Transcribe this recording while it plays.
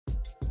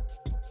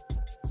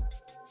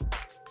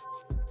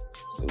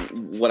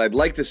what I'd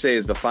like to say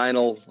is the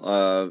final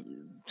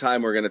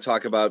time we're going to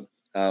talk about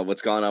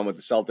what's gone on with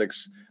the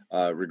Celtics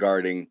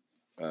regarding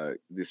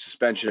the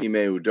suspension of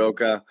Ime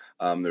Udoka.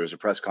 There was a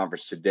press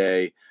conference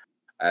today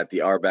at the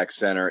Arbeck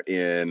Center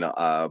in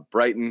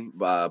Brighton.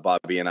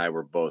 Bobby and I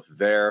were both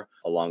there,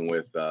 along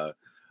with a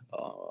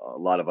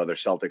lot of other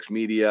Celtics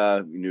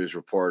media, news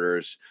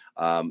reporters,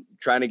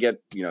 trying to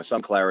get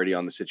some clarity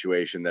on the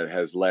situation that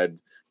has led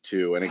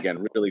to, and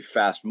again, really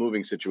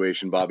fast-moving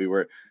situation, Bobby,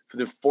 where for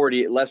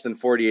the less than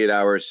 48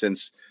 hours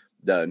since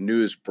the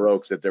news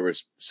broke that there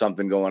was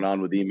something going on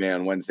with Ime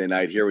on Wednesday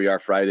night, here we are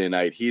Friday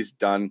night. He's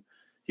done.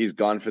 He's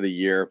gone for the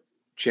year.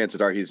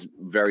 Chances are it's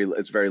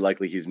very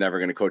likely he's never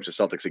going to coach the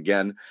Celtics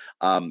again.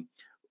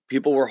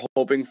 People were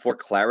hoping for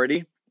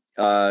clarity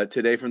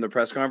today from the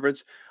press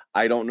conference.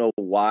 I don't know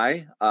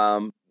why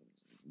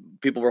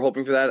people were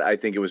hoping for that. I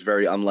think it was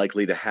very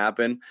unlikely to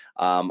happen.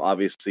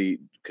 Obviously,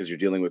 because you're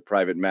dealing with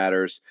private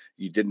matters,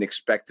 you didn't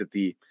expect that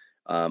the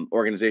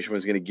organization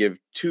was going to give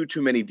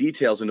too many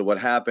details into what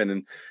happened.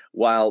 And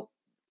while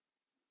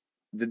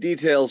the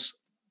details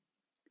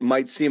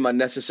might seem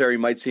unnecessary,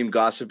 might seem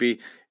gossipy,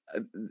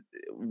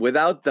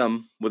 without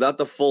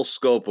the full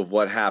scope of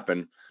what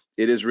happened,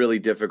 it is really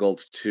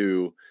difficult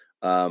to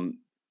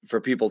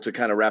for people to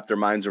kind of wrap their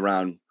minds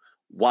around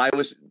why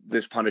was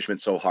this punishment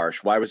so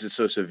harsh? Why was it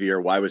so severe?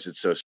 Why was it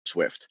so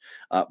swift?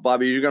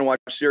 Bobby, are you going to watch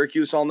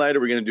Syracuse all night, or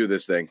are we going to do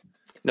this thing?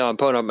 No, I'm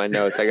pulling up my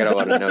notes. I got a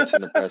lot of notes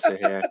in the presser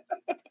here.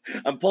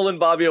 I'm pulling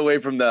Bobby away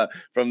from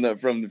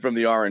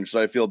the orange,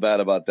 so I feel bad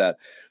about that.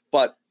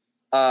 But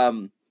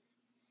there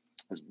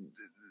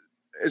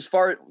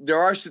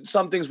are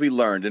some things we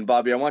learned, and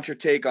Bobby, I want your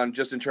take on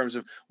just in terms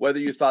of whether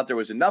you thought there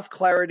was enough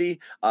clarity,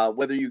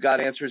 whether you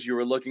got answers you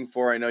were looking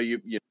for. I know you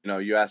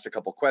asked a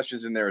couple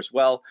questions in there as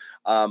well.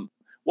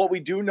 What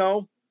we do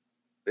know,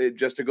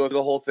 just to go through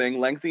the whole thing,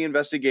 lengthy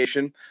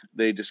investigation.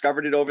 They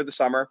discovered it over the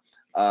summer.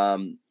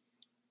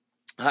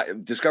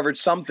 Discovered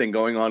something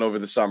going on over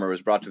the summer,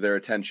 was brought to their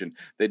attention.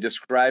 They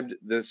described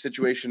the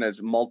situation as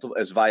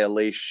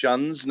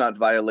violations, not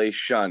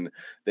violation.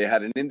 They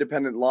had an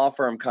independent law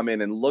firm come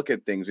in and look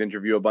at things,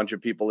 interview a bunch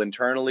of people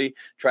internally,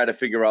 try to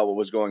figure out what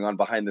was going on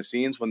behind the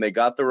scenes. When they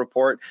got the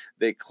report,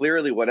 they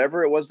clearly,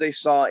 whatever it was they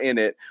saw in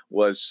it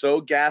was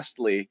so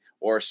ghastly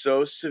or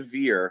so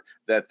severe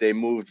that they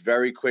moved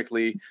very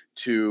quickly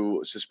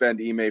to suspend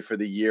Ime for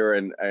the year,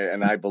 and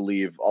I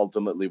believe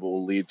ultimately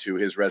will lead to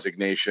his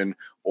resignation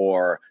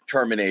or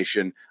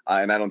termination,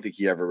 and I don't think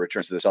he ever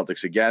returns to the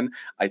Celtics again.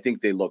 I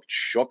think they looked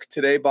shook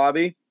today,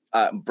 Bobby.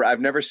 I've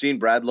never seen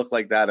Brad look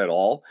like that at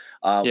all.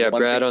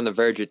 Brad on the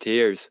verge of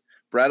tears.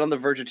 Brad on the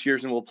verge of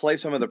tears, and we'll play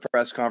some of the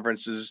press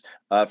conferences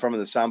from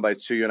the sound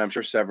bites to you, and I'm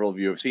sure several of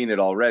you have seen it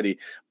already,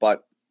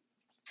 but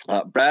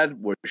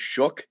Brad was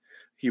shook.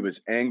 He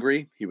was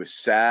angry. He was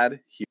sad.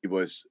 He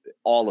was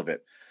all of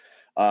it.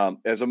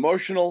 As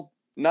emotional,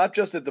 not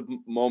just at the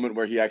moment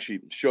where he actually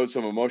showed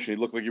some emotion. He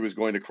looked like he was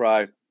going to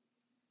cry,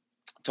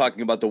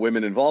 talking about the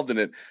women involved in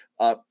it.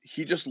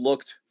 He just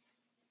looked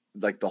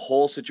like the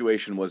whole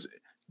situation was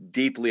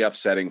deeply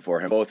upsetting for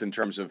him, both in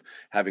terms of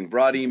having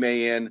brought Ime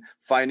in,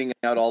 finding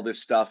out all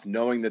this stuff,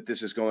 knowing that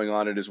this is going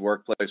on at his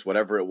workplace,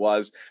 whatever it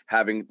was,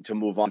 having to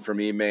move on from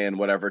Ime and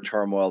whatever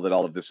turmoil that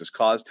all of this has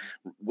caused.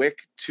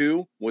 Wick,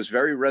 too, was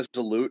very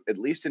resolute, at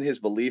least in his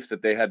belief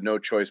that they had no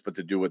choice but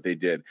to do what they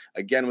did.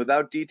 Again,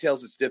 without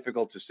details, it's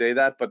difficult to say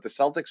that, but the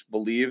Celtics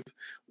believe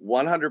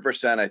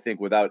 100%, I think,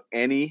 without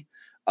any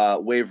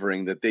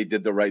wavering, that they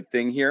did the right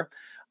thing here.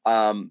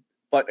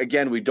 But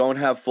again, we don't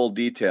have full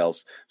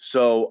details.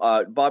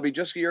 So, Bobby,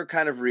 just your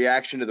kind of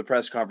reaction to the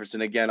press conference.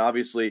 And again,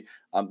 obviously,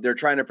 they're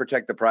trying to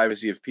protect the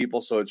privacy of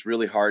people, so it's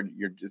really hard.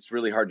 It's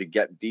really hard to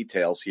get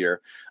details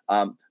here.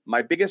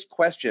 My biggest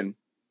question.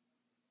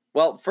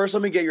 Well, first,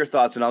 let me get your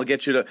thoughts, and I'll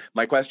get you to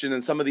my question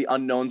and some of the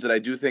unknowns that I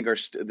do think are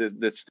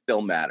that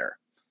still matter.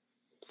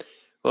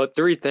 Well,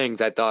 three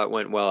things I thought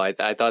went well.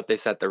 I thought they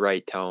set the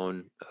right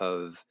tone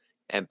of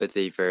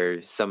empathy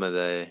for some of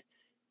the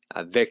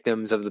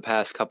victims of the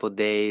past couple of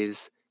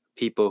days,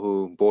 people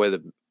who bore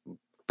the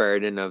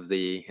burden of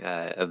the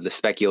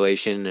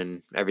speculation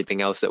and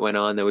everything else that went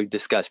on that we've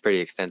discussed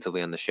pretty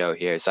extensively on the show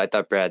here. So I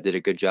thought Brad did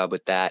a good job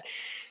with that.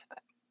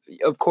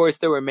 Of course,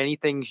 there were many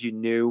things you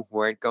knew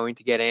weren't going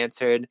to get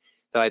answered,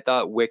 so I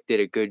thought Wick did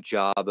a good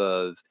job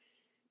of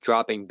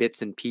dropping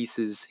bits and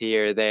pieces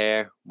here or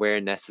there where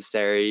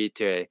necessary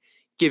to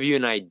give you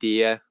an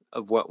idea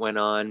of what went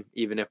on,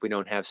 even if we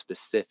don't have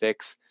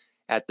specifics.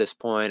 At this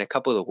point, a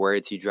couple of the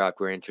words he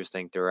dropped were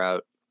interesting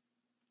throughout.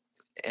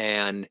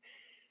 And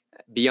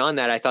beyond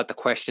that, I thought the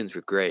questions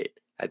were great.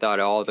 I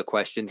thought all the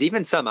questions,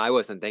 even some I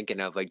wasn't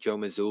thinking of, like Joe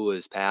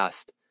Mazzulla's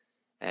past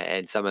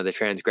and some of the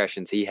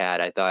transgressions he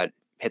had, I thought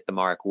hit the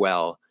mark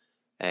well.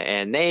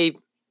 And they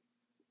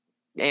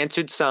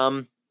answered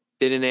some,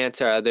 didn't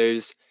answer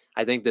others.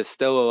 I think there's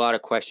still a lot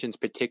of questions,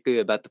 particularly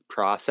about the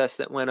process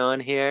that went on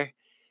here.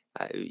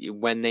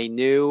 When they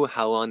knew,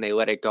 how long they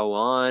let it go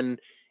on,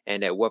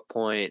 and at what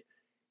point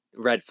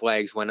red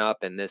flags went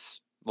up and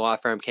this law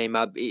firm came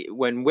up.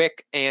 When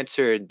Wick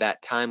answered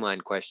that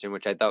timeline question,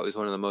 which I thought was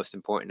one of the most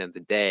important of the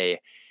day,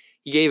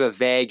 he gave a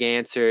vague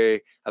answer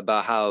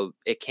about how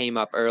it came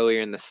up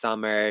earlier in the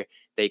summer.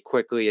 They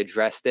quickly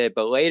addressed it.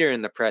 But later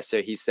in the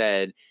presser, he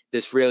said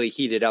this really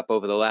heated up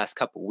over the last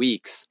couple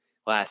weeks,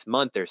 last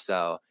month or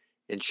so.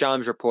 And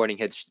Shams reporting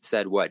had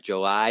said,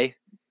 July?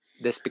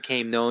 This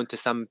became known to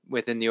some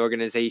within the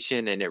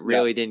organization, and it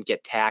really didn't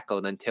get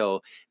tackled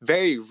until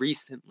very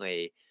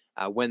recently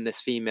when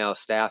this female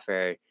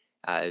staffer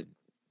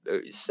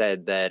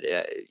said that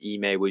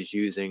Ime was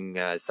using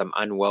some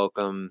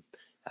unwelcome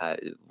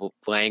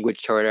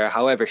language toward her,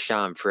 however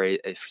Shams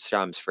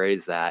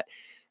phrased that.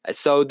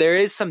 So there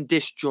is some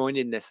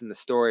disjointedness in the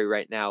story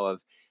right now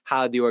of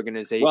how the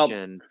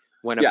organization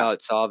went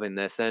about solving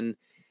this. And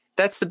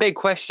that's the big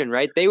question,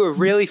 right? They were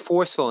really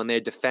forceful in their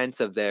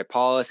defense of their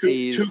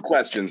policies. Two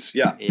questions,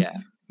 yeah.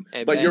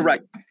 But you're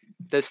right.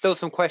 There's still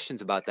some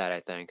questions about that,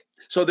 I think.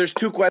 So there's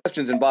two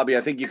questions, and Bobby,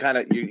 I think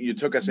you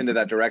took us into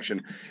that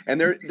direction.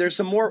 And there's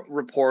some more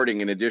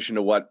reporting in addition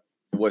to what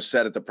was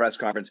said at the press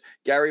conference.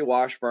 Gary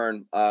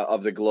Washburn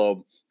of the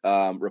Globe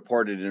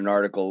reported in an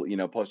article,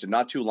 posted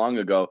not too long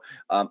ago.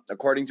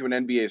 According to an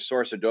NBA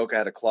source, Udoka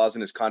had a clause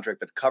in his contract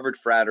that covered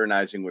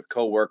fraternizing with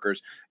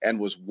coworkers and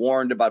was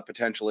warned about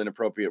potential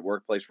inappropriate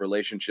workplace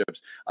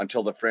relationships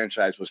until the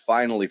franchise was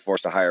finally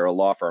forced to hire a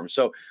law firm.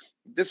 So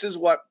this is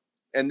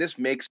and this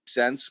makes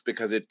sense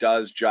because it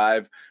does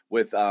jive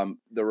with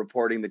the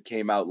reporting that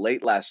came out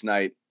late last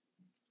night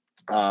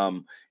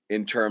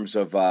in terms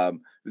of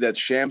that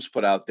Shams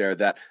put out there,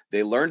 that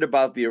they learned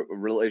about the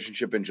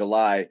relationship in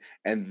July,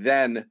 and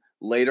then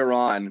later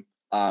on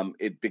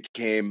it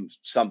became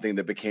something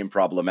that became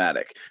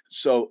problematic.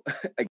 So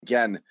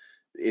again,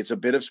 it's a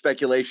bit of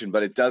speculation,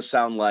 but it does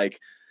sound like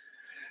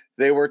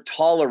they were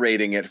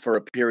tolerating it for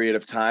a period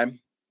of time,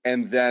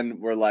 and then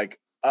we're like,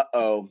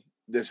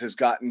 this has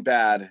gotten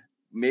bad.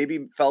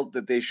 Maybe felt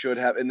that they should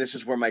have, and this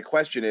is where my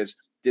question is,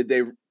 did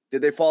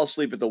they fall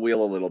asleep at the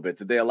wheel a little bit?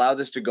 Did they allow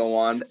this to go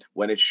on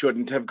when it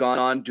shouldn't have gone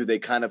on? Do they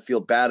kind of feel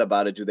bad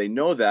about it? Do they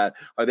know that?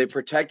 Are they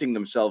protecting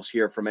themselves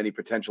here from any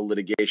potential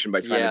litigation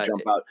by trying to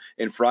jump out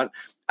in front?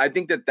 I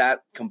think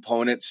that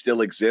component still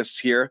exists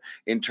here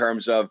in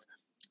terms of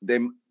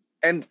them,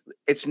 and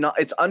it's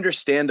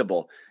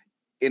understandable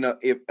in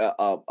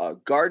a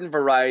garden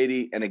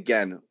variety, and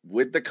again,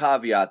 with the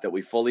caveat that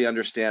we fully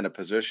understand a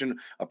person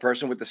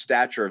with the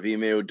stature of Ime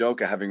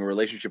Udoka having a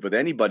relationship with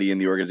anybody in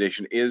the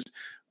organization is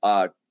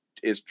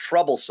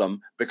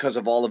troublesome because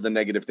of all of the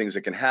negative things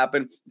that can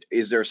happen.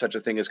 Is there such a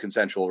thing as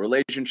consensual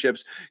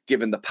relationships?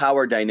 Given the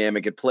power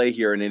dynamic at play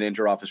here in an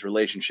interoffice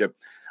relationship,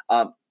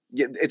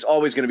 it's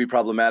always going to be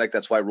problematic.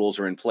 That's why rules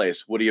are in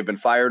place. Would he have been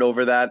fired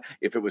over that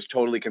if it was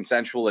totally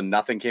consensual and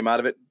nothing came out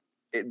of it?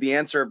 The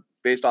answer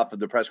based off of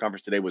the press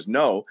conference today was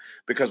no,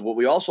 because what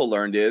we also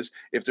learned is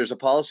if there's a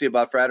policy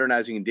about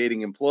fraternizing and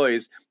dating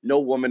employees,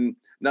 none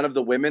of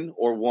the women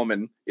or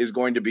woman is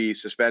going to be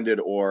suspended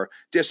or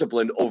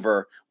disciplined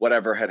over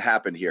whatever had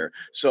happened here.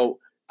 So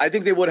I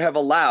think they would have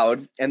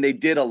allowed, and they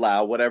did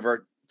allow,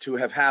 whatever to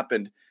have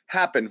happened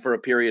for a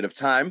period of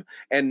time,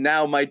 and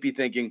now might be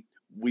thinking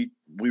we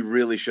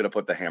really should have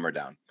put the hammer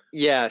down.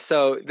 Yeah,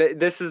 so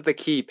this is the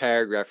key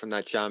paragraph from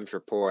that Shams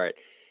report.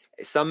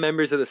 Some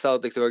members of the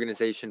Celtics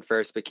organization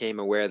first became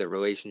aware of the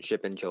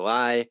relationship in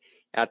July.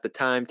 At the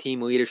time,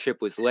 team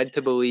leadership was led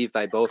to believe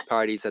by both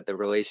parties that the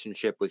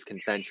relationship was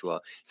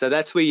consensual. So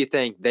that's where you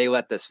think they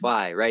let this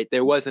fly, right?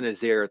 There wasn't a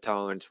zero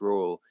tolerance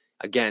rule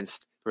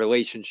against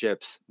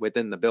relationships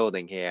within the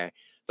building here.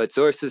 But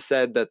sources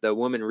said that the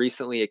woman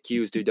recently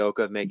accused Udoka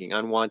of making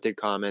unwanted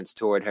comments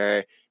toward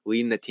her,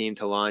 leading the team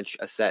to launch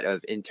a set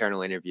of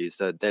internal interviews.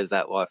 So there's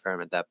that law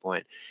firm at that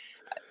point.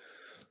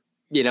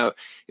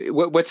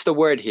 What's the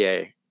word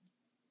here?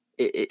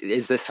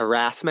 Is this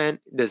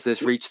harassment? Does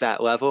this reach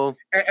that level?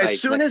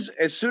 As soon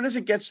as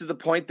it gets to the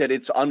point that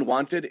it's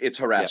unwanted, it's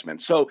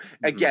harassment. Yeah. So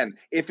again,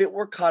 if it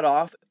were cut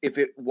off, if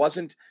it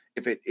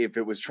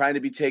was trying to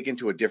be taken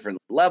to a different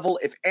level,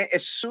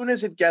 as soon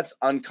as it gets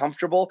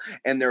uncomfortable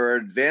and there are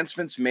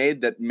advancements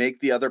made that make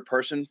the other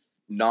person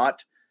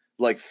not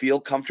feel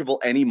comfortable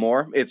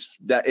anymore,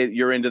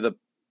 you're into the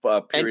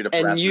period of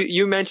harassment. And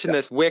you mentioned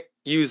this. Wick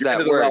used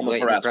that word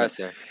late in the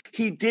presser.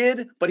 He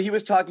did, but he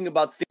was talking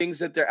about things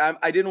that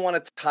I didn't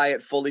want to tie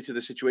it fully to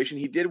the situation.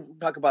 He did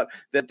talk about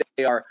that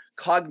they are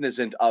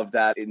cognizant of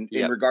that in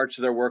regards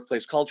to their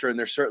workplace culture, and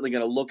they're certainly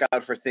going to look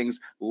out for things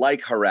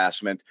like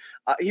harassment.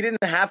 He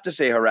didn't have to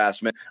say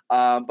harassment,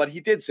 but he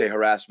did say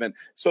harassment.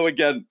 So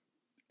again,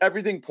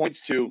 everything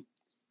points to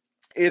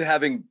it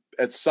having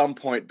at some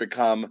point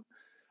become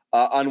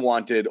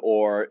unwanted,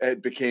 or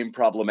it became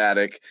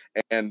problematic,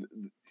 and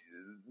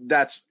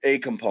that's a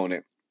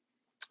component.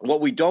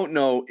 What we don't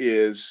know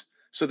is,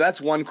 so that's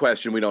one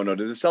question we don't know.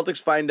 Did the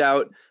Celtics find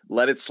out,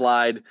 let it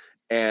slide,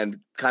 and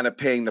kind of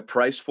paying the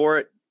price for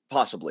it?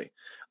 Possibly.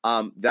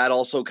 That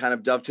also kind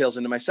of dovetails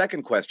into my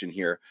second question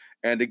here.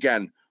 And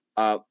again,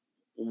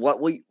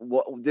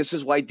 this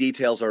is why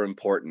details are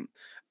important.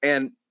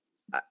 And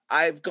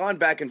I've gone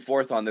back and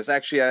forth on this.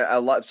 Actually, a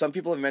lot. Some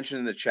people have mentioned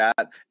in the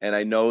chat, and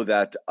I know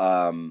that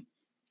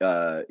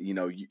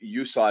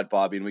you saw it,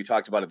 Bobby, and we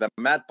talked about it. That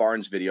Matt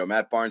Barnes video,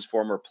 Matt Barnes,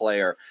 former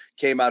player,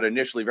 came out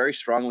initially very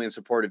strongly in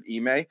support of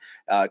Ime.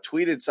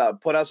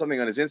 Put out something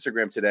on his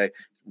Instagram today,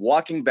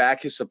 walking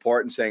back his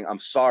support and saying, "I'm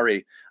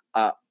sorry.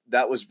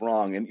 That was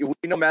wrong." And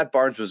we know Matt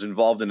Barnes was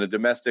involved in a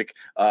domestic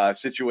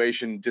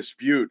situation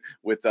dispute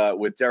with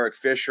Derek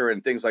Fisher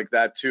and things like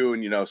that too,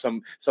 and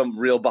some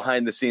real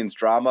behind the scenes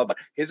drama. But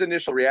his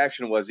initial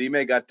reaction was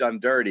Ime got done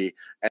dirty,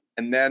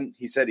 and then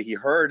he said he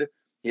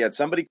had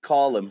somebody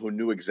call him who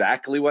knew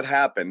exactly what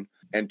happened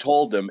and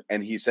told him,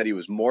 and he said he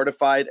was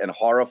mortified and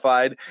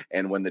horrified.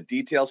 And when the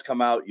details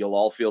come out, you'll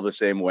all feel the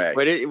same way.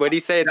 What did he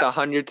say? It's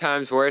 100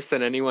 times worse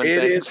than anyone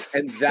thinks. It is,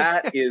 and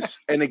that is,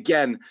 and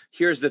again,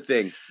 here's the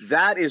thing.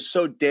 That is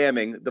so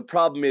damning. The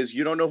problem is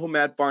you don't know who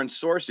Matt Barnes'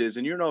 source is,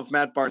 and you don't know if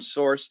Matt Barnes'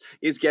 source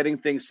is getting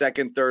things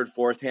second, third,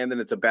 fourth hand, and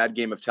it's a bad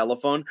game of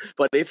telephone.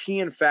 But if he,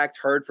 in fact,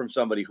 heard from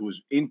somebody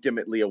who's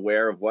intimately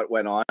aware of what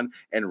went on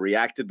and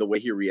reacted the way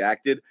he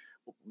reacted,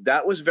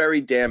 that was very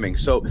damning.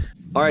 So,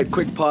 all right,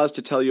 quick pause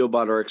to tell you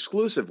about our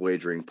exclusive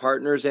wagering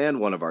partners and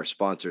one of our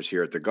sponsors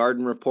here at the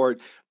Garden Report,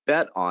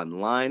 Bet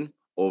Online.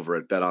 Over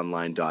at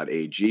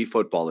betonline.ag.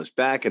 Football is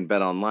back, and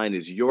BetOnline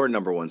is your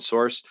number one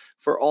source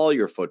for all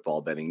your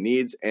football betting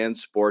needs and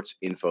sports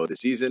info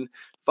this season.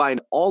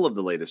 Find all of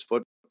the latest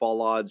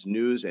football odds,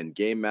 news, and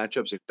game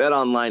matchups.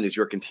 BetOnline is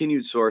your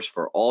continued source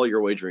for all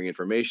your wagering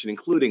information,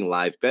 including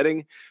live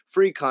betting,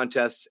 free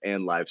contests,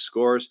 and live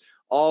scores.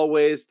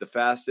 Always the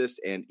fastest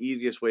and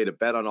easiest way to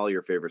bet on all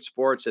your favorite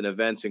sports and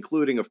events,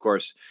 including, of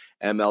course,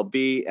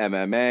 MLB,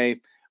 MMA,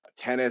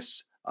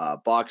 tennis,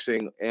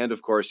 boxing, and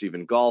of course,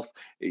 even golf.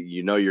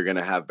 You know you're going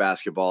to have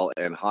basketball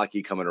and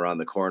hockey coming around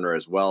the corner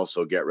as well,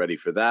 so get ready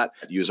for that.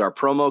 Use our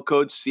promo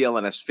code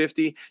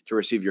CLNS50 to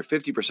receive your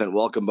 50%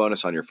 welcome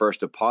bonus on your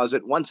first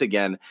deposit. Once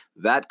again,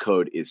 that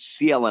code is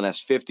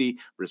CLNS50.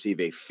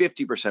 Receive a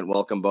 50%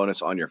 welcome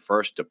bonus on your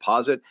first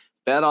deposit.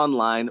 Bet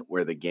Online,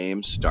 where the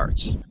game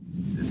starts.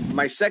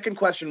 My second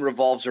question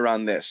revolves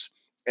around this.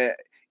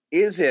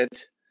 Is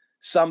it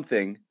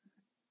something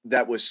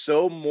that was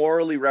so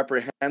morally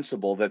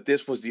reprehensible that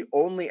this was the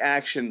only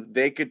action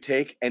they could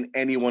take and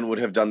anyone would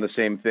have done the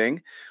same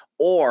thing?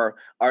 Or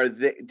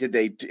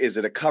is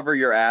it a cover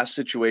your ass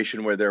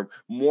situation where they're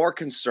more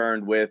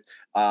concerned with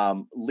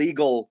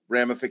legal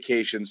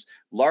ramifications,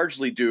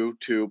 partially due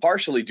to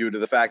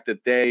the fact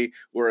that they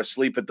were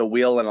asleep at the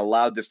wheel and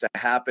allowed this to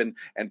happen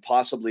and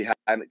possibly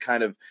had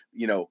kind of,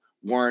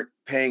 weren't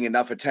paying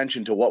enough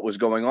attention to what was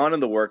going on in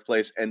the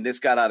workplace, and this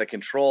got out of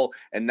control,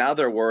 and now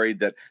they're worried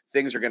that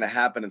things are going to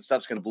happen and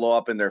stuff's going to blow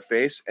up in their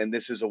face, and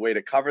this is a way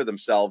to cover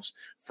themselves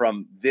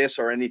from this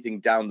or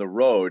anything down the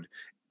road.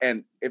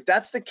 And if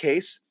that's the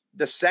case,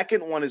 the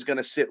second one is going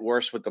to sit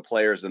worse with the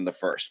players than the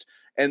first.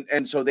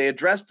 And so they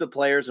addressed the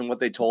players and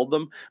what they told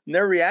them, and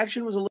their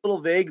reaction was a little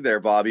vague there,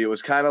 Bobby. It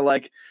was kind of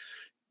like,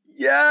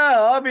 yeah,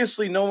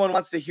 obviously no one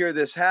wants to hear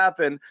this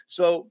happen.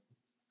 So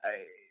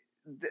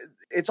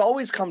it's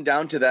always come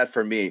down to that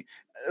for me.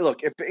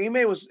 Look, if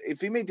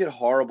Ime did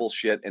horrible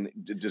shit and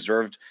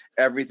deserved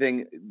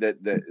everything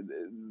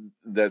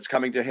that's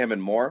coming to him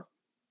and more,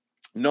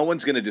 no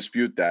one's going to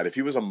dispute that. If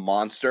he was a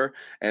monster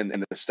and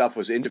the stuff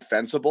was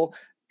indefensible,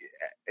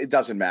 it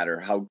doesn't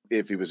matter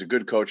if he was a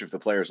good coach, if the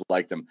players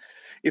liked him.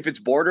 If it's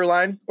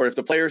borderline, or if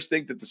the players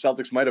think that the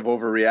Celtics might have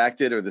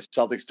overreacted, or the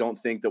Celtics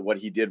don't think that what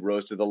he did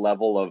rose to the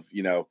level of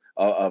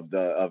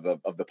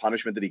the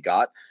punishment that he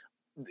got,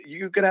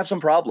 you could have some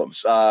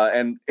problems.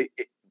 And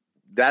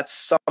that's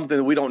something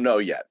that we don't know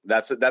yet.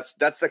 That's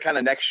the kind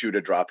of next shoe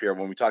to drop here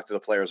when we talk to the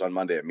players on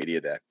Monday at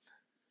Media Day.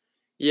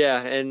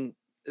 Yeah, and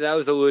that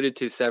was alluded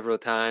to several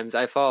times.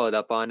 I followed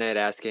up on it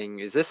asking,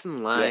 is this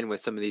in line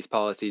with some of these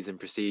policies and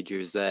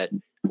procedures that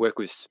Wick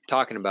was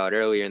talking about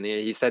earlier? And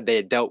he said they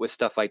had dealt with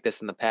stuff like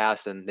this in the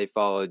past and they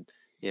followed,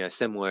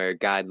 similar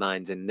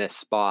guidelines in this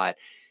spot.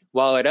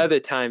 While at other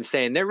times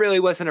saying there really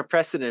wasn't a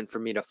precedent for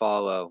me to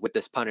follow with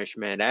this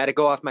punishment. I had to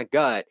go off my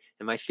gut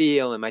and my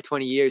feel and my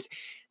 20 years.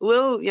 A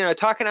little,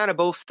 talking out of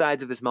both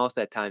sides of his mouth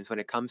at times when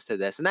it comes to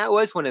this. And that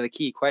was one of the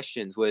key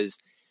questions was,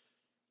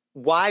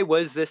 why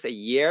was this a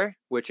year?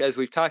 Which, as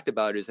we've talked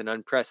about, is an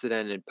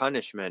unprecedented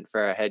punishment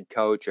for a head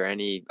coach or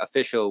any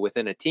official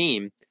within a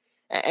team.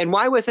 And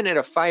why wasn't it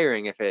a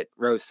firing if it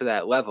rose to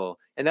that level?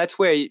 And that's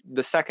where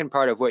the second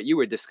part of what you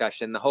were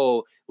discussing, the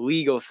whole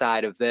legal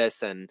side of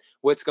this and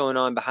what's going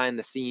on behind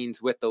the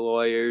scenes with the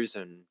lawyers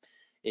and,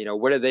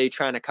 what are they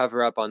trying to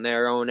cover up on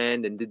their own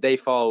end? And did they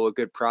follow a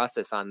good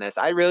process on this?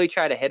 I really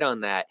try to hit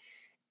on that.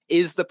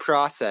 Is the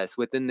process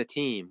within the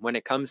team when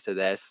it comes to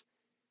this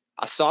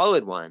a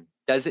solid one?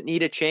 Does it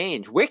need a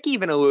change? Wick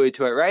even alluded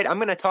to it, right? I'm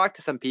going to talk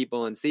to some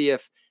people and see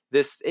if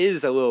this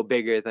is a little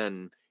bigger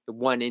than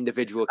one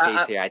individual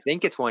case here. I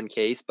think it's one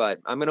case, but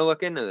I'm going to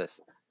look into this.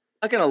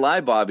 I'm not going to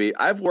lie, Bobby.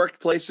 I've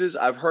worked places.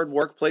 I've heard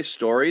workplace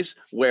stories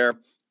where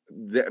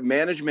the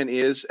management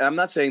is, I'm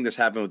not saying this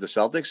happened with the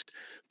Celtics,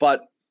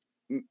 but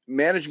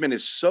management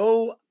is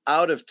so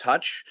out of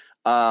touch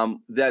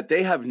that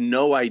they have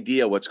no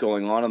idea what's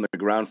going on the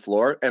ground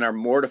floor and are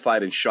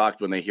mortified and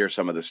shocked when they hear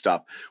some of the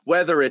stuff.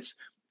 Whether it's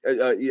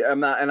I'm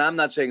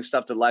not saying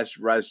stuff that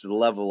rise to the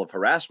level of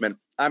harassment.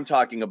 I'm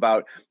talking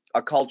about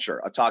a culture,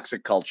 a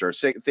toxic culture,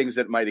 things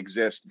that might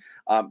exist,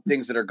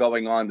 things that are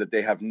going on that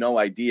they have no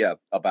idea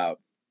about.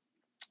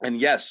 And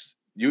yes,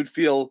 you'd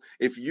feel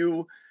if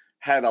you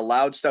had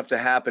allowed stuff to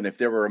happen, if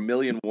there were a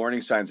million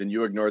warning signs and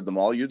you ignored them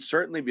all, you'd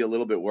certainly be a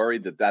little bit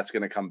worried that that's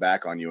going to come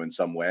back on you in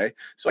some way.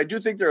 So I do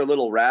think they're a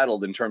little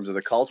rattled in terms of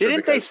the culture.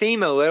 Didn't they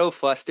seem a little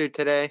flustered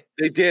today?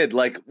 They did.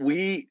 Like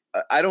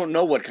I don't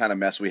know what kind of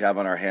mess we have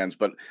on our hands,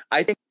 but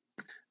I think,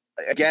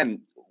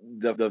 again,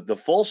 the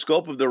full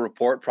scope of the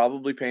report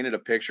probably painted a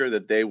picture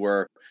that they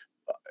were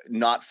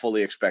not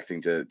fully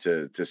expecting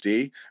to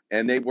see,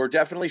 and they were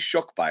definitely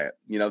shook by it.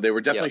 They were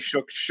definitely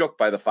shook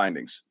by the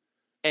findings.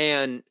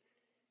 And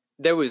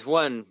there was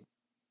one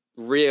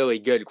really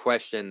good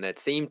question that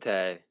seemed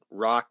to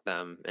rock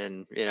them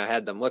and,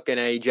 had them looking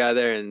at each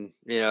other, and,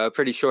 a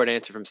pretty short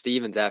answer from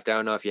Stevens after. I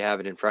don't know if you have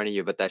it in front of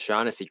you, but that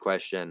Shaughnessy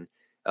question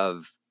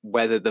of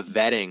whether the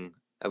vetting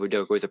of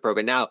Udoka was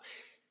appropriate. Now,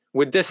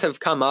 would this have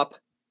come up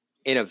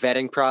in a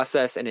vetting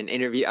process and an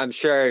interview? I'm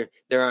sure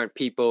there aren't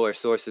people or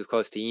sources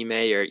close to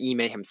Ime, or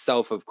Ime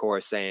himself, of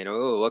course, saying,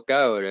 "Oh, look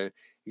out,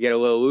 get a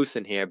little loose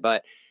in here."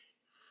 But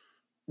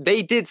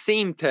they did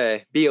seem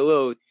to be a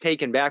little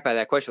taken back by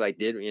that question. Like,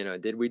 did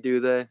we do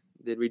the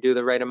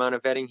right amount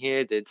of vetting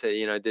here? Did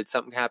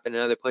something happen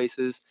in other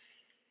places?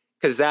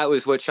 Because that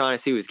was what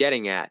Shaughnessy was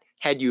getting at.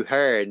 Had you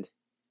heard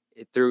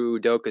through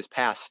Udoka's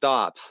past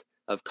stops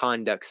of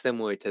conduct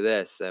similar to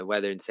this,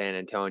 whether in San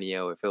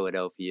Antonio or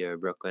Philadelphia or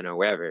Brooklyn or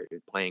wherever,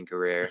 playing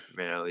career,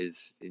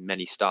 is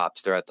many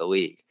stops throughout the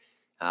league.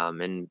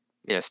 And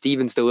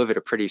Stevens delivered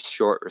a pretty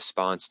short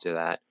response to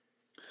that.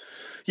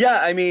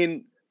 Yeah, I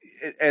mean,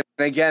 and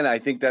again, I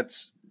think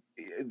that's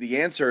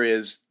the answer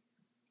is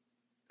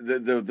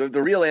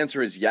the real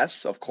answer is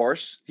yes, of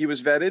course he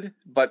was vetted,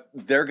 but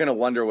they're going to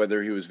wonder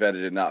whether he was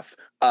vetted enough.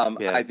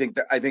 I think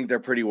they're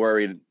pretty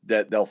worried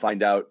that they'll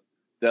find out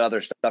that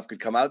other stuff could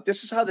come out.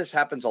 This is how this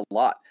happens a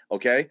lot.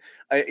 Okay.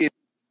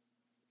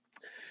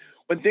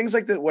 When things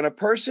like that, when a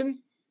person,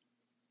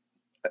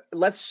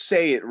 let's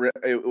say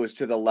it was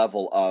to the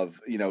level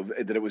of,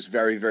 that it was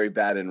very, very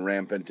bad and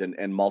rampant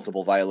and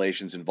multiple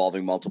violations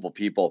involving multiple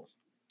people.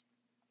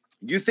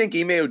 You think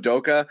Ime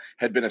Udoka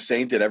had been a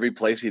saint at every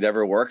place he'd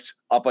ever worked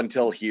up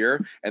until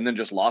here, and then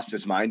just lost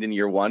his mind in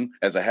year one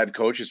as a head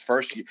coach? His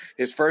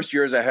first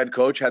year as a head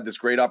coach, had this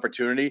great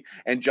opportunity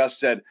and just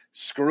said,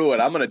 "Screw it,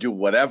 I'm going to do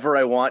whatever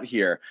I want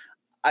here."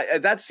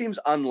 That seems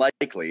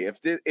unlikely.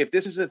 If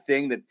this is a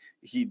thing that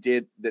he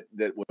did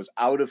that was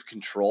out of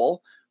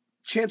control,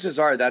 chances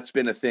are that's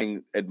been a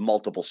thing at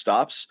multiple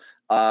stops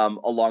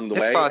along the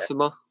way. It's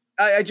possible.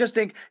 I just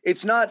think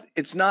it's not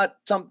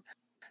some.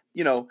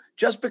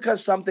 Just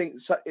because something,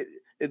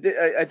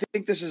 I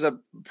think this is a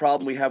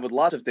problem we have with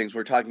lots of things.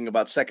 We're talking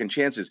about second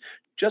chances.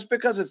 Just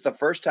because it's the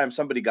first time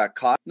somebody got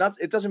caught,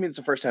 it doesn't mean it's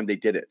the first time they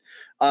did it.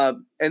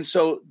 And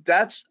so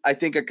that's, I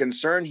think, a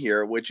concern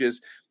here, which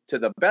is, to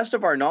the best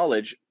of our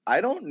knowledge, I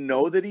don't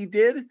know that he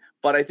did,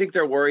 but I think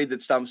they're worried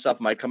that some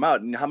stuff might come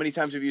out. And how many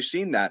times have you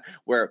seen that,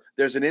 where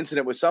there's an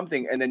incident with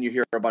something and then you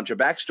hear a bunch of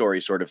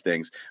backstory sort of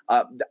things?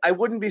 I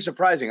wouldn't be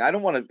surprising. I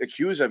don't want to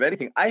accuse of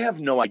anything. I have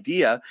no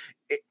idea.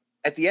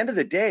 At the end of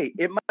the day,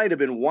 it might have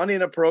been one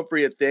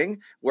inappropriate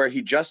thing where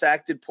he just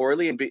acted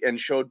poorly and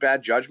showed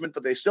bad judgment,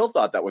 but they still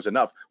thought that was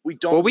enough. We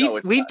don't know.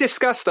 We've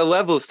discussed the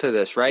levels to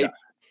this, right? Yeah.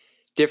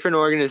 Different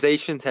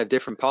organizations have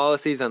different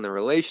policies on the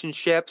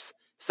relationships.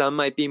 Some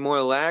might be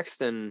more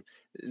lax, and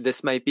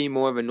this might be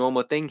more of a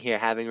normal thing here,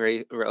 having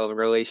a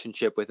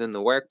relationship within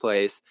the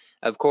workplace.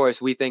 Of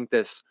course, we think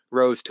this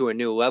rose to a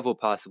new level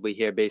possibly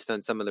here based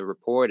on some of the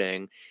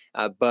reporting,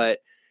 but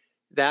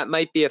that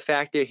might be a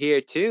factor here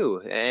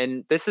too.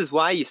 And this is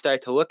why you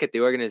start to look at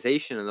the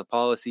organization and the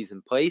policies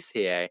in place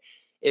here.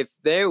 If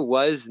there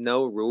was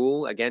no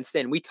rule against it,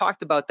 and we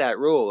talked about that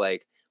rule,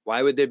 like,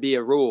 why would there be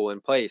a rule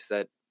in place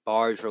that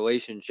bars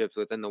relationships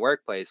within the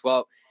workplace?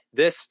 Well,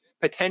 this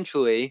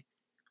potentially,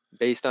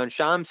 based on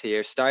Shams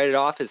here, started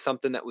off as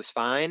something that was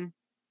fine.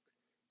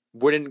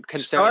 Wouldn't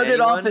concern started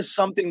anyone. Off as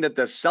something that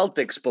the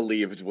Celtics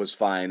believed was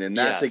fine, and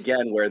that's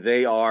again where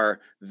they are.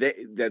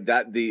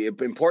 The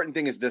important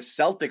thing is the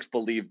Celtics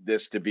believed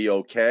this to be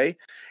okay,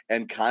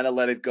 and kind of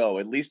let it go,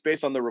 at least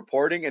based on the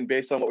reporting and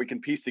based on what we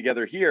can piece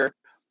together here,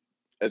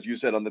 as you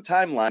said on the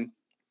timeline.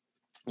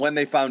 When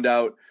they found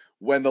out,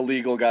 when the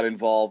legal got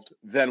involved,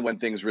 then when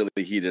things really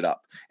heated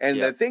up,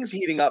 and the things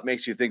heating up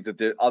makes you think that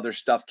the other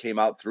stuff came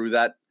out through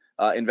that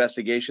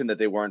investigation that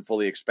they weren't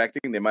fully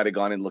expecting. They might have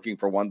gone in looking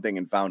for one thing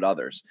and found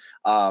others.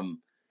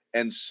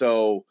 And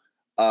so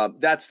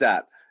that's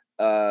that.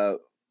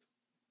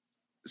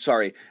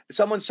 Sorry.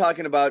 Someone's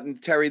talking about,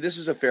 and Terry, this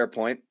is a fair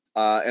point.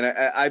 And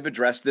I've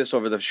addressed this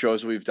over the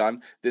shows we've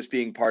done, this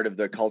being part of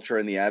the culture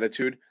and the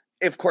attitude.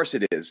 Of course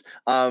it is.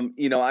 I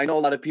know a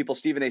lot of people,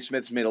 Stephen A.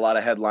 Smith's made a lot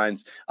of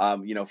headlines,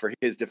 for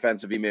his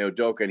defense of Ime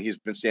Udoka, and he's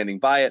been standing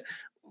by it.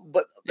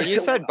 but And you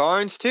said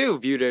Barnes too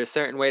viewed it a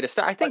certain way to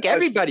start. I think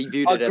everybody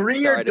viewed it at the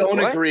agree or start. don't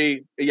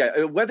agree.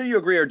 Yeah, whether you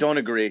agree or don't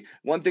agree,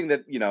 one thing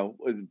that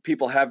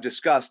people have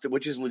discussed,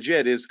 which is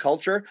legit, is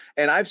culture.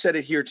 And I've said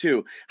it here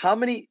too. How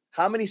many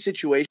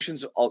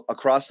situations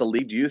across the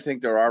league do you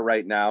think there are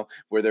right now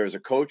where there is a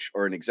coach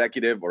or an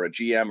executive or a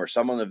GM or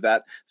someone of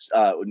that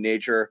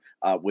nature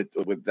with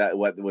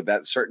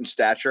that certain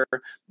stature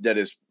that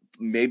is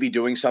maybe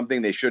doing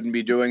something they shouldn't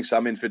be doing,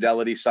 some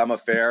infidelity, some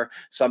affair,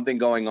 something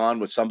going on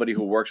with somebody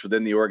who works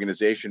within the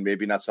organization,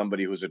 maybe not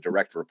somebody who's a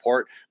direct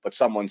report, but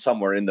someone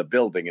somewhere in the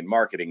building and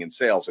marketing and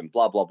sales and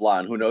blah, blah, blah.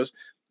 And who knows?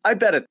 I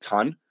bet a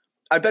ton.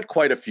 I bet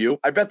quite a few.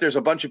 I bet there's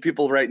a bunch of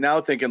people right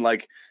now thinking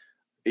like,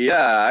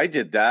 yeah, I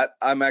did that.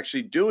 I'm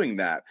actually doing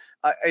that.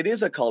 It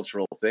is a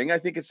cultural thing. I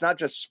think it's not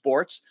just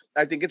sports.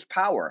 I think it's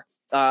power.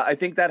 I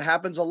think that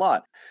happens a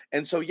lot.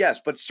 And so,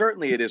 yes, but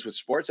certainly it is with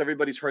sports.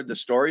 Everybody's heard the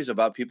stories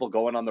about people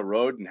going on the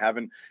road and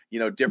having,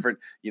 different,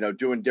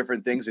 doing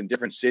different things in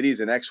different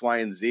cities and X, Y,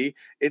 and Z.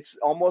 It's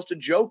almost a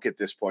joke at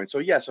this point. So,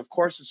 yes, of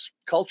course, it's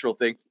a cultural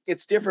thing.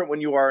 It's different when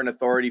you are an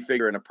authority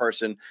figure and a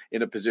person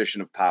in a position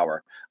of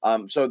power.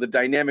 So the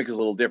dynamic is a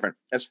little different.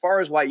 As far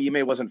as why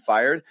Ime wasn't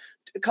fired,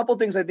 a couple of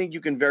things I think you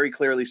can very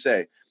clearly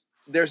say.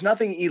 There's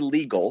nothing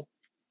illegal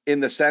in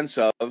the sense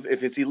of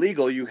if it's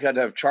illegal, you had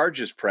to have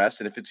charges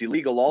pressed. And if it's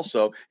illegal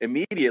also,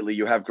 immediately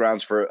you have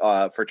grounds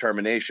for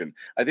termination.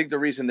 I think the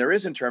reason there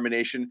isn't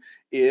termination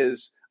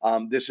is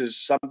this is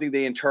something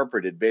they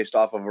interpreted based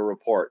off of a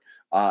report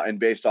and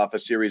based off a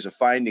series of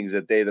findings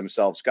that they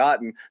themselves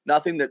gotten.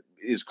 Nothing that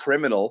is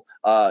criminal,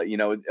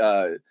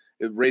 it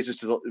raises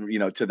to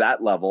the, to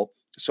that level.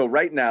 So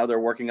right now they're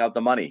working out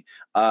the money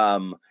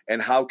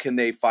and how can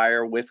they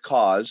fire with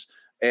cause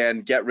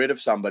and get rid of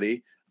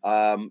somebody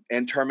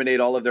and terminate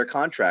all of their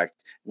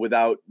contract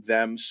without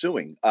them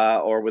suing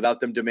or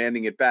without them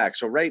demanding it back.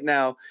 So right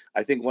now,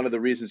 I think one of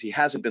the reasons he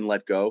hasn't been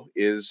let go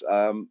is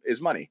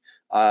money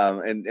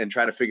and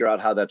trying to figure out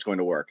how that's going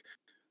to work.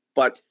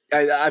 But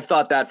I've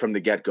thought that from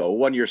the get-go.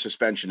 1-year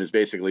suspension is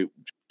basically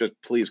just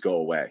please go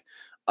away.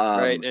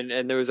 Right,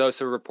 and there was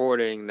also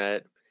reporting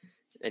that,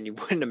 and you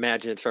wouldn't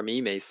imagine it's from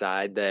Ime's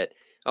side, that,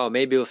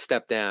 maybe he'll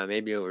step down,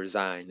 maybe he'll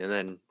resign. And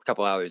then a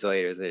couple hours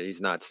later, he's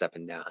not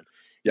stepping down.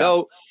 Yeah.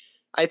 So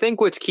I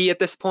think what's key at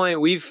this point,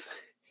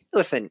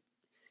 listen,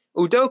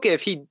 Udoka,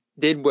 if he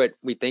did what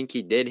we think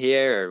he did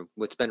here or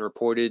what's been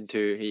reported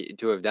to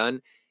have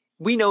done,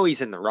 we know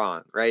he's in the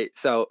wrong, right?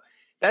 So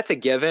that's a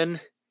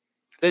given.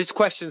 There's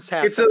questions to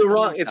have. It's the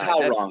wrong. It's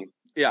how wrong.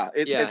 Yeah.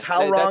 It's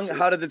how wrong.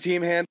 How did the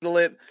team handle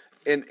it?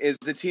 And is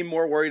the team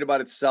more worried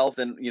about itself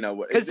than,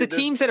 because the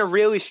team's in a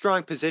really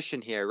strong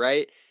position here,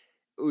 right?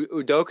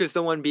 Udoka's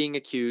the one being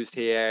accused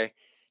here.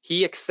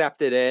 He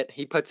accepted it.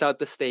 He puts out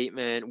the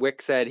statement.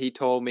 Wick said he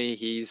told me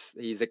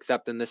he's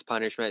accepting this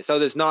punishment. So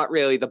there's not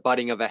really the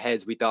butting of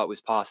heads we thought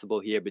was possible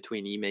here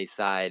between Ime's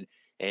side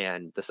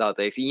and the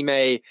Celtics.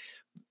 Ime,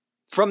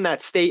 from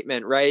that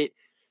statement, right,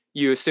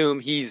 you assume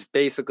he's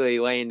basically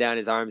laying down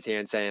his arms here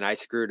and saying, I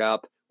screwed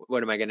up.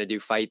 What am I going to do?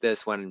 Fight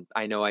this when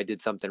I know I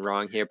did something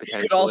wrong here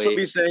potentially? He could also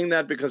be saying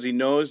that because he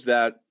knows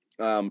that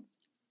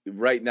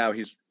right now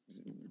he's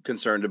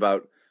concerned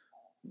about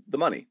the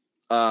money.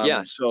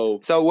 So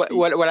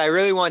what I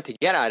really want to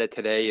get out of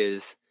today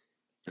is,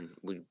 and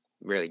we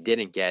really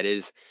didn't get,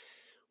 is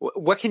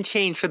what can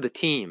change for the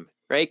team,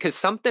 right? Because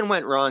something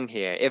went wrong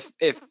here. If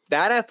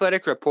that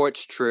athletic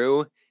report's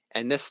true,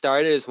 and this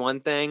started as one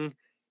thing,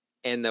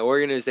 and the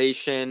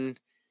organization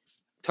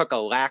took a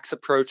lax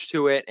approach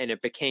to it, and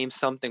it became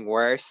something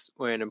worse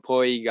where an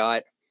employee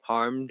got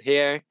harmed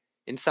here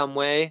in some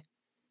way,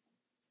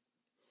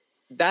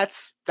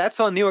 that's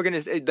on the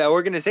organization. The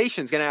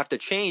organization's going to have to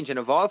change and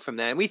evolve from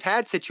that. And we've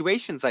had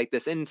situations like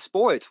this in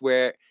sports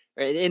where,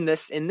 in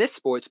this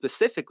sport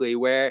specifically,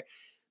 where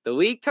the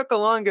league took a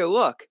longer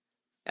look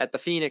at the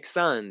Phoenix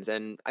Suns.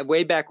 And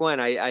way back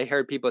when, I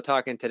heard people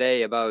talking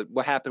today about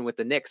what happened with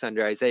the Knicks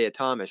under Isaiah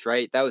Thomas.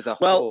 Right, that was a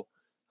whole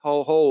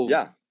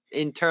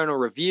internal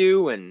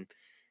review and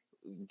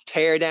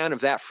tear down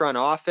of that front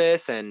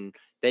office, and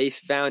they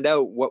found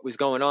out what was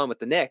going on with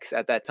the Knicks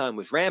at that time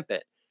was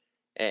rampant.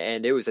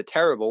 And it was a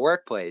terrible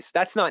workplace.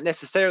 That's not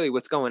necessarily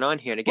what's going on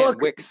here. And again,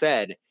 Wick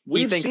said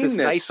he thinks this is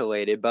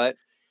isolated, but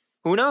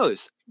who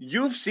knows?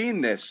 You've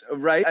seen this,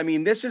 right? I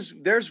mean,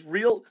 there's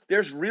real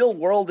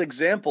world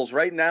examples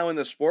right now in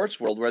the sports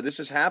world where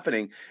this is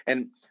happening,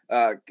 and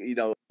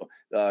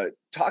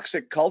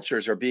toxic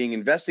cultures are being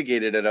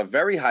investigated at a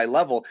very high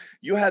level.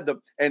 You had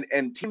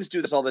and teams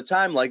do this all the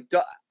time. Like,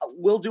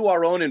 we'll do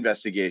our own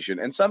investigation,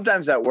 and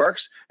sometimes that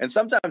works, and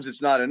sometimes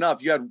it's not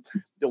enough. You had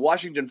the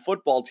Washington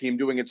football team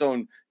doing its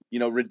own,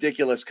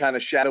 ridiculous kind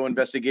of shadow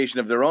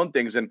investigation of their own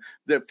things, and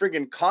the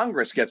friggin'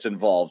 Congress gets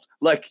involved.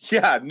 Like,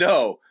 yeah,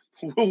 no,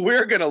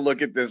 we're gonna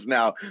look at this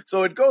now.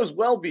 So it goes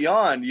well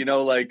beyond,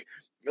 public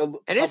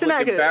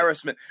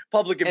embarrassment.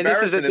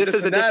 This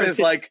is that is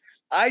like,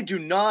 I do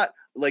not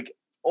like.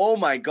 Oh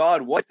my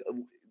God,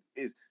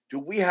 do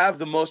we have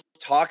the most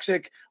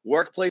toxic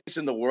workplace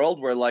in the world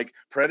where like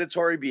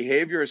predatory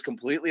behavior is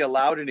completely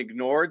allowed and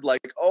ignored?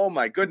 Like, oh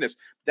my goodness,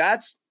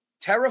 that's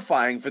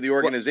terrifying for the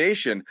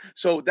organization.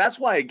 So that's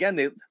why, again,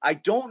 I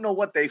don't know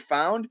what they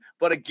found,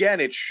 but again,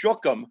 it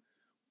shook them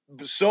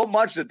so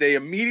much that they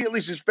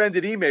immediately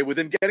suspended Ime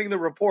within getting the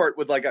report.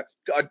 With like a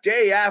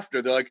day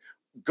after, they're like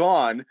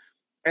gone,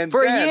 and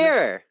for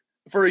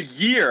a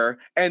year,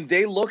 and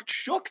they looked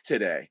shook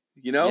today.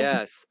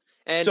 Yes.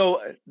 And so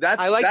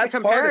that's I like that's the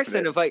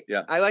comparison of I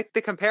like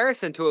the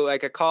comparison to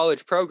like a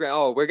college program.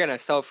 Oh, we're gonna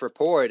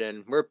self-report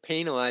and we're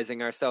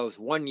penalizing ourselves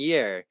 1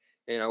 year.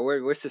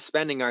 We're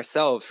suspending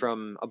ourselves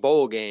from a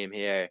bowl game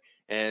here,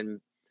 and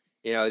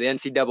the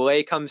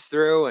NCAA comes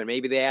through and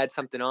maybe they add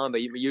something on,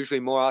 but usually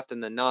more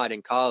often than not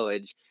in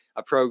college,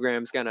 a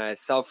program's gonna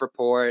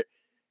self-report,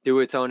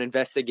 do its own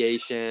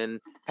investigation,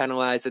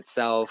 penalize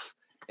itself,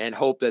 and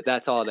hope that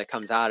that's all that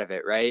comes out of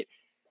it, right?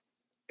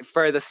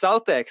 For the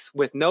Celtics,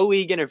 with no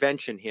league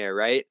intervention here,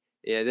 right?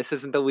 Yeah, this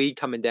isn't the league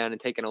coming down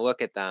and taking a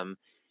look at them.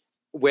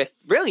 With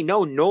really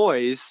no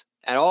noise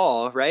at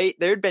all, right?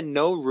 There'd been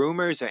no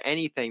rumors or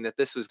anything that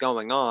this was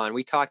going on.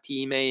 We talked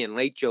to Ime in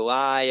late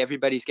July.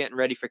 Everybody's getting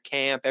ready for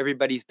camp.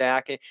 Everybody's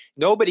back.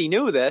 Nobody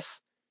knew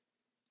this,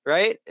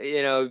 right?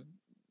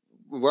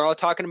 We're all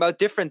talking about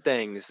different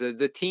things,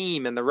 the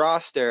team and the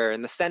roster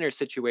and the center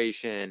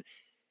situation.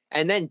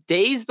 And then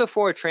days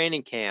before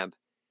training camp,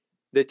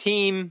 the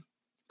team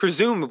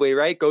presumably,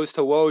 right, goes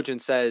to Woj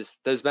and says,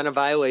 there's been a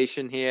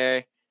violation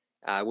here.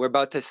 We're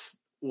about to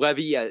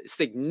levy a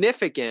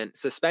significant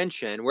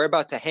suspension. We're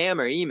about to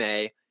hammer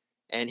Ime.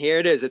 And here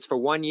it is. It's for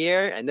 1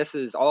 year. And this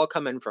is all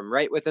coming from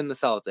right within the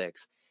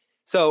Celtics.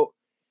 So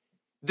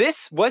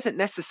this wasn't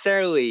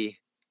necessarily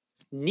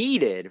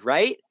needed,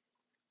 right?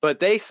 But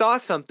they saw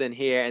something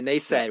here and they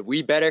said,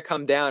 we better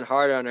come down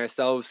hard on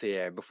ourselves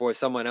here before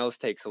someone else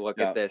takes a look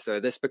at this, or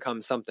this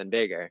becomes something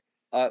bigger.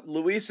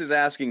 Luis is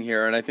asking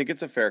here, and I think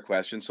it's a fair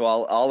question, so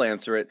I'll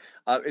answer it.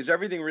 Is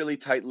everything really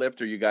tight-lipped,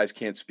 or you guys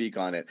can't speak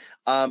on it?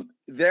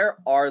 There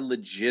are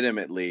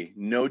legitimately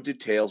no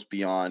details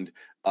beyond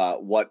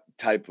what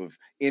type of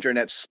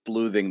internet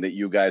sleuthing that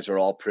you guys are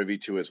all privy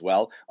to as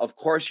well. Of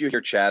course, you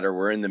hear chatter.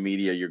 We're in the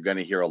media. You're going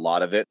to hear a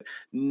lot of it.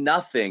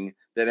 Nothing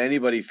that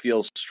anybody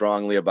feels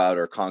strongly about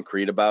or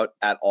concrete about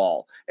at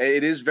all.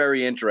 It is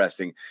very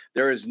interesting.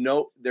 There's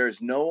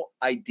no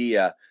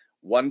idea.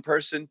 One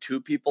person, two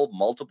people,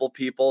 multiple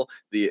people,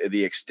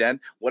 the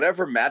extent,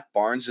 whatever Matt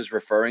Barnes is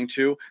referring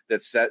to,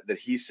 that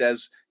he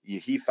says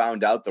he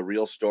found out the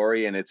real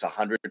story and it's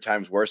 100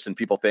 times worse than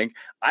people think.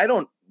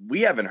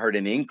 We haven't heard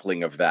an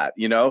inkling of that.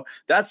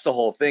 That's the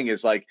whole thing,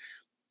 is like,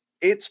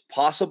 it's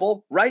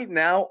possible right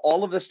now.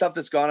 All of the stuff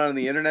that's gone on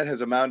the internet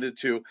has amounted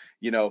to,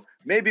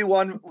 maybe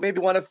one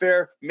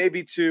affair,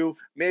 maybe two,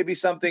 maybe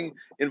something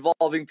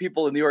involving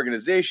people in the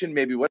organization,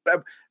 maybe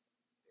whatever.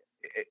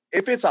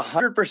 If it's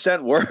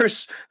 100%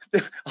 worse,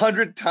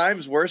 100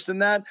 times worse than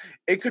that,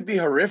 it could be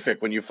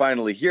horrific when you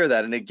finally hear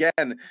that. And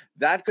again,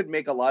 that could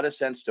make a lot of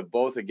sense to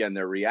both, again,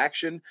 their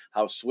reaction,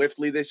 how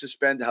swiftly they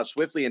suspend, how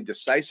swiftly and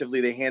decisively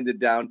they handed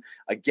down,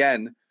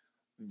 again,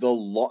 the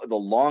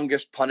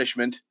longest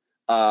punishment,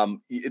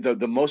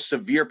 the most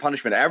severe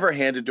punishment ever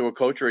handed to a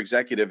coach or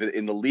executive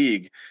in the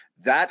league,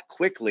 that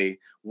quickly,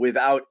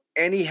 without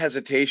any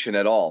hesitation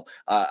at all.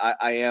 I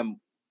am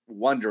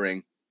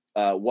wondering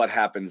what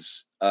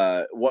happens.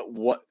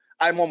 What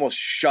I'm almost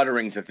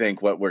shuddering to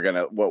think what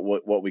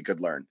we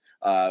could learn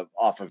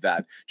off of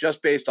that,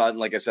 just based on,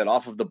 like I said,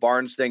 off of the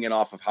Barnes thing and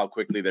off of how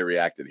quickly they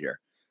reacted here.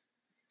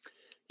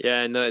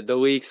 Yeah, and the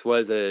leaks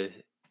was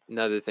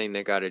another thing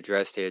that got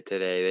addressed here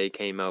today. They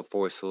came out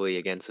forcefully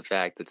against the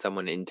fact that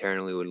someone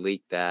internally would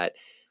leak that.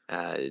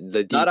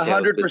 The details, not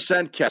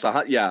 100%,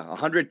 Kes.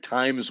 100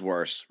 times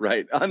worse,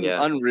 right?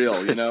 Unreal,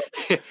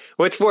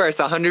 What's worse,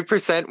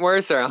 100%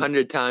 worse or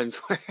 100 times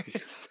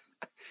worse?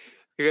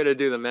 You got to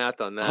do the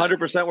math on that.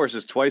 100% worse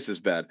is twice as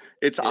bad.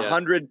 It's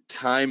 100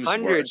 times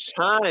 100 worse.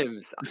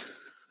 times.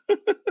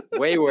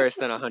 Way worse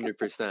than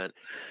 100%.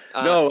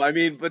 No, I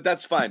mean, but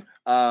that's fine.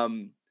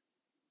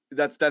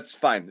 That's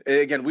fine.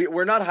 Again,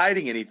 we're not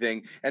hiding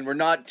anything, and we're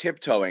not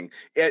tiptoeing.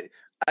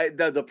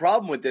 The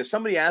problem with this,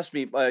 somebody asked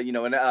me,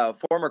 and a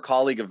former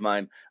colleague of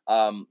mine,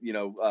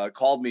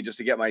 called me just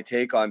to get my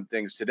take on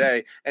things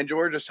today, and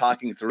we're just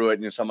talking through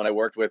it. Someone I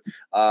worked with,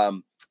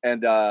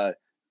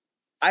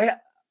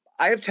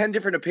 I have 10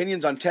 different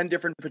opinions on 10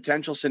 different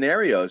potential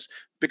scenarios,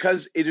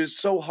 because it is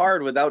so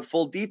hard without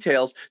full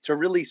details to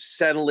really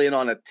settle in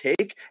on a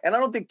take. And I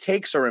don't think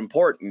takes are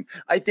important.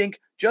 I think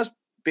just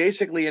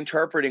basically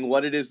interpreting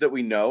what it is that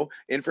we know,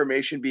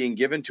 information being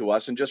given to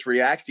us, and just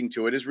reacting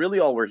to it is really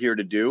all we're here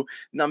to do.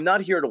 And I'm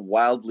not here to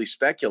wildly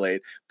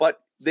speculate,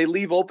 but they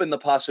leave open the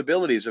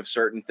possibilities of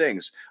certain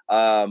things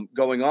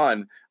going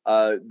on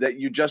that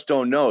you just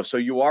don't know. So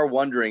you are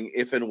wondering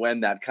if and when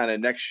that kind of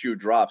next shoe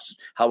drops,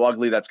 how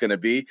ugly that's going to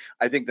be.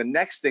 I think the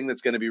next thing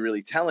that's going to be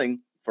really telling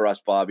for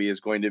us, Bobby, is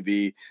going to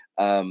be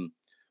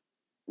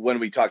when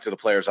we talk to the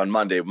players on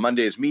Monday.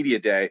 Monday is media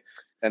day.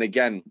 And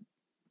again,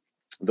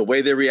 the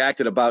way they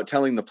reacted about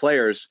telling the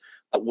players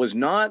was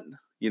not,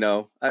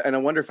 and I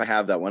wonder if I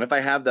have that one. If I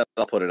have that,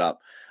 I'll put it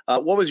up.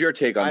 What was your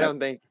take on that?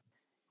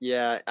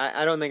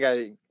 I don't think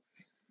I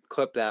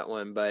clipped that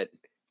one, but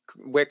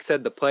Wick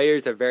said the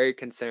players are very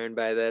concerned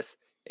by this.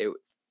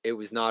 It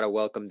was not a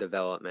welcome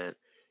development.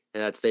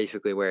 And that's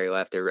basically where he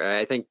left it.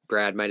 I think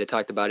Brad might have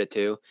talked about it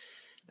too.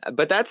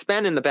 But that's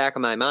been in the back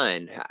of my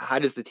mind. How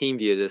does the team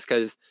view this?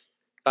 Because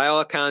by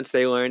all accounts,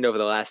 they learned over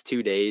the last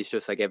 2 days,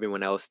 just like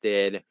everyone else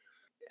did.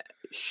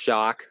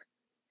 Shock,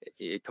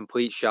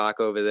 complete shock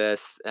over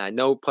this.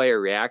 No player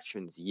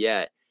reactions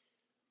yet.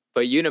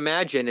 But you'd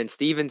imagine, and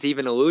Stevens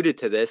even alluded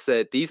to this,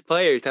 that these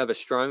players have a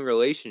strong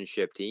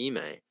relationship to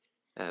Ime,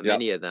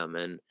 many of them.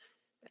 And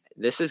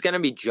this is going to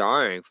be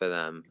jarring for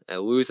them,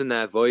 losing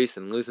that voice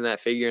and losing that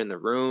figure in the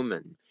room.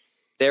 And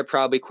they're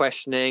probably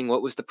questioning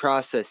what was the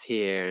process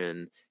here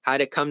and how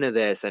did it come to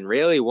this. And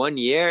really 1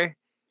 year.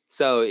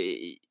 So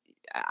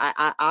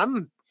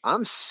I'm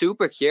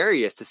super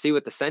curious to see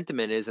what the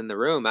sentiment is in the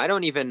room. I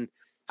don't even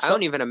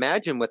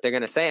imagine what they're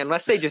going to say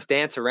unless they just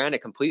dance around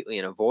it completely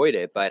and avoid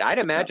it. But I'd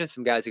imagine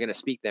some guys are going to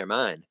speak their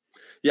mind.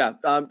 Yeah,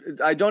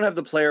 I don't have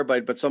the player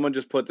bite, but someone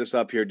just put this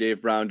up here,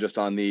 Dave Brown, just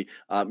on the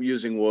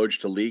using Woj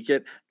to leak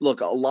it.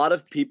 Look, a lot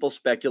of people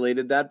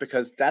speculated that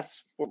because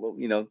that's what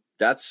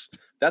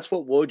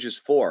Woj is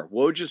for.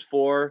 Woj is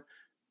for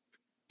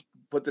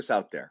put this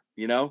out there.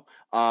 We don't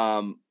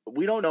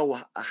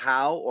know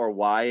how or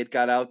why it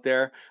got out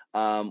there.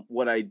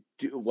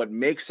 What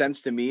makes sense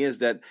to me is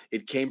that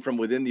it came from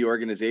within the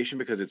organization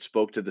because it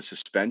spoke to the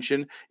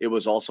suspension. It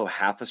was also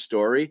half a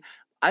story.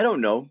 I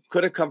don't know.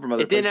 Could have come from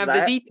other places. It didn't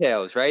have the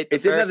details, right?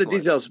 It didn't have the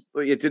details.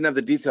 It didn't have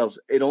the details.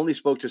 It only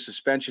spoke to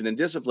suspension and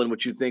discipline,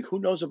 which you think, who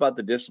knows about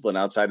the discipline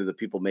outside of the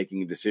people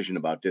making a decision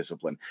about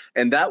discipline?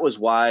 And that was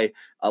why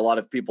a lot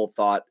of people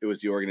thought it was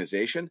the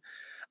organization.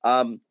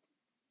 I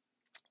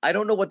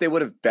don't know what they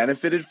would have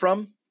benefited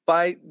from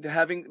by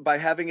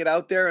having it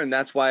out there, and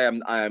that's why I'm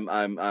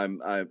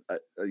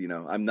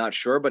not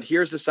sure. But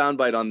here's the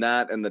soundbite on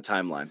that and the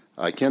timeline.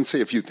 I can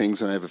say a few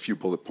things, and I have a few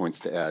bullet points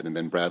to add, and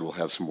then Brad will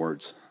have some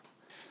words.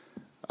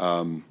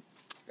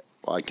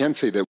 I can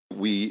say that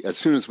as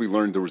soon as we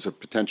learned there was a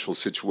potential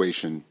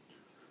situation,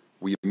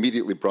 we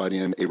immediately brought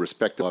in a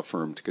respected law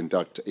firm to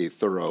conduct a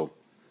thorough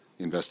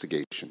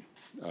investigation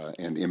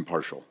and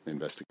impartial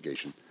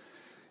investigation.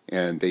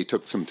 And they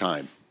took some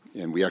time.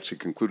 And we actually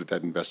concluded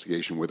that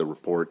investigation with a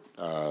report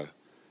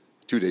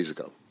 2 days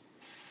ago.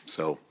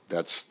 So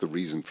that's the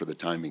reason for the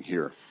timing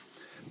here.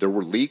 There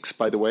were leaks,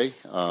 by the way,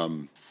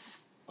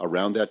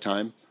 around that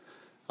time.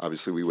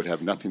 Obviously, we would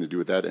have nothing to do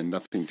with that and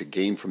nothing to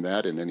gain from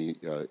that, and any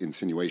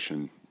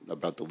insinuation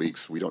about the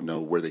leaks. We don't know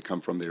where they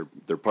come from.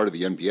 They're part of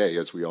the NBA,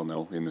 as we all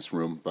know in this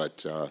room,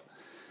 but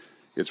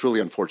it's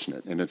really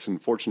unfortunate. And it's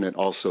unfortunate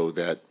also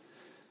that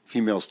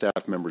female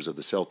staff members of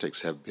the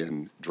Celtics have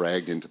been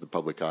dragged into the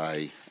public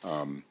eye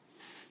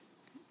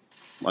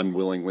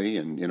unwillingly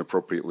and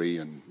inappropriately,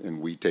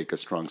 and we take a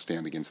strong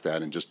stand against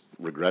that and just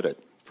regret it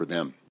for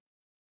them.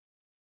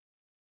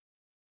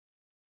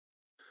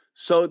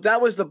 So that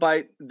was the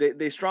bite.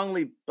 They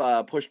strongly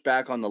pushed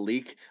back on the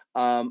leak.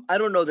 I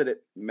don't know that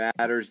it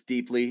matters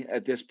deeply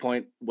at this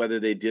point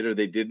whether they did or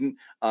they didn't.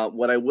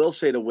 What I will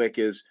say to Wick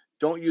is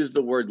don't use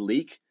the word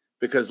leak,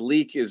 because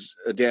leak is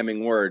a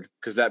damning word,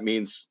 because that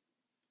means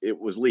it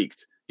was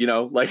leaked.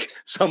 Like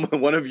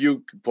one of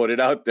you put it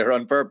out there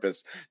on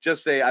purpose.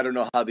 Just say, I don't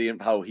know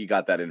how he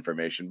got that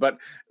information. But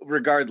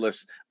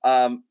regardless,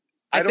 I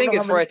think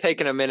it's worth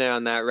taking a minute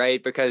on that,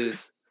 right?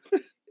 Because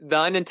the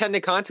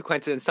unintended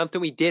consequences, and something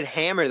we did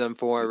hammer them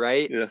for,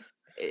 right? Yeah.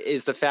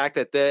 Is the fact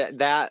that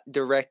that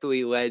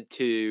directly led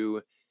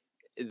to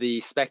the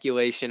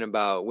speculation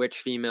about which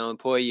female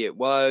employee it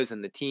was,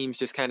 and the team's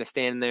just kind of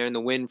standing there in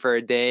the wind for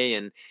a day.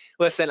 And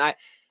listen, I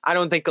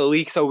don't think a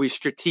leak's always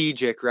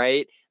strategic,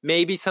 right?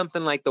 Maybe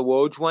something like the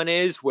Woj one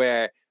is,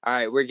 where, all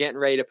right, we're getting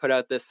ready to put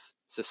out this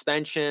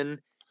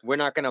suspension. We're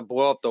not going to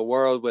blow up the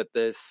world with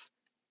this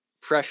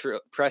press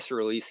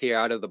release here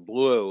out of the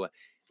blue.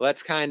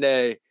 Let's kind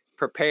of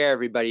prepare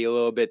everybody a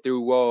little bit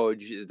through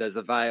Woj. There's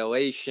a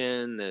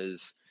violation,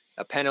 there's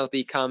a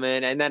penalty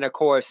coming, and then of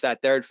course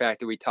that third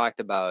factor we talked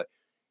about,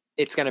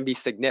 it's going to be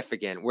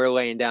significant. We're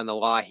laying down the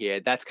law here.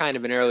 That's kind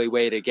of an early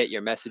way to get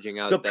your messaging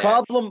out there.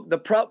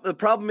 The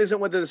problem isn't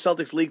whether the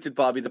Celtics leaked it,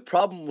 Bobby. The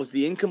problem was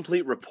the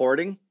incomplete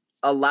reporting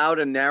allowed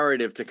a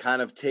narrative to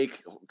kind of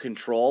take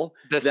control.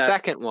 The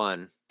second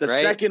one,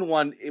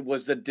 it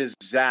was a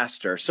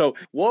disaster. So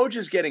Woj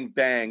is getting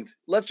banged.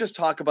 Let's just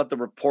talk about the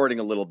reporting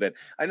a little bit.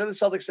 I know the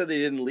Celtics said they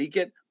didn't leak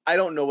it. I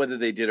don't know whether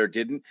they did or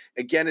didn't.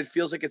 Again, it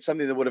feels like it's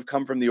something that would have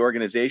come from the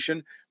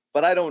organization,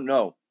 but I don't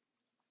know.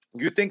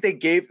 You think they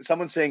gave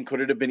someone saying,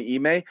 could it have been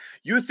Ime?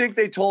 You think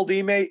they told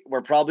Ime,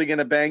 we're probably going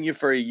to bang you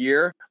for a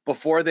year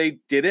before they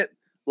did it?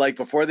 Like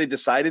before they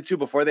decided to,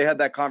 before they had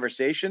that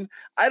conversation?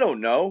 I don't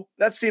know.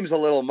 That seems a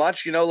little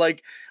much,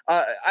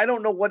 I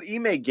don't know what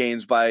Ime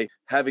gains by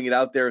having it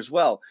out there as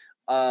well.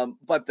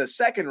 But the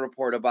second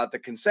report about the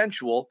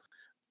consensual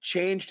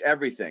changed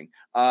everything.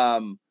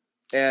 And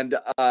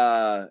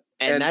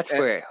that's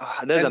where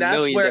there's a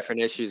million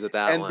different issues with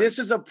that one. And this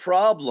is a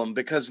problem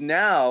because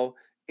now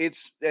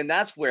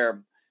that's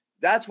where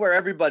that's where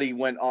everybody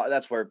went.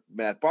 That's where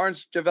Matt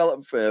Barnes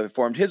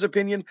formed his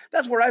opinion.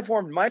 That's where I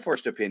formed my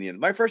first opinion.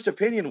 My first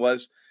opinion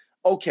was,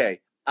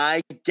 okay,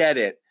 I get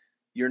it.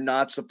 You're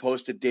not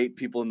supposed to date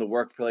people in the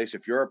workplace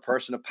if you're a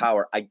person of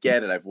power. I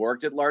get it. I've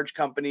worked at large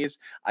companies.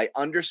 I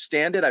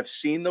understand it. I've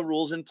seen the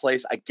rules in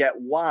place. I get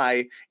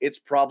why it's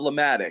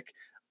problematic.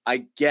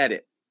 I get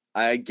it.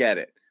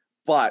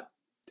 But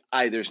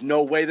there's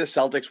no way the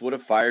Celtics would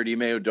have fired Ime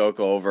Udoka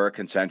over a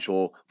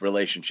consensual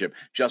relationship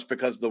just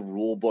because the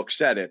rule book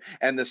said it.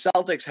 And the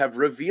Celtics have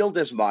revealed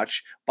as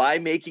much by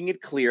making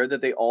it clear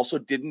that they also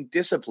didn't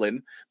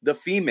discipline the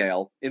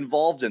female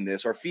involved in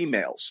this, or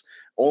females.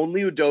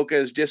 Only Udoka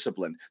is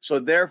disciplined. So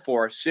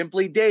therefore,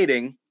 simply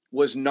dating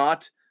was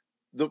not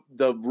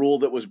the rule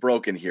that was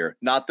broken here,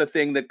 not the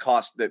thing that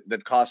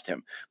cost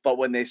him. But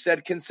when they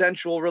said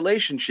consensual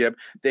relationship,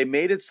 they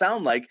made it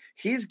sound like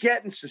he's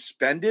getting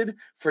suspended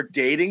for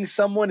dating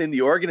someone in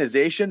the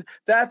organization.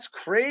 That's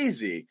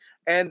crazy.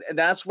 And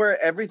that's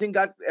where everything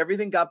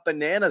got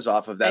bananas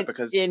off of that,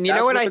 because you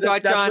know what I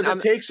thought, John? That's where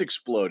the takes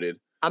exploded.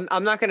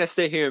 I'm not going to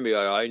sit here and be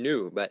like, oh, I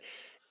knew, but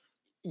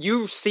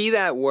you see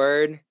that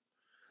word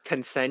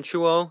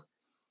consensual,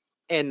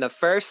 and the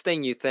first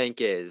thing you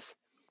think is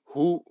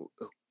who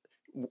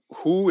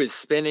is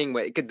spinning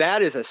with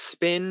that is a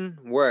spin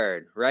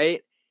word,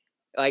 right?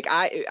 Like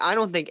I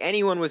don't think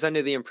anyone was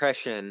under the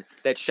impression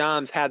that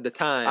Shams had the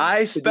time.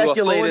 I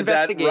speculated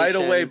that right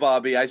away,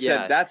 Bobby. I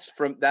said that's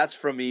from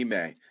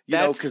Ime.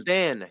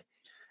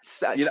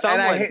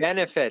 Someone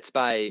benefits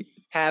by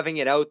having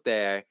it out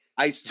there.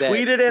 I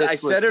tweeted it. I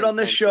said it on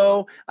the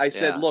show. I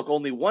said, look,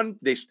 only one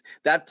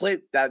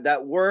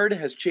that word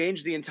has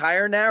changed the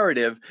entire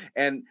narrative,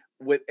 and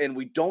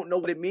we don't know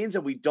what it means,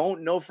 and we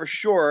don't know for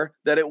sure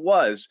that it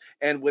was.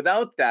 And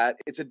without that,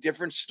 it's a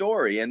different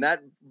story. And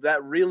that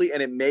really,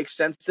 and it makes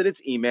sense that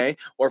it's Ime,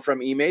 or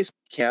from Ime's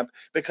camp,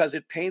 because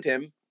it paints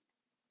him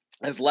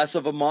as less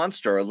of a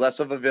monster, as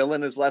less of a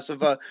villain, as less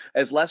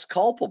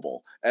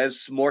culpable,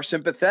 as more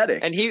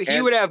sympathetic. And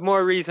he would have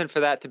more reason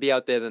for that to be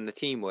out there than the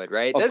team would,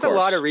 right? There's a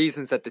lot of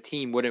reasons that the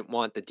team wouldn't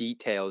want the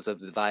details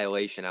of the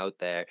violation out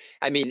there.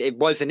 I mean, it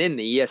wasn't in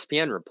the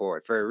ESPN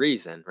report for a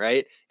reason,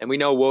 right? And we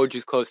know Woj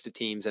is close to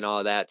teams and all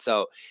of that.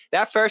 So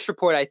that first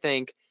report, I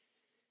think,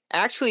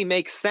 actually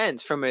makes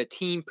sense from a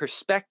team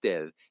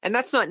perspective. And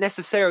that's not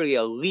necessarily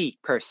a leak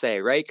per se,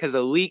 right? Because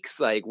a leak's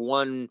like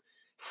one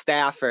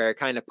staffer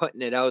kind of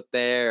putting it out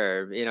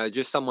there, or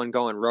just someone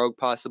going rogue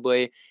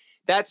possibly.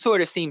 That sort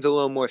of seems a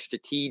little more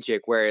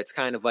strategic, where it's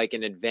kind of like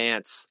an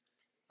advance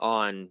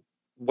on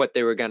what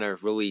they were going to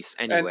release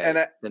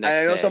anyway. And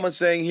I know someone's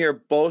saying here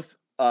both.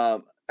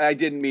 I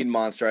didn't mean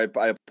monster.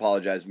 I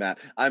apologize, Matt.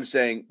 I'm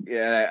saying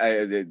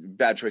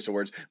bad choice of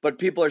words. But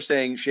people are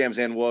saying Shams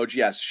and Woj.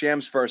 Yes,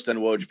 Shams first, then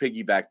Woj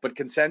piggyback. But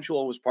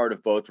consensual was part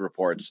of both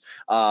reports.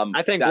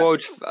 I think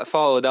Woj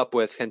followed up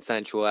with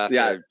consensual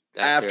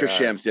after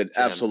Shams did.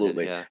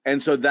 Absolutely. Yeah. And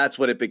so that's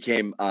what it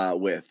became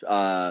with.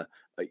 And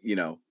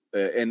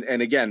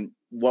again,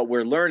 what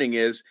we're learning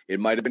is it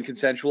might have been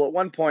consensual at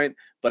one point,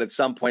 but at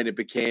some point it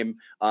became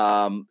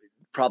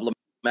problematic.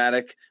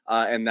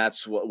 And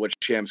that's what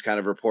Shams kind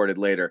of reported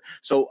later.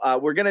 So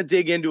we're going to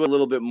dig into a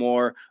little bit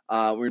more.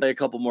 We're going to play a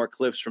couple more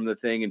clips from the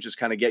thing and just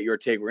kind of get your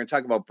take. We're going to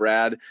talk about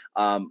Brad.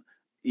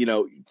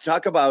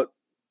 Talk about,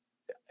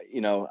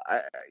 you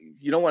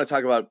don't want to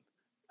talk about,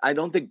 I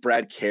don't think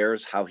Brad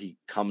cares how he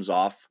comes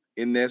off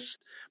in this,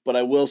 but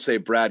I will say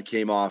Brad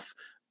came off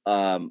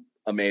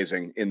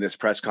amazing in this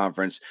press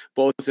conference,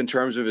 both in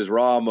terms of his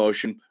raw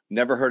emotion.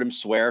 Never heard him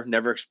swear,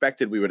 never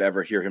expected we would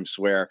ever hear him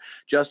swear,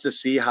 just to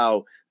see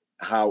how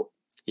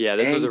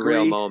this was a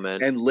real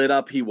moment and lit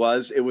up he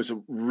was. It was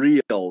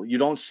real. You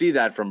don't see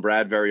that from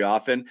Brad very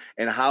often,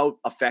 and how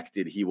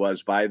affected he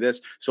was by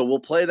this. So we'll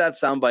play that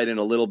soundbite in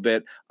a little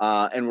bit.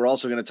 And we're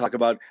also going to talk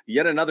about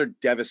yet another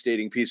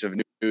devastating piece of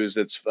news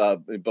that's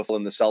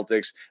befallen the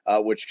Celtics,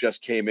 which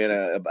just came in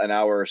an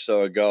hour or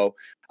so ago.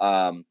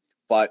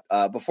 But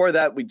before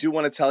that, we do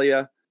want to tell you,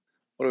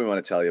 what do we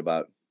want to tell you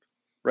about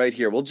right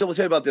here? We'll tell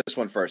you about this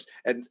one first.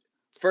 And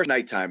first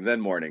nighttime, then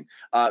morning.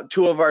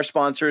 Two of our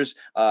sponsors,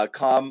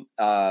 Calm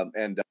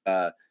and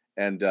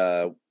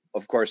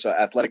of course,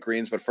 Athletic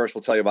Greens. But first,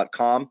 we'll tell you about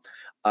Calm.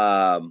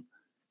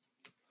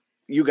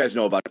 You guys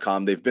know about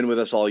Calm. They've been with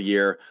us all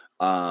year.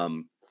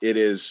 It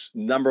is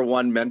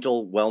 #1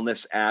 mental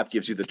wellness app.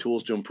 Gives you the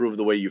tools to improve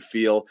the way you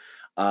feel.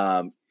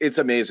 It's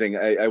amazing.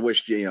 I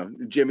wish,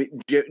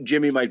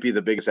 Jimmy might be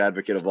the biggest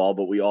advocate of all,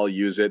 but we all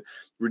use it.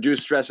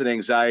 Reduce stress and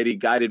anxiety,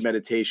 guided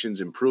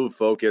meditations, improve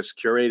focus,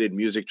 curated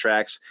music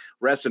tracks,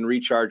 rest and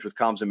recharge with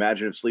Calm's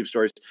imaginative sleep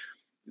stories.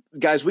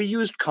 Guys, we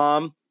used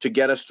Calm to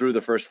get us through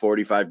the first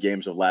 45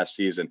 games of last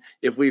season.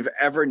 If we've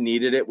ever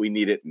needed it, we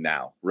need it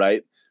now,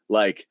 right?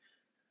 Like,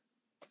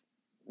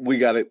 we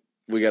got to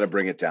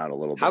bring it down a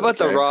little bit. How about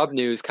the Rob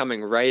news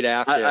coming right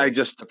after? I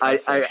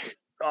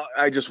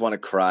just want to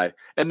cry.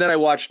 And then I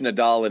watched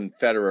Nadal and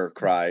Federer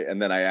cry,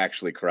 and then I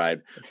actually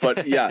cried.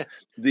 But yeah,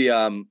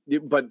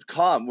 but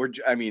Calm,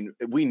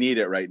 we need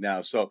it right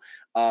now. So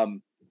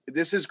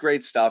this is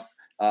great stuff.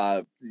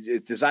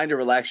 It's designed to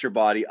relax your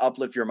body,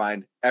 uplift your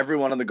mind.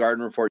 Everyone on the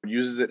Garden Report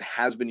uses it,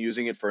 has been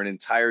using it for an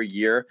entire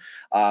year.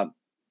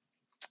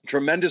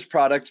 Tremendous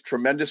product,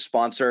 tremendous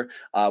sponsor.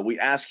 We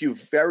ask you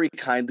very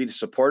kindly to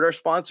support our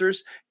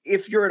sponsors.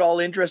 If you're at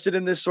all interested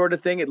in this sort of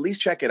thing, at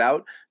least check it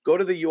out. Go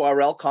to the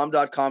URL,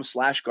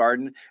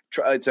 com.com/garden.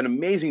 It's an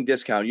amazing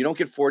discount. You don't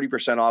get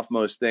 40% off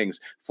most things.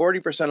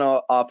 40%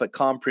 off a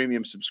Com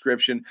Premium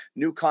subscription.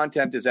 New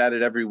content is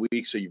added every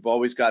week, so you've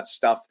always got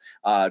stuff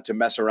to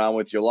mess around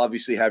with. You'll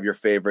obviously have your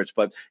favorites,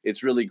 but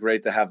it's really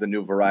great to have the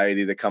new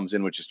variety that comes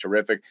in, which is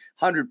terrific.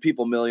 100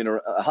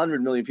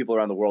 million people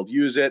around the world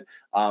use it.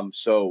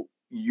 So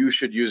you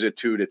should use it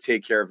too to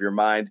take care of your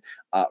mind,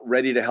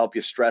 ready to help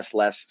you stress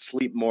less,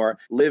 sleep more,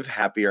 live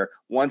happier.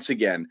 Once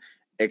again,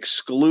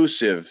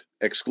 exclusive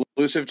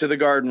to the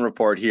Garden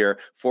Report here,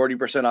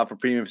 40% off a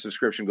premium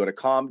subscription. Go to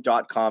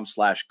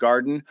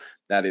com.com/garden.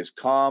 That is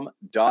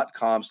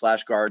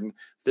com.com/garden.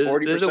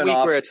 There's a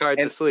week where it's hard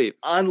to sleep.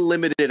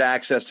 Unlimited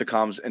access to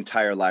Com's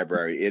entire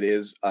library. It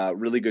is a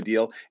really good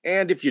deal.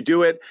 And if you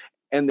do it,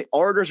 and the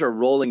orders are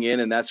rolling in,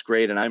 and that's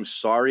great. And I'm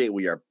sorry,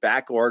 we are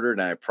back ordered,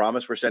 and I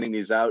promise we're sending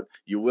these out.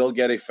 You will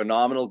get a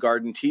phenomenal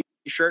garden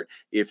t-shirt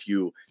if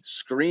you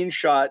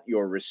screenshot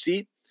your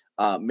receipt.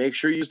 Make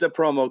sure you use the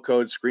promo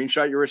code,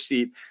 screenshot your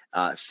receipt,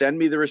 send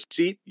me the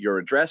receipt, your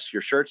address,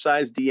 your shirt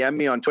size, DM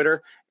me on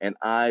Twitter, and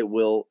I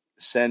will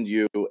send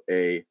you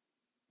a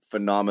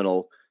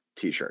phenomenal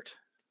t-shirt.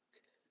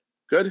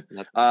 Good?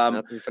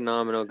 Nothing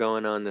phenomenal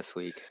going on this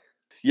week.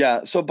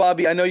 Yeah. So,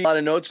 Bobby, I know you had a lot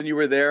of notes and you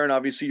were there, and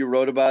obviously you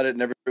wrote about it,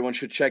 and everyone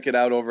should check it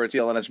out over at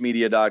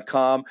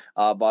clnsmedia.com.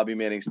 Bobby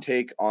Manning's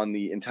take on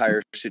the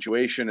entire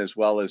situation, as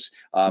well as,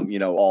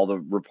 all the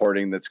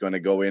reporting that's going to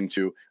go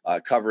into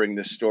covering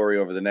this story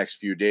over the next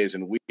few days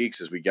and weeks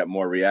as we get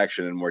more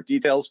reaction and more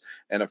details.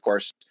 And, of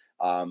course,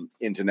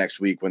 into next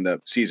week when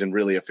the season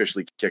really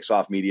officially kicks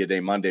off. Media Day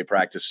Monday,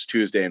 practice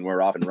Tuesday, and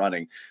we're off and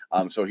running.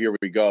 So here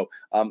we go.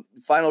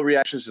 Final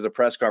reactions to the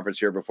press conference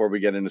here before we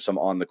get into some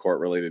on-the-court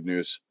related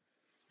news.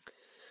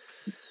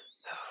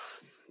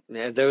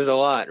 Yeah, there was a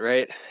lot,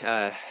 right?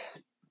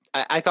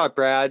 I thought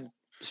Brad's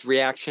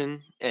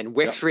reaction and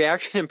Wick's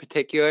reaction in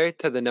particular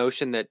to the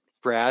notion that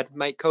Brad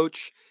might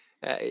coach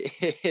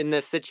in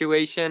this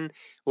situation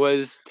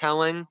was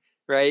telling,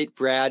 right?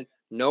 Brad,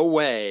 no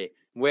way.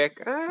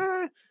 Wick,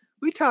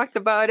 we talked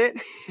about it.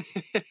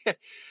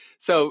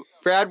 So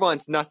Brad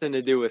wants nothing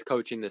to do with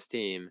coaching this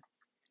team.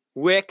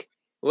 Wick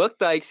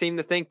seemed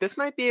to think this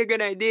might be a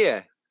good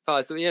idea.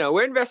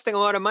 We're investing a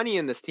lot of money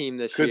in this team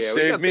this year. Could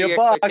save me a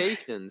buck.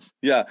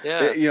 Yeah.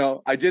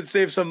 I did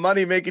save some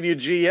money making you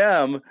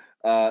GM.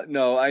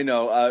 No, I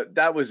know.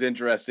 That was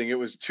interesting. It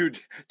was two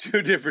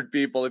different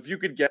people. If you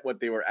could get what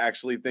they were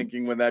actually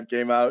thinking when that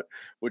came out,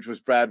 which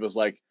was Brad was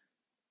like,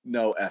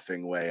 no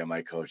effing way am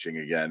I coaching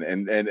again.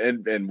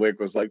 And Wick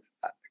was like,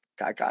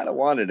 I kind of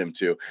wanted him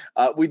to.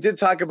 We did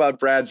talk about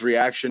Brad's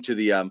reaction to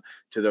the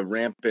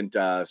rampant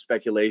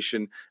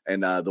speculation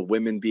and the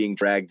women being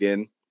dragged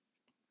in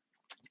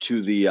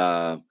to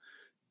the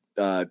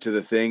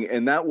thing,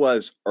 and that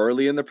was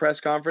early in the press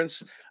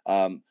conference.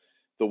 The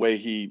way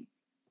he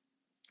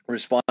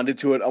responded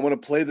to it, I want to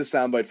play the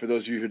soundbite for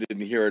those of you who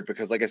didn't hear it,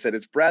 because, like I said,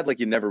 it's Brad like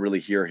you never really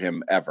hear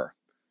him ever.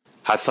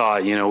 I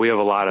thought, we have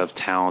a lot of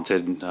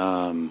talented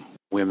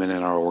women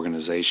in our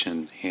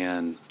organization,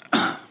 and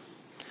I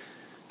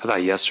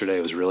thought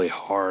yesterday was really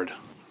hard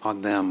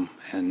on them,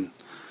 and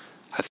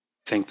I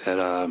think that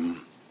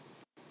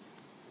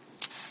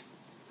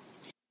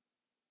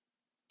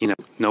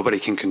nobody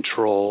can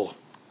control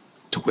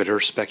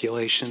Twitter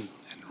speculation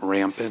and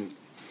rampant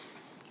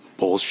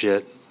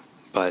bullshit,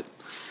 but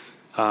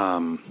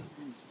I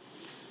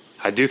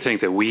do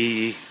think that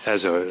we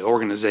as an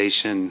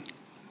organization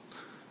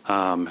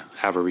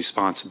have a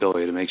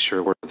responsibility to make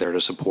sure we're there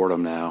to support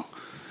them now,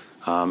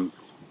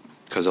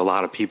 because a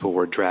lot of people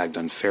were dragged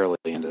unfairly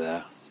into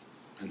that.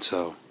 And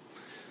so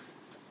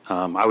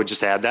I would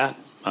just add that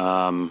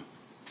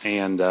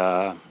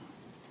and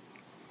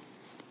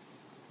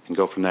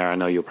go from there. I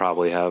know you'll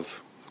probably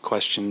have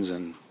questions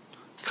and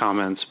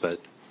comments, but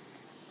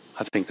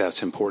I think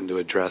that's important to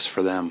address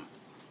for them.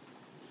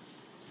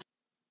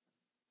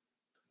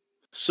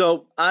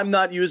 So I'm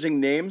not using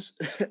names.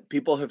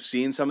 People have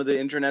seen some of the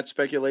internet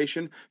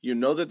speculation. You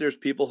know that there's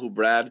people who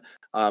Brad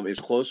is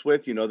close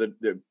with. You know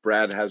that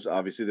Brad has,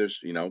 obviously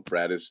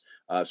Brad is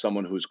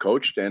someone who's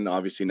coached and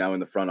obviously now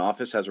in the front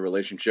office has a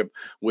relationship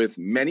with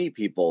many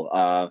people,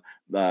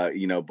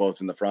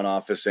 both in the front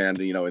office and,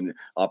 in the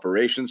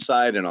operations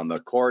side and on the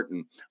court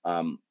and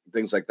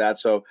things like that.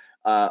 So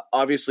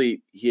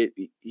obviously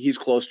he's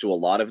close to a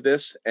lot of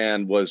this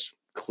and was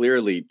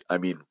clearly, I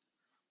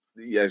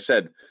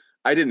said,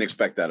 I didn't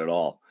expect that at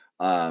all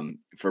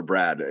for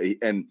Brad.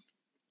 And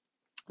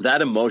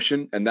that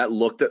emotion and that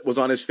look that was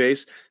on his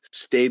face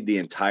stayed the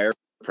entire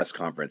press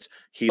conference.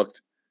 He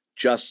looked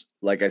just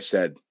like I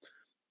said,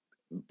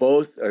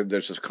 both.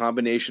 There's this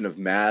combination of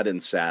mad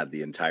and sad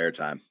the entire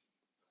time.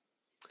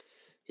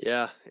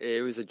 Yeah,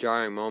 it was a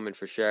jarring moment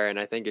for sure. And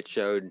I think it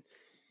showed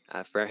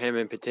for him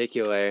in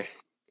particular,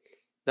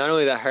 not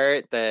only the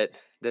hurt that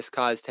this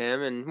caused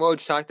him, and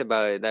Woj talked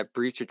about it, that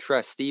breach of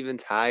trust.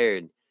 Stevens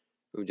hired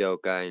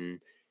Udoka, and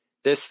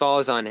this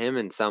falls on him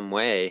in some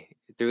way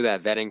through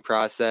that vetting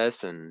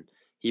process, and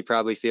he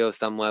probably feels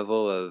some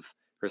level of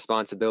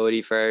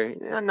responsibility for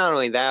not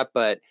only that,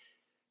 but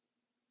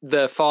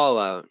the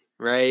fallout,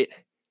 right?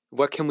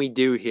 What can we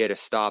do here to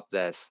stop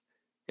this?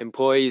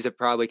 Employees are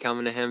probably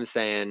coming to him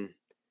saying,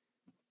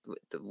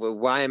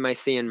 why am I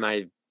seeing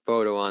my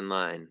photo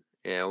online?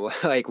 You know,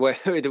 like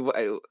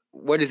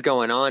what is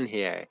going on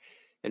here?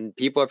 And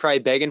people are probably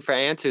begging for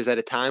answers at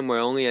a time where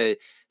only a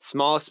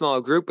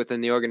small group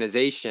within the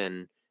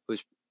organization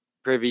was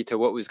privy to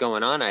what was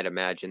going on, I'd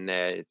imagine,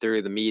 there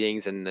through the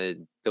meetings and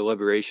the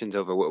deliberations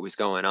over what was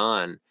going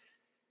on.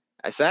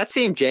 So that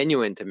seemed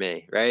genuine to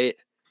me, right?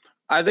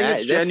 I think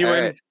it's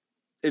genuine.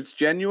 It's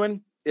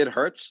genuine. It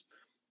hurts.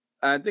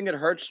 I think it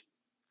hurts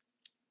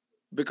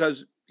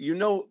because,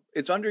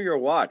 it's under your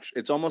watch.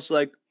 It's almost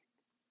like,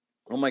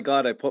 oh my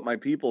God, I put my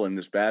people in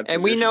this bad position.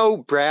 And we know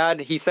Brad,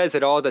 he says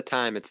it all the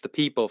time. It's the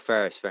people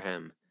first for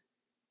him.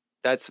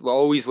 That's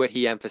always what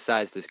he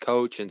emphasized as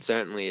coach and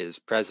certainly as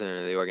president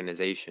of the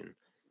organization.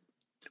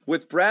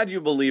 With Brad,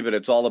 you believe it.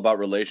 It's all about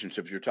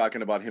relationships. You're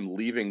talking about him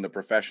leaving the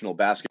professional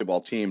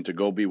basketball team to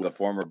go be with a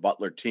former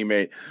Butler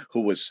teammate who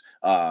was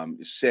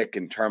sick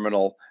and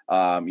terminal,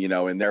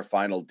 in their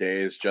final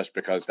days, just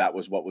because that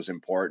was what was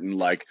important.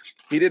 Like,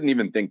 he didn't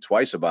even think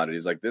twice about it.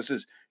 He's like,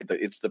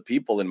 it's the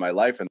people in my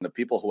life and the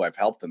people who I've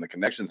helped and the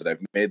connections that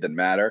I've made that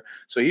matter.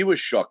 So he was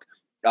shook.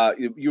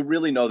 You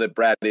really know that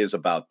Brad is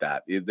about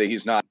that.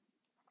 He's not.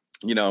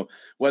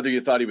 Whether you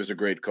thought he was a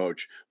great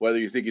coach, whether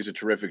you think he's a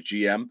terrific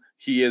GM,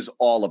 he is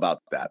all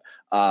about that.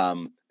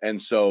 And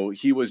so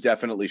he was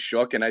definitely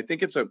shook. And I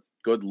think it's a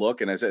good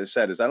look. And as I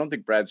said, I don't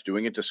think Brad's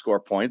doing it to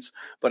score points,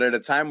 but at a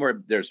time where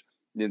there's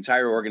the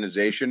entire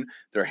organization,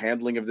 their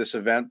handling of this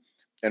event,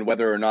 and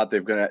whether or not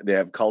they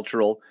have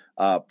cultural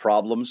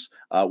problems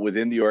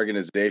within the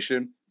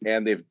organization,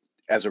 and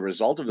as a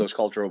result of those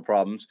cultural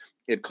problems,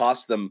 it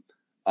cost them,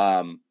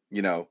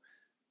 obviously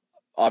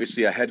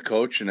a head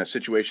coach in a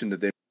situation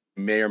that they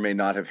may or may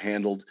not have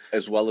handled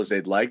as well as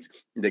they'd liked.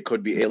 They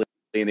could be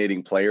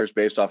alienating players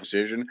based off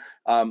decision.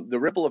 The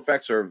ripple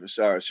effects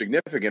are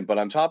significant, but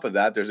on top of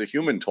that, there's a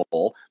human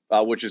toll,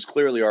 which is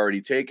clearly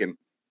already taken.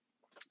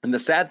 And the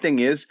sad thing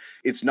is,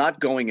 it's not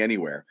going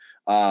anywhere.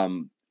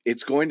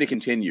 It's going to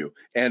continue,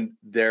 and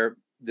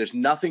there's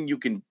nothing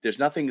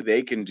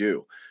they can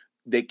do.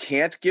 They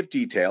can't give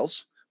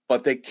details,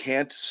 but they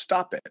can't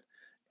stop it,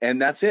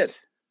 and that's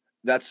it.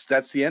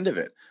 That's the end of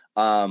it.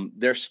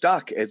 They're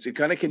stuck. It's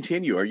going to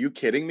continue. Are you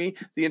kidding me?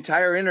 The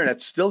entire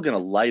internet's still going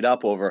to light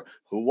up over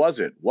who was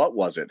it? What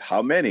was it?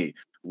 How many?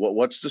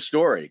 What's the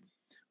story?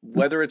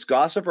 Whether it's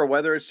gossip or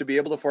whether it's to be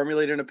able to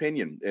formulate an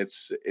opinion,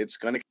 it's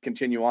going to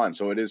continue on.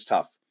 So it is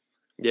tough.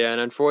 Yeah,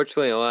 and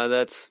unfortunately, a lot of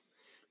that's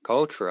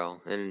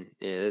cultural. And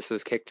this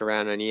was kicked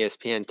around on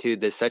ESPN too.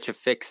 There's such a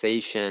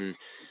fixation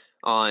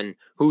on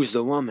who's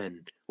the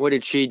woman, what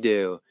did she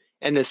do,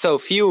 and there's so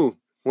few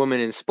women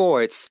in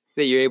sports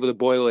that you're able to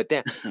boil it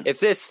down. If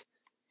this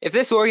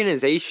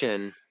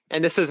organization,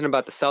 and this isn't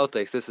about the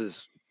Celtics, this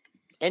is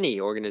any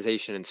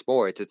organization in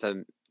sports, it's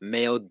a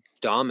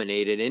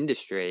male-dominated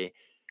industry.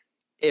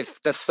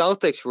 If the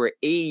Celtics were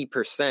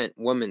 80%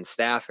 women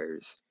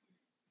staffers,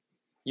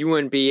 you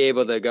wouldn't be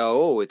able to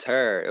go, oh, it's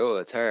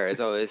her.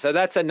 So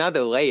that's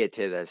another layer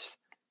to this.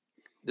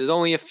 There's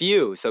only a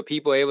few, so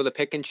people are able to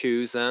pick and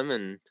choose them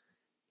and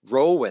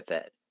roll with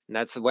it. And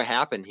that's what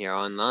happened here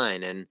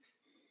online. And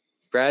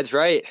Brad's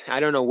right. I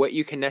don't know what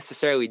you can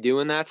necessarily do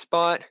in that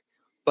spot,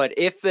 but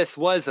if this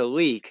was a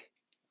leak,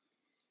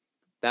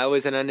 that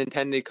was an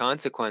unintended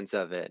consequence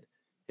of it,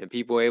 and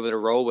people were able to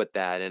roll with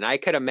that. And I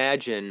could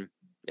imagine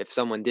if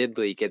someone did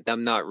leak it,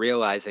 them not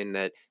realizing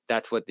that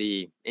that's what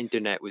the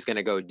internet was going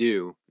to go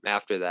do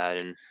after that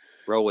and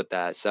roll with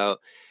that. So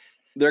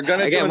they're going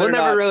to again, we'll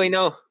never really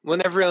know. We'll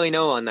never really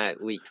know on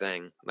that leak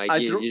thing.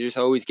 Like you're just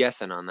always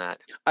guessing on that.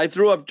 I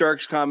threw up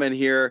Dirk's comment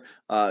here.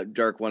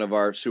 Dirk, one of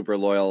our super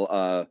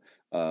loyal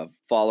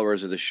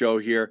followers of the show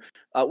here.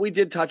 We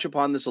did touch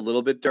upon this a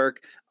little bit,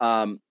 Dirk,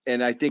 and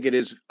I think it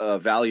is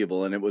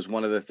valuable, and it was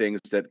one of the things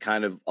that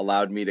kind of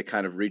allowed me to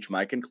kind of reach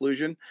my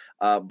conclusion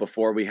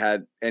before we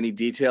had any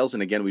details.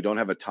 And again, we don't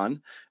have a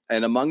ton.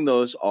 And among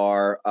those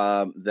are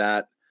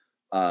that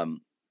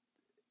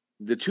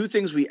the two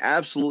things we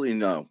absolutely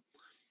know.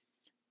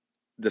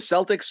 The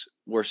Celtics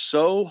were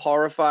so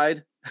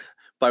horrified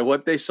by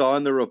what they saw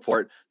in the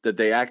report that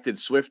they acted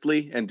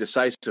swiftly and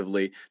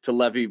decisively to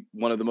levy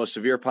one of the most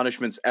severe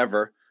punishments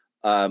ever,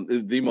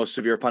 the most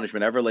severe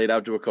punishment ever laid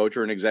out to a coach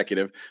or an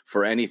executive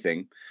for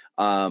anything.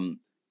 And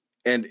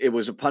it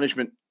was a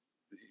punishment,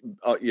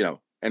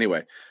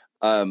 anyway.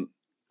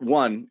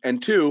 One,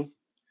 and two,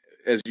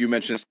 as you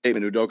mentioned in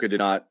the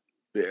statement,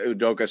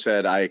 Udoka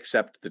said, I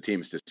accept the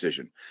team's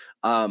decision.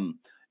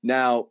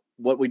 Now,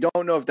 what we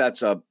don't know if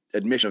that's a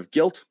admission of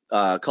guilt,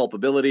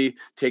 culpability,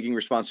 taking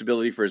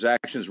responsibility for his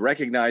actions,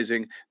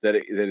 recognizing that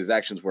his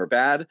actions were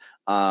bad,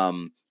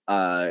 and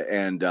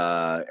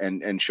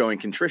showing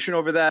contrition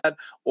over that,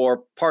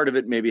 or part of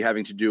it maybe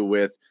having to do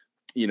with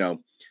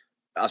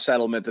a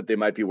settlement that they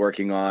might be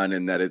working on,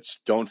 and that it's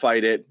don't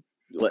fight it,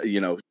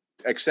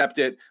 accept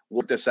it. We'll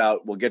work this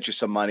out. We'll get you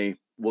some money.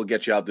 We'll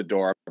get you out the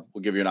door.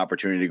 We'll give you an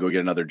opportunity to go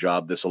get another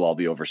job. This will all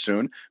be over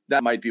soon.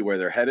 That might be where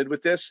they're headed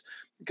with this,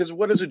 because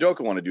what does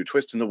Udoka want to do?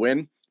 Twist in the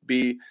wind,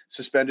 be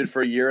suspended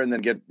for a year, and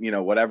then get,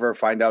 whatever,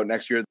 find out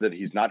next year that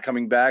he's not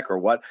coming back or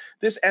what?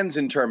 This ends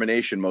in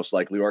termination most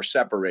likely, or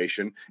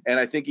separation.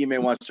 And I think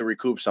Ime wants to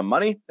recoup some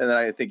money. And then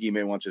I think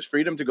Ime wants his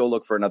freedom to go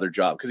look for another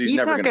job, because he's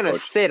never going to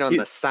sit on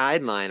the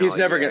sideline.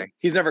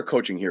 He's never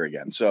coaching here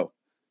again. So,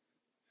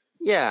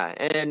 yeah.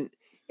 And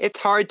it's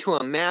hard to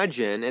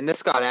imagine, and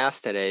this got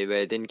asked today, but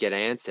it didn't get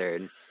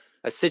answered,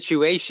 a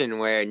situation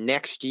where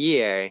next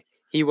year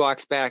he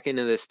walks back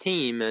into this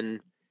team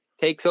and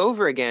takes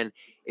over again.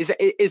 Is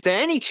there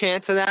any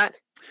chance of that?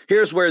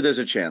 Here's where there's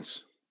a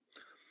chance.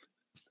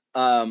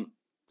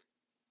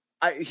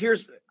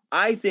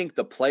 I think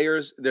the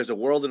players, there's a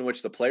world in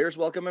which the players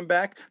welcome him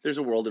back. There's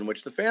a world in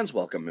which the fans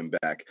welcome him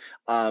back.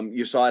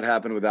 You saw it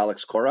happen with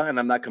Alex Cora, and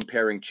I'm not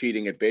comparing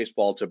cheating at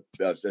baseball to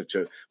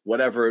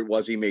whatever it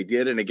was he may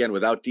did. And again,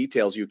 without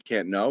details, you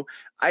can't know.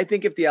 I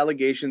think if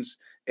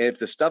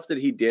the stuff that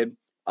he did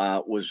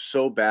was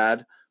so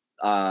bad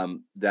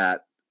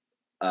that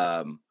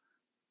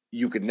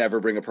you could never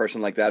bring a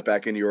person like that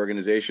back into your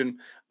organization,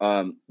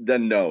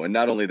 then no. And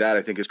not only that,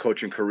 I think his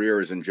coaching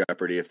career is in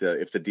jeopardy if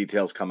the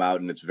details come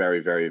out and it's very,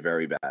 very,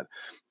 very bad.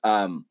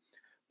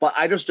 But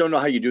I just don't know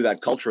how you do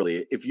that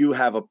culturally. If you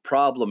have a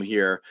problem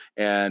here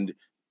and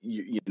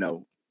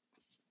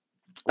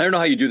I don't know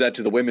how you do that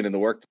to the women in the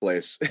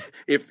workplace.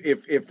 if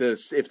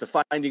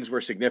the findings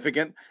were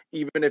significant,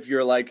 even if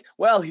you're like,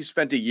 well, he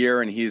spent a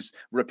year and he's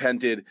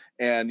repented,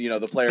 and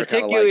the player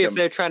particularly if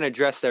they're trying to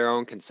address their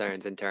own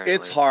concerns internally,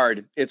 it's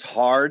hard.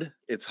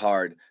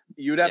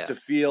 You'd have to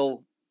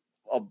feel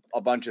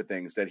a bunch of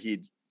things, that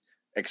he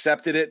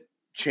accepted it,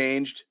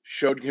 changed,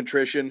 showed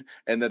contrition,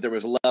 and that there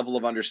was a level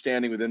of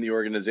understanding within the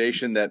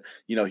organization that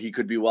he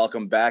could be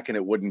welcomed back and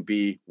it wouldn't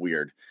be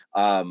weird.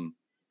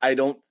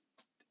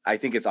 I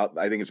think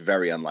it's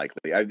very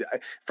unlikely.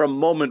 From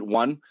moment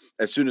one,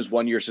 as soon as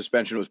 1 year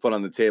suspension was put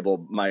on the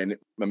table, my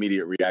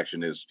immediate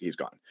reaction is he's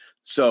gone.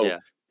 So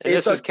and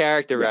this was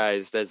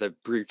characterized as a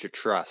breach of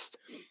trust,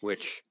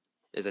 which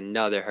is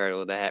another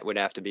hurdle that would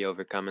have to be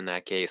overcome in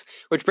that case.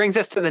 Which brings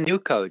us to the new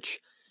coach.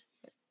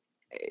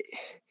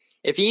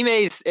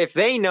 If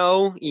they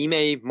know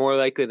Ime more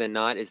likely than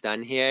not is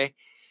done here,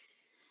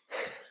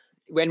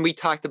 when we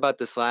talked about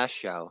this last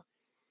show,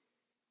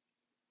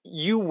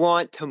 you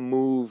want to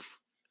move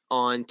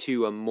on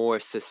to a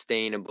more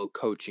sustainable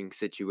coaching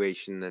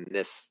situation than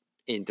this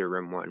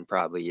interim one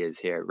probably is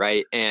here,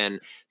 right? And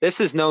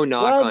this is no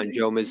knock on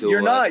Joe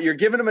Mazzulla. You're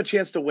giving him a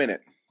chance to win it.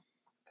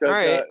 All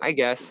right, I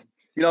guess.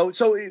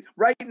 So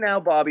right now,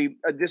 Bobby,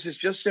 this is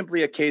just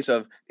simply a case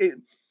of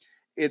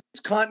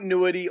it's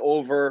continuity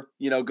over,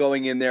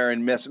 going in there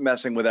and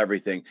messing with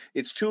everything.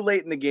 It's too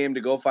late in the game to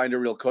go find a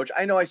real coach.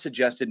 I know I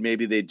suggested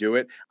maybe they do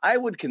it. I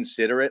would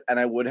consider it, and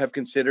I would have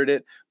considered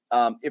it.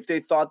 If they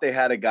thought they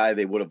had a guy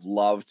they would have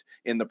loved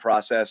in the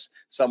process,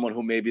 someone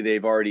who maybe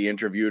they've already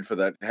interviewed for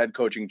the head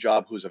coaching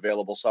job, who's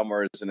available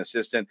somewhere as an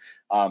assistant,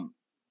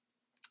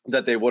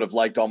 that they would have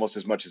liked almost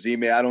as much as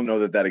Ime. I don't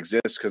know that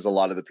exists, because a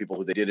lot of the people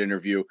who they did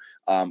interview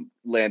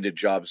landed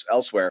jobs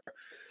elsewhere.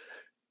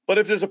 But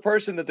if there's a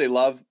person that they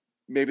love,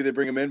 maybe they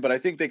bring him in. But I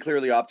think they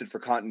clearly opted for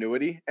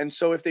continuity. And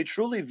so if they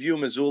truly view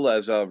Mazzulla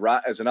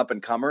as an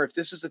up-and-comer, if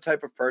this is the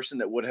type of person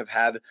that would have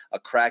had a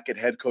crack at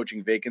head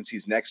coaching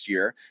vacancies next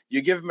year,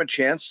 you give him a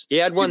chance. He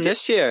had one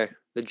this year.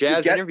 The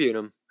Jazz interviewed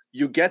him.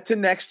 You get to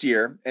next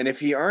year, and if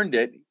he earned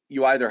it,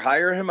 you either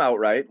hire him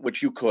outright,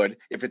 which you could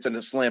if it's in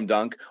a slam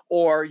dunk,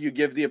 or you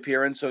give the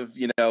appearance of,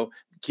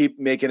 keep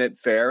making it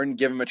fair and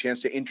give him a chance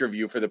to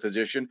interview for the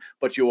position,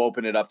 but you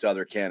open it up to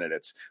other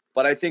candidates.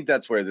 But I think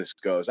that's where this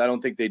goes. I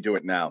don't think they do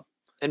it now.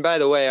 And by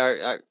the way,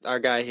 our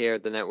guy here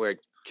at the network,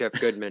 Jeff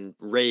Goodman,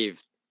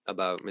 raved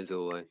about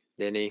Mazzulla,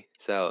 didn't he?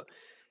 So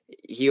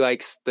he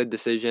likes the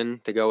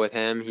decision to go with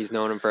him. He's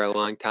known him for a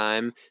long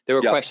time. There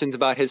were questions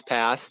about his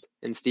past,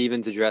 and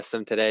Stevens addressed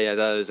them today. I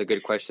thought it was a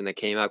good question that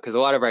came out, because a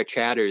lot of our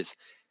chatters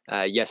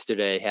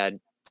yesterday had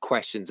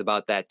questions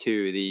about that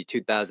too, the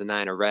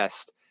 2009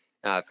 arrest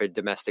for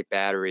domestic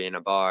battery in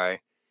a bar.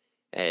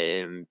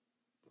 And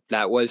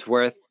that was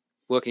worth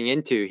looking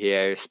into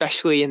here,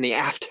 especially in the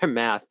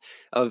aftermath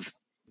of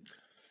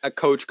a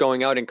coach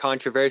going out in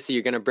controversy.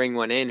 You're going to bring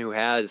one in who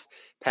has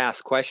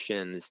past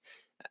questions.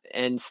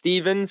 And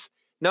Stevens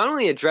not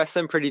only addressed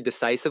them pretty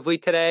decisively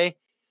today,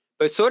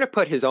 but sort of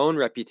put his own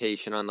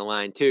reputation on the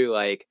line too.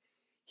 Like,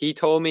 he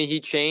told me he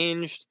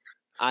changed.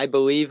 I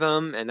believe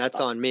him, and that's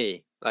on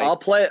me. Like, I'll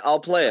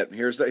play it.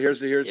 Here's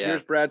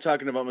Brad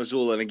talking about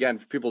Mazzulla. And again,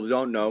 for people who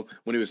don't know,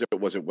 when he was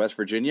it West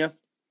Virginia?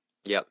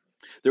 Yep.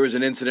 There was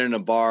an incident in a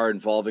bar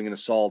involving an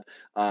assault,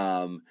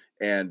 and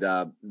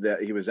that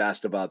he was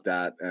asked about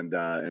that, and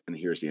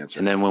here's the answer.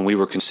 And then when we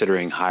were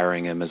considering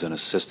hiring him as an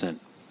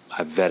assistant,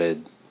 I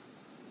vetted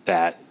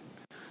that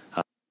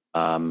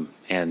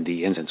and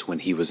the incidents when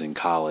he was in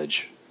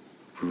college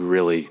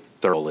really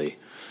thoroughly.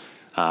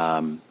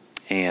 And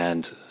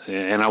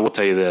I will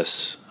tell you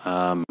this,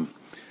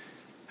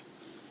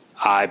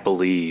 I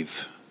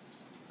believe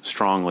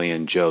strongly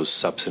in Joe's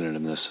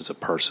substantiveness as a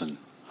person.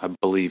 I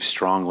believe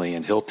strongly,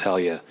 and he'll tell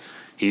you,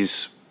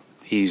 he's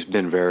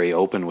been very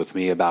open with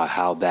me about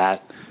how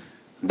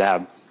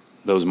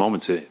those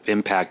moments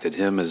impacted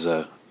him as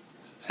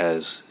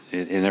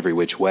in every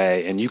which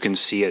way, and you can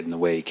see it in the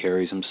way he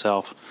carries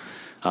himself.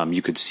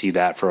 You could see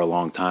that for a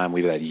long time.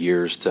 We've had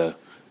years to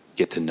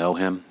get to know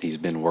him. He's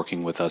been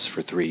working with us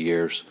for 3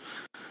 years,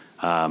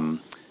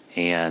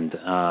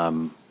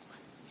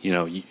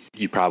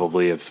 you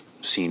probably have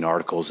seen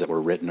articles that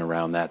were written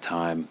around that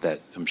time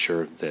that I'm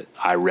sure that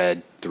I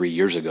read 3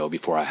 years ago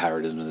before I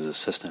hired him as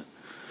assistant.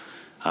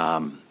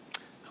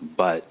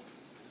 But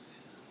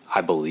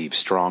I believe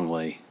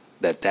strongly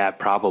that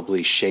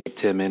probably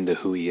shaped him into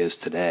who he is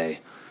today,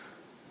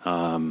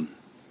 in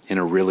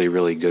a really,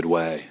 really good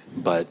way.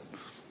 But,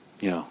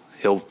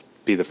 he'll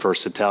be the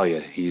first to tell you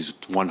he's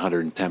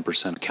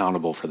 110%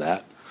 accountable for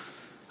that.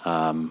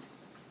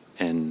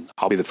 And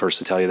I'll be the first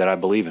to tell you that I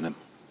believe in him.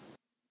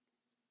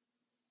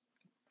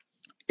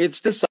 It's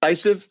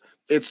decisive.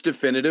 It's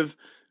definitive.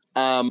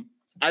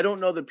 I don't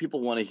know that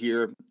people want to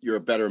hear you're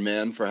a better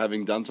man for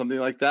having done something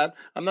like that.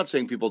 I'm not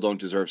saying people don't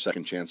deserve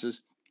second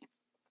chances.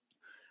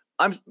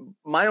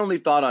 My only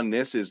thought on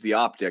this is the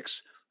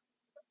optics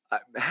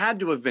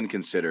had to have been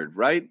considered,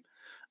 right?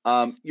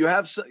 You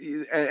have,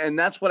 and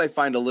that's what I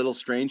find a little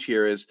strange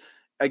here is,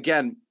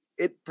 again,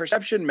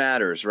 perception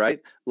matters,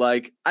 right?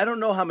 Like, I don't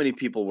know how many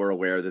people were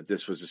aware that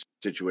this was a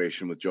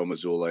situation with Joe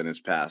Mazzulla in his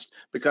past,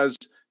 because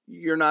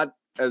you're not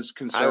as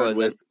concerned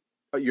with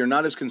an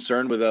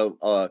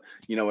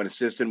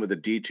assistant with a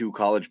D2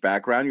 college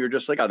background. You're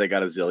just like, oh, they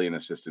got a zillion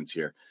assistants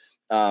here.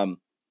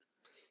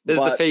 This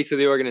is the face of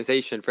the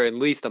organization for at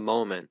least a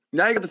moment.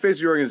 Now you got the face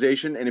of the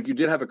organization, and if you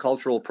did have a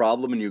cultural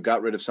problem and you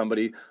got rid of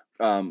somebody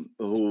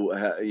who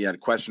had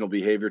questionable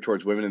behavior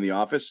towards women in the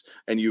office,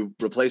 and you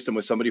replaced them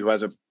with somebody who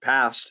has a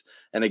past,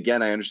 and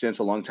again, I understand it's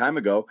a long time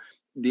ago,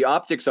 the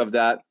optics of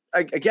that,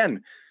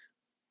 again,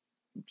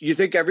 you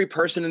think every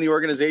person in the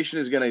organization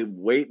is going to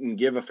wait and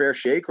give a fair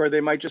shake, or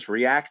they might just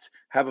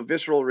have a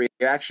visceral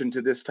reaction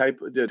to this type,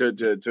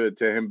 to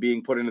him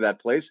being put into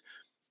that place?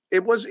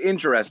 It was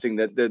interesting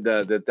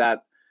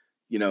that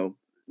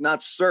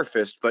not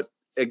surfaced, but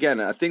again,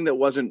 a thing that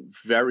wasn't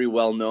very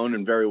well known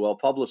and very well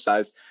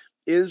publicized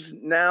is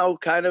now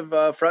kind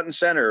of front and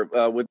center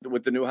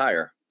with the new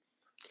hire.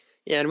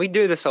 Yeah, and we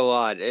do this a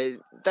lot.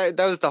 That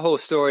was the whole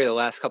story the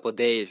last couple of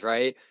days,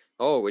 right?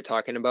 Oh, we're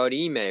talking about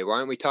Ime. Why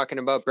aren't we talking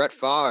about Brett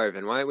Favre?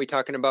 And why aren't we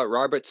talking about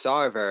Robert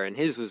Sarver? And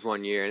his was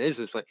 1 year, and his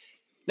was one.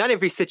 Not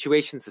every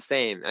situation's the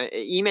same.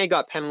 Ime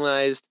got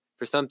penalized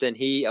for something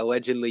he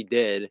allegedly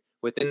did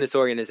within this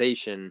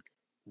organization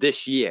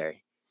this year.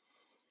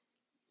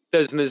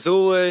 Does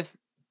Mazzulla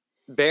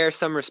bear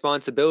some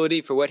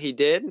responsibility for what he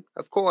did?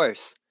 Of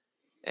course.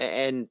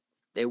 And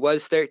it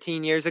was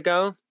 13 years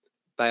ago.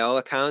 By all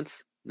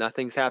accounts,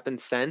 nothing's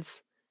happened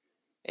since.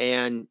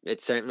 And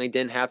it certainly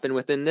didn't happen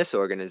within this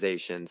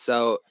organization.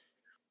 So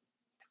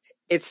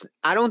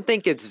I don't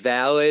think it's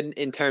valid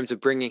in terms of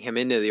bringing him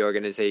into the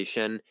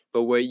organization.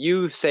 But what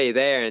you say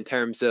there in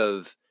terms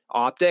of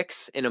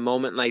optics in a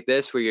moment like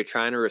this, where you're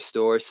trying to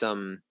restore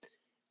some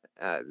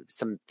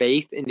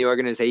faith in the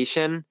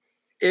organization,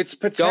 it's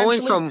potentially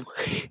going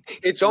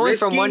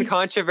from one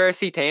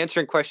controversy to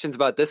answering questions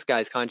about this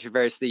guy's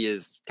controversy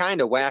is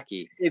kind of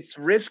wacky. It's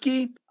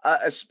risky.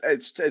 It's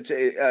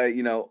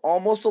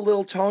almost a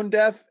little tone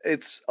deaf.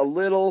 It's a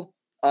little.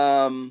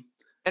 And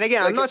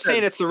again, I'm not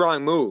saying it's the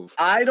wrong move.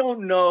 I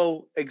don't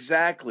know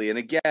exactly. And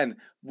again,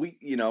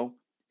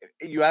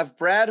 you have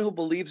Brad who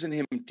believes in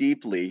him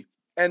deeply,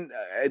 and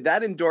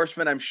that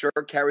endorsement, I'm sure,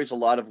 carries a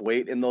lot of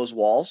weight in those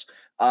walls.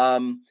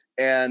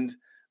 And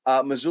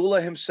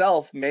Mazzulla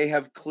himself may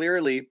have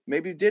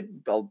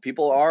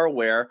people are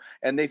aware,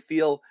 and they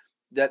feel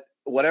that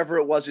whatever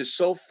it was is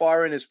so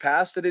far in his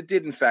past that it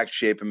did in fact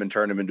shape him and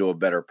turn him into a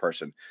better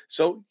person.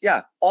 So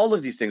yeah, all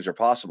of these things are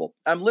possible.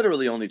 I'm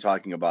literally only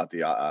talking about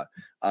the optics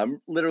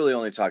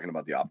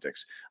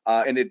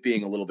and it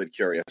being a little bit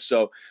curious.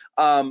 So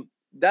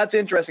that's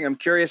interesting. I'm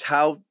curious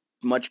how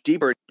much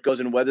deeper it goes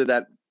and whether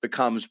that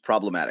becomes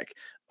problematic.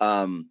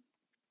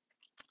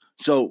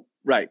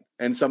 Right.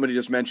 And somebody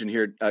just mentioned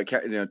here,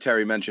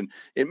 Terry mentioned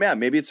it. Man,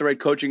 maybe it's the right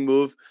coaching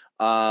move.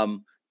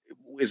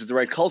 Is it the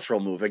right cultural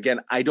move?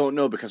 Again, I don't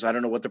know, because I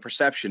don't know what the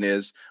perception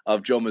is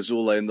of Joe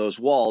Mazzulla in those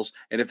walls.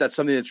 And if that's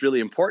something that's really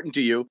important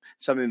to you,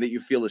 something that you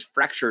feel is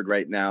fractured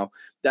right now,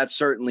 that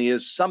certainly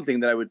is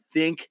something that I would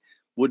think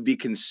would be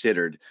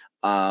considered.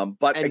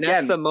 But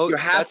again, you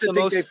have to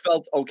think they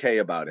felt okay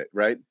about it,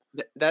 right?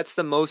 That's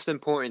the most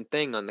important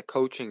thing on the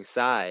coaching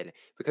side,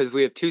 because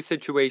we have two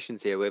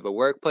situations here. We have a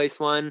workplace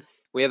one.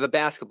 We have a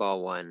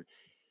basketball one.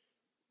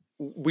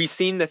 We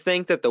seem to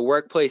think that the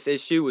workplace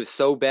issue was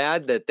so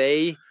bad that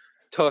they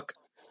took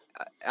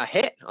a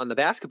hit on the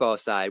basketball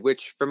side,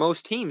 which for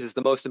most teams is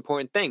the most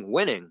important thing,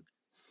 winning.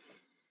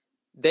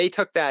 They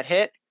took that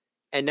hit,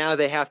 and now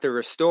they have to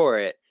restore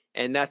it.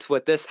 And that's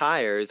what this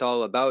hire is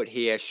all about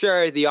here.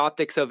 Sure, the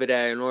optics of it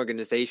at an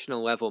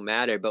organizational level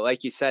matter, but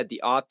like you said,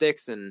 the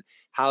optics and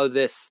how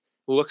this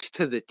looks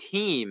to the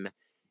team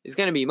is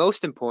going to be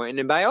most important.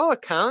 And by all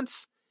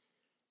accounts,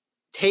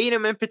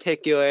 Tatum in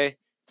particular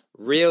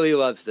really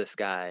loves this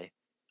guy.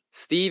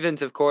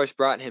 Stevens, of course,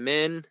 brought him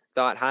in,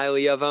 thought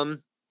highly of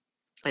him,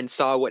 and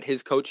saw what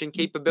his coaching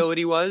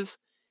capability was.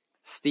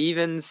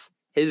 Stevens,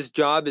 his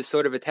job is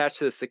sort of attached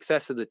to the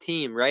success of the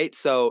team, right?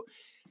 So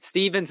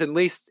Stevens, at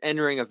least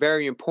entering a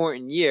very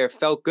important year,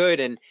 felt good,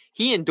 and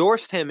he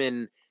endorsed him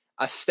in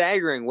a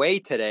staggering way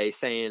today,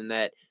 saying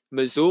that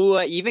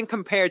Missoula, even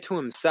compared to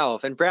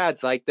himself, and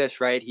Brad's like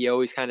this, right? He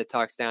always kind of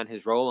talks down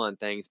his role on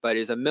things, but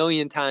is a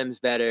million times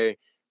better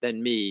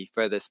than me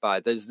for this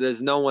spot.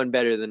 There's no one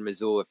better than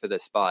Missoula for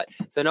this spot.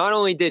 So not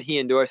only did he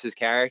endorse his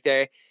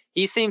character,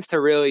 he seems to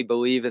really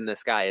believe in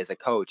this guy as a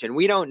coach, and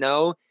we don't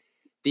know.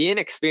 The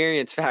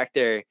inexperience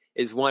factor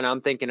is one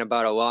I'm thinking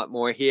about a lot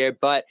more here,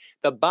 but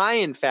the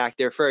buy-in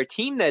factor for a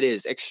team that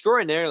is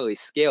extraordinarily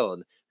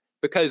skilled,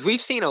 because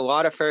we've seen a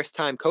lot of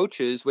first-time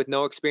coaches with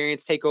no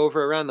experience take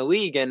over around the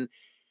league, and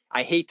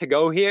I hate to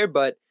go here,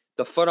 but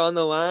the foot on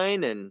the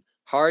line and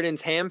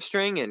Harden's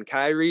hamstring and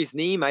Kyrie's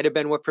knee might have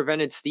been what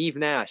prevented Steve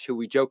Nash, who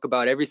we joke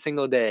about every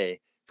single day,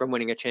 from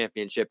winning a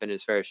championship in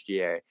his first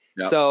year.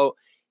 Yep. So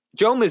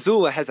Joe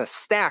Mazzulla has a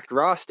stacked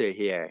roster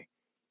here.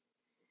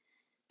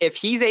 If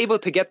he's able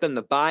to get them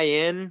to buy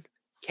in,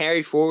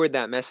 carry forward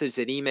that message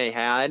that Ime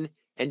had,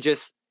 and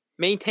just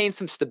maintain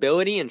some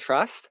stability and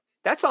trust,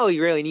 that's all he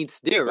really needs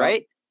to do,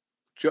 right?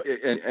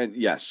 And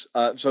yes.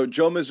 So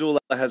Joe Mazzulla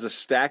has a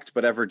stacked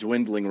but ever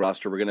dwindling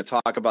roster. We're going to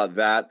talk about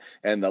that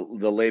and the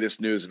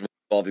latest news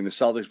involving the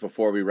Celtics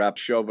before we wrap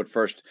the show. But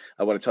first,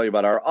 I want to tell you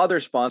about our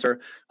other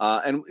sponsor.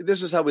 And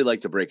this is how we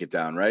like to break it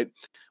down, right?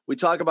 We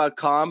talk about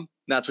calm.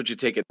 That's what you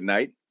take at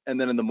night. And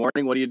then in the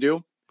morning, what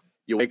do?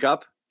 You wake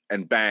up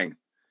and bang.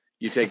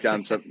 You take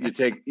down some. You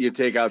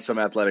take out some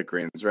athletic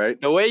greens, right?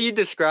 The way you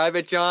describe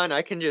it, John,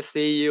 I can just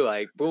see you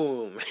like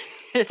boom.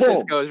 It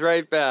just goes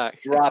right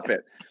back. Drop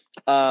it.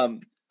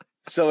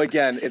 So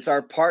again, it's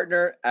our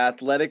partner,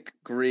 Athletic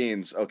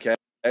Greens. Okay.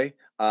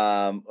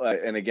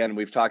 And again,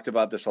 we've talked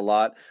about this a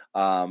lot.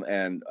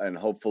 And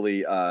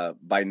hopefully,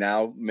 by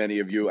now, many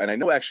of you, and I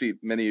know actually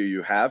many of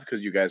you have,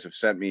 because you guys have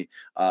sent me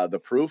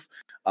the proof.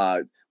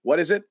 What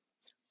is it?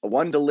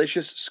 One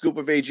delicious scoop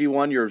of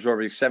AG1, you're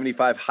absorbing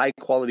 75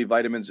 high-quality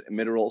vitamins and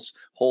minerals,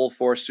 whole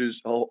food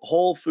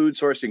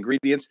sourced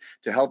ingredients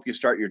to help you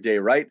start your day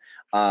right.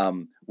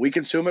 We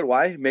consume it.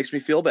 Why? It makes me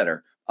feel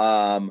better.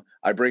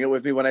 I bring it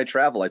with me when I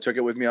travel. I took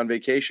it with me on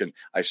vacation.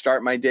 I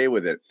start my day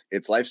with it.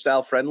 It's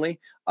lifestyle friendly.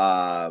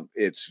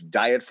 It's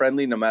diet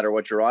friendly no matter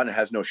what you're on. It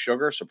has no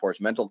sugar, supports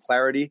mental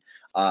clarity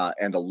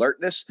and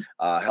alertness,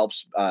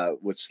 helps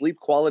with sleep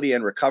quality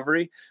and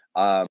recovery.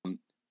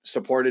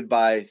 Supported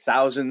by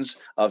thousands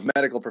of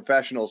medical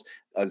professionals,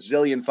 a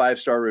zillion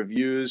 5-star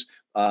reviews,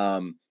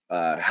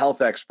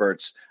 health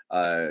experts,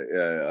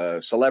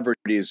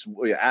 celebrities,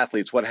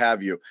 athletes, what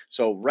have you.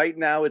 So right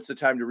now it's the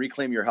time to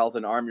reclaim your health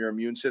and arm your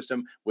immune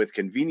system with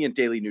convenient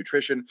daily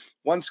nutrition.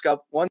 One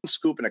scoop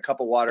and a cup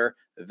of water.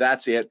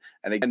 That's it.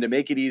 And again, to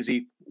make it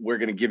easy, we're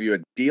going to give you a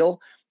deal.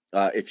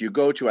 If you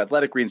go to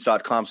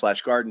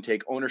athleticgreens.com/garden,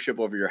 take ownership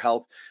over your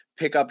health,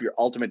 pick up your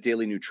ultimate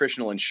daily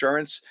nutritional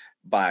insurance.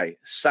 By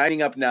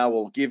signing up now,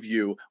 we'll give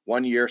you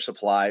 1 year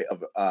supply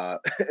of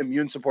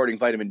immune supporting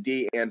vitamin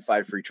D and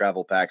 5 free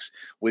travel packs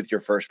with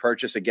your first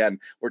purchase. Again,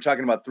 we're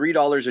talking about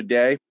 $3 a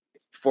day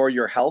for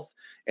your health.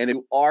 And if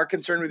you are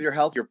concerned with your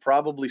health, you're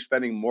probably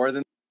spending more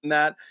than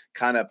that,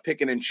 kind of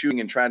picking and choosing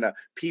and trying to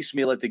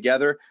piecemeal it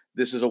together.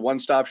 This is a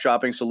one-stop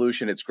shopping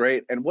solution. It's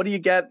great. And what do you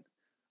get?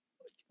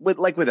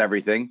 With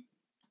everything,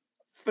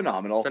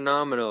 phenomenal.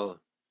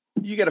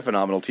 You get a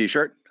phenomenal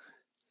t-shirt.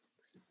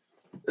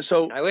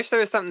 So I wish there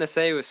was something to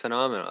say was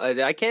phenomenal.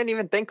 I can't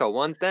even think of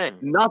one thing.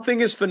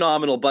 Nothing is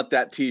phenomenal but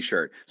that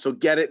t-shirt. So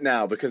get it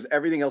now because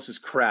everything else is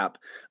crap.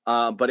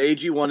 But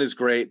AG1 is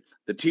great.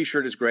 The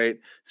t-shirt is great.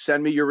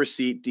 Send me your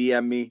receipt.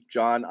 DM me,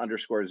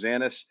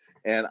 John_Zanis,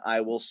 and I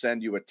will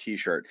send you a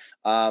t-shirt.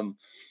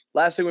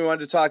 Last thing we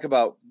wanted to talk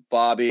about,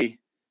 Bobby.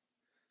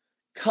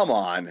 Come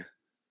on.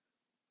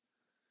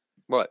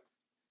 What?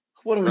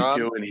 What are we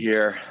doing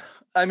here?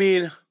 I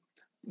mean,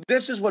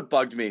 this is what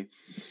bugged me.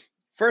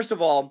 First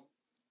of all,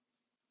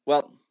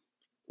 well,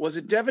 was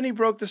it Devaney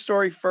broke the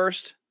story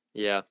first?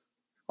 Yeah.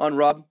 On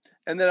Rob?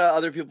 And then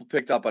other people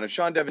picked up on it.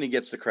 Sean Devaney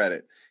gets the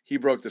credit. He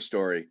broke the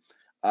story,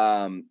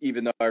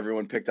 even though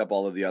everyone picked up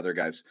all of the other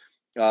guys,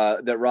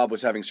 that Rob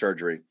was having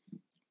surgery.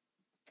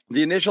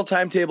 The initial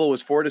timetable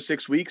was 4 to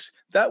 6 weeks.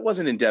 That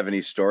wasn't in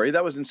Devaney's story.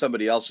 That was in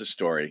somebody else's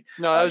story.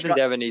 No, that was in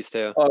Devaney's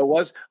too. Oh, it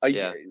was?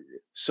 Yeah.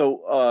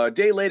 So a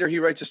day later, he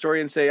writes a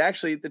story and say,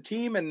 actually, the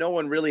team and no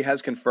one really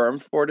has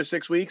confirmed 4 to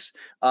 6 weeks.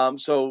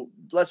 So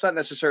let's not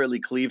necessarily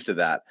cleave to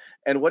that.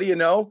 And what do you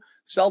know?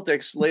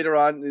 Celtics later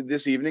on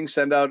this evening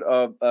send out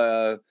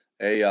a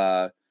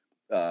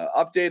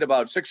update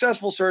about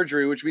successful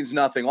surgery, which means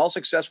nothing. All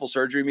successful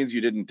surgery means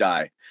you didn't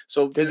die.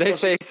 So Did they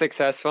say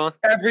successful?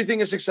 Everything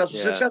is successful.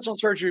 Yeah. Successful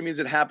surgery means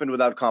it happened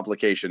without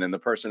complication, and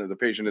the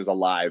patient is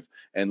alive,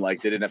 and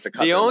like they didn't have to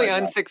cut. The their only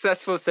leg off.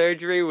 unsuccessful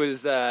surgery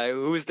was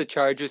who was the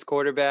Chargers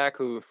quarterback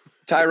who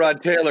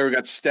Tyrod Taylor, who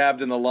got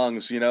stabbed in the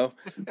lungs.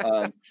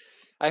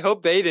 I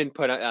hope they didn't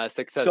put a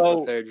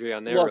successful surgery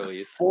on their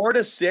release. 4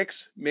 to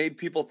 6 made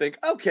people think,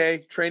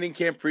 okay, training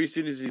camp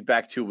preseason is he's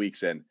back 2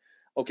 weeks in.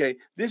 Okay,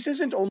 this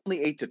isn't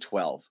only 8 to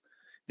 12.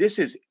 This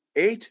is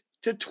 8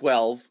 to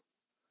 12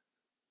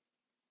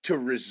 to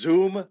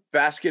resume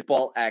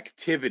basketball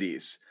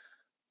activities.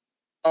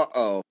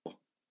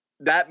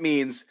 That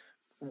means,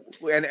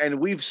 and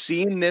we've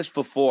seen this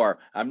before.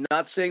 I'm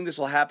not saying this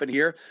will happen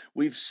here.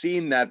 We've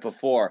seen that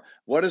before.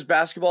 What does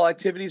basketball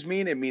activities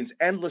mean? It means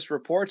endless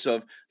reports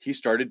of he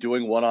started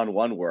doing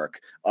one-on-one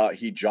work.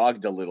 He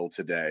jogged a little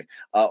today.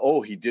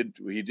 He did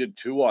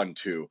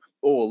 2-on-2.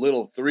 Oh, a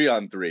little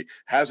 3-on-3.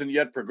 Hasn't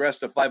yet progressed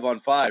to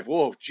 5-on-5.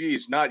 Oh,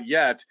 geez, not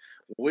yet.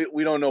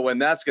 We don't know when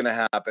that's going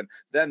to happen.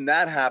 Then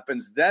that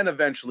happens. Then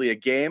eventually a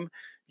game.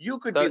 You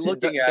could be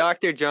looking at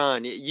Dr.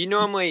 John. You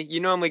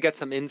normally get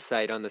some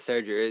insight on the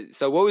surgery.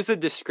 So what was the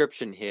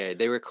description here?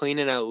 They were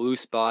cleaning out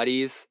loose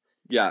bodies.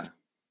 Yeah.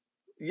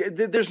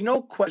 There's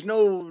no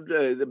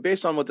question.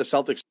 Based on what the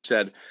Celtics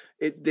said,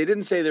 they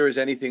didn't say there was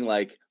anything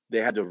like they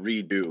had to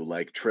redo,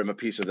 like trim a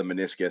piece of the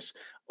meniscus,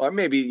 or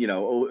maybe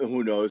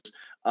who knows,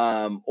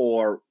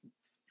 or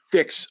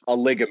fix a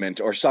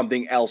ligament or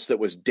something else that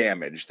was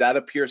damaged. That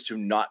appears to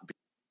not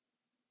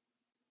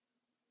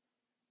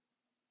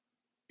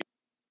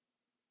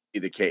be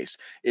the case.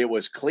 It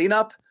was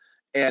cleanup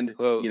and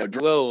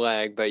little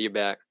lag, but you're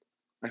back.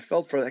 I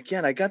felt for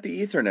again. I got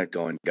the Ethernet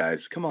going,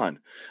 guys. Come on.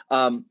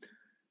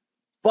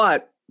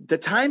 But the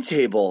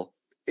timetable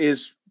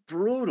is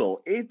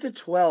brutal. 8 to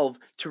 12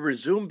 to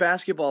resume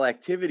basketball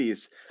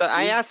activities. So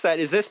I asked that,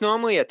 is this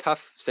normally a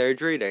tough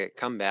surgery to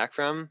come back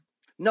from?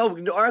 No,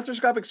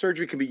 arthroscopic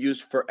surgery can be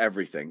used for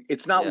everything.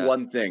 It's not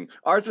one thing.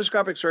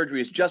 Arthroscopic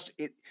surgery is just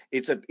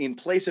it's in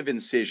place of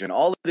incision.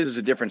 All it is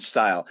a different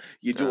style.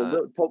 You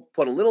do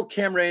put a little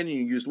camera in, and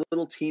you use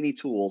little teeny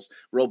tools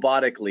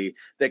robotically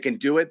that can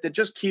do it. That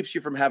just keeps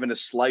you from having to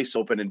slice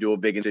open and do a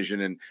big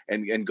incision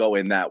and go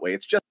in that way.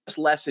 It's just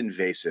less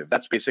invasive.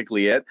 That's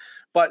basically it.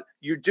 But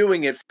you're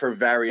doing it for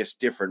various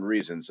different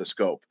reasons. A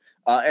scope.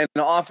 And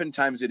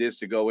oftentimes it is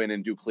to go in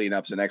and do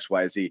cleanups and X,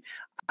 Y, Z.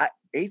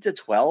 8 to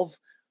 12.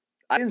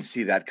 I didn't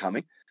see that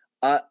coming.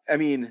 At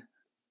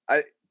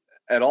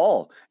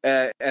all.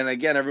 And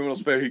again, everyone will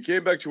say, he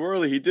came back too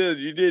early. He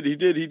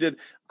did.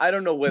 I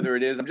don't know whether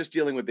it is. I'm just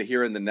dealing with the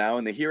here and the now.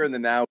 And the here and the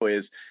now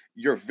is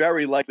you're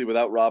very likely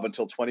without Rob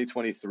until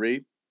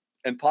 2023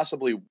 and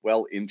possibly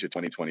well into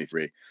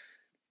 2023.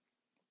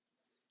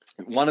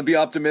 Want to be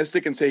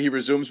optimistic and say he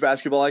resumes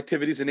basketball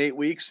activities in 8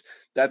 weeks?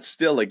 That's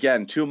still,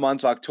 again, 2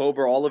 months,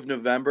 October, all of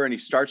November, and he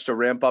starts to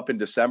ramp up in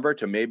December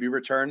to maybe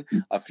return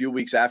a few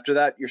weeks after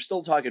that. You're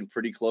still talking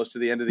pretty close to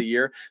the end of the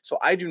year. So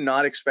I do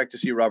not expect to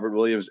see Robert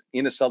Williams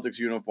in a Celtics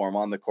uniform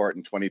on the court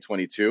in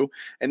 2022.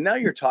 And now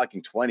you're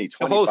talking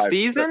 2025. The whole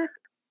season?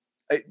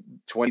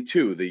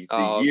 22, the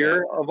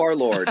year of our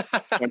Lord,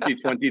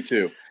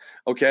 2022.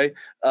 Okay?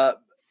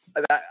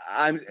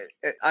 I'm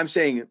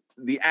saying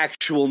the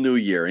actual new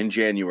year in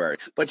January.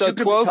 But so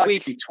 12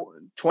 weeks,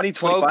 20,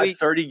 25,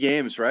 30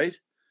 games, right?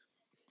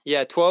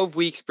 Yeah, 12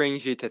 weeks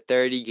brings you to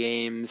 30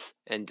 games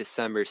and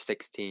December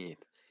 16th.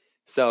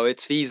 So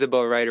it's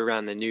feasible right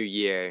around the new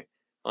year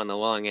on the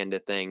long end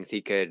of things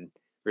he could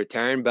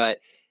return, but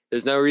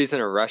there's no reason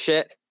to rush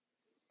it.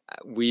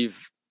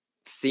 We've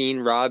seen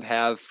Rob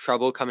have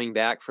trouble coming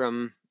back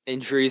from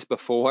injuries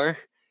before.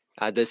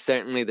 There's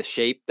certainly the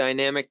shape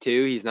dynamic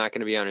too. He's not going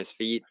to be on his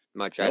feet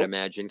much, I'd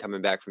imagine,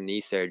 coming back from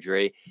knee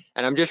surgery.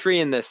 And I'm just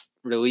reading this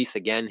release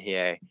again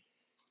here.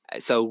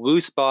 So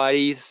loose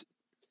bodies,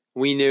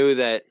 we knew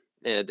that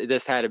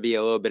this had to be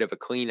a little bit of a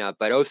cleanup,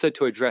 but also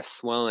to address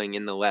swelling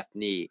in the left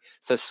knee.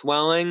 So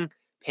swelling,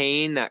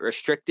 pain, that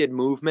restricted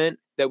movement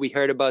that we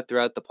heard about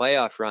throughout the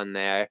playoff run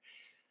there,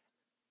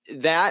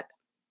 that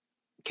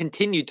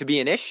continued to be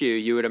an issue,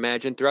 you would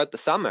imagine, throughout the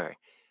summer.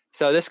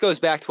 So this goes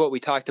back to what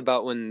we talked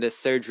about when this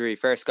surgery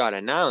first got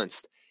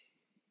announced.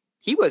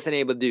 He wasn't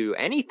able to do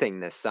anything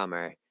this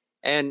summer.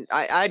 And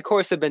I of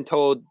course, have been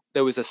told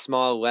there was a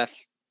small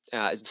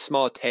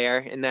tear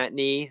in that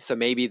knee. So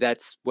maybe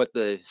that's what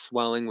the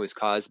swelling was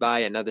caused by,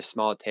 another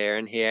small tear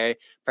in here,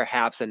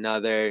 perhaps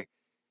another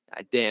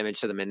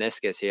damage to the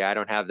meniscus here. I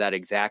don't have that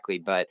exactly,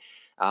 but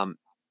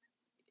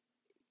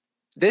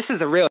this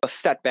is a real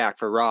setback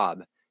for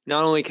Rob.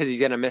 Not only because he's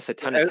going to miss a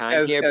ton of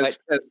time here, but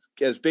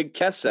as Big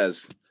Kes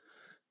says,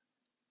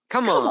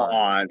 Come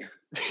on.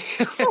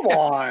 Come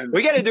on.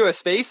 We got to do a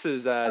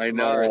Spaces. I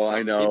know.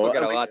 People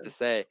got a lot to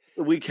say.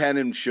 We can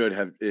and should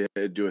have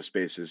do a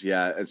Spaces.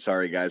 Yeah.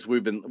 Sorry, guys.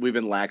 We've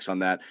been lax on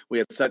that. We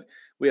had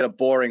a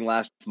boring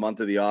last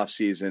month of the off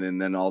season,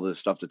 and then all this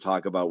stuff to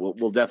talk about.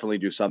 We'll definitely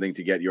do something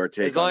to get your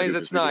take. As long as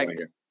it's not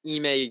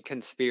Ime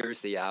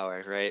conspiracy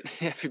hour, right?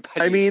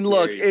 Everybody. I mean,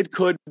 look, it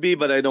could be,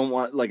 but I don't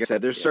want, like I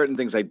said, there's certain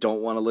things I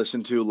don't want to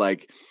listen to,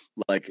 like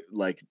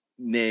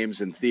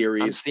names and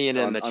theories. I'm seeing it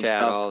in the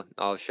chat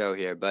all show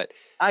here, but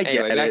I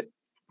anyway, get it.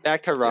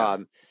 Back to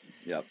Rob.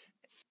 Yep.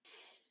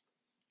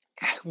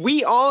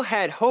 We all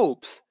had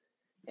hopes,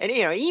 and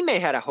Ime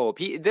had a hope.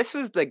 This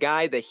was the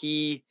guy that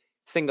he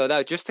singled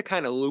out just to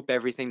kind of loop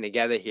everything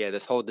together here.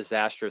 This whole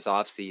disastrous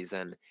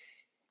offseason.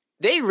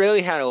 They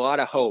really had a lot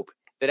of hope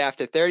that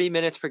after 30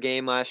 minutes per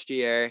game last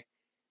year,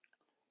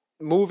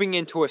 moving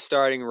into a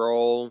starting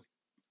role,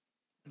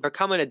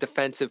 becoming a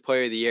defensive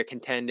player of the year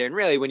contender, and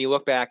really when you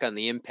look back on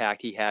the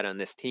impact he had on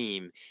this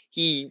team,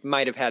 he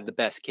might have had the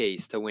best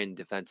case to win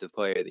defensive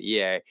player of the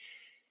year.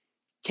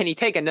 Can he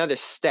take another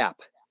step,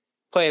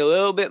 play a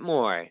little bit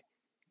more,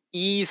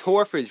 ease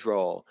Horford's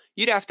role?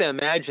 You'd have to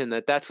imagine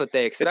that that's what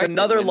they expect. It's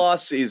another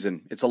lost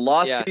season. It's a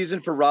lost season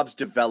for Rob's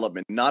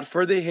development, not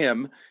for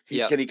him.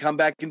 Can he come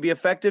back and be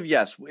effective?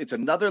 Yes. It's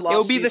another lost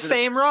season. It'll be the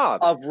same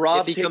Rob of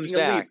Rob if he taking comes a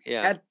back. leap.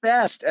 Yeah. At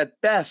best,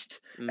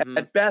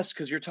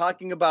 because you're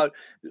talking about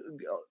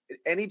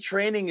any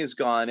training is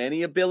gone,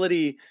 any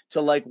ability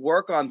to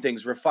work on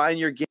things, refine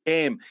your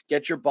game,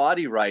 get your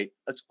body right.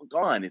 It's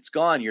gone. It's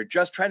gone. You're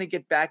just trying to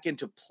get back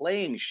into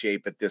playing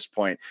shape at this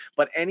point.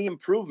 But any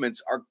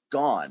improvements are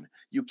gone.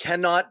 You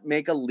cannot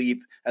make a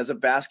leap as a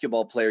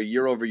basketball player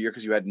year over year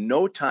because you had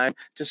no time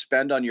to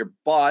spend on your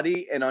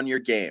body and on your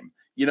game.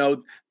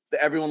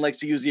 Everyone likes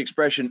to use the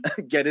expression,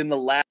 get in the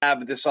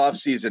lab this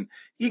offseason.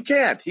 He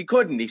can't. He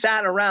couldn't. He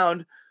sat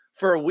around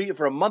for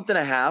a month and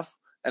a half.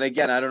 And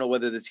again, I don't know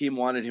whether the team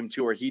wanted him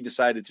to or he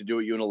decided to do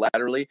it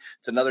unilaterally.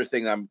 It's another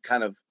thing I'm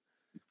kind of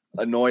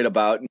annoyed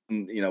about.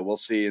 And, we'll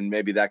see. And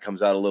maybe that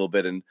comes out a little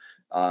bit and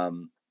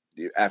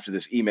after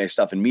this Ime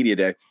stuff in media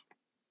day.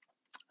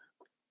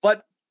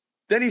 But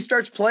then he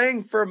starts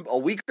playing for a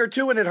week or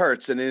two and it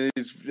hurts. And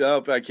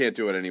I can't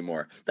do it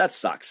anymore. That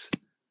sucks.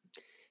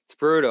 It's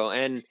brutal.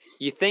 And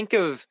you think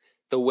of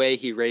the way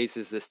he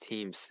raises this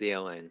team's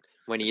ceiling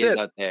when he is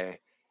out there.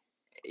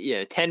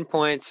 10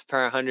 points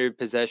per 100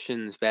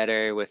 possessions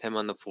better with him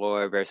on the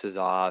floor versus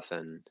off.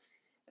 And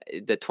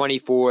the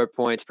 24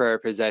 points per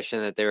possession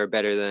that they were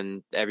better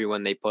than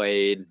everyone they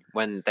played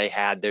when they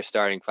had their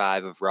starting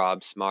five of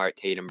Rob, Smart,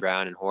 Tatum,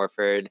 Brown, and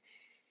Horford.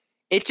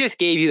 It just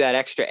gave you that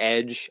extra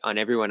edge on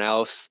everyone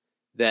else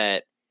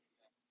that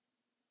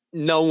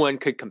no one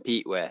could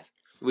compete with.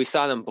 We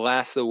saw them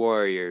blast the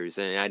Warriors,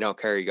 and I know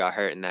Curry got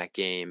hurt in that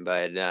game,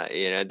 but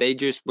they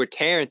just were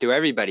tearing through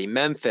everybody.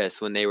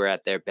 Memphis when they were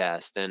at their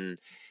best, and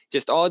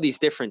just all these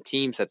different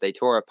teams that they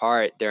tore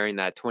apart during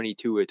that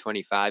 22 or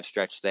 25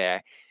 stretch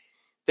there.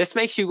 This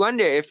makes you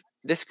wonder if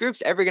this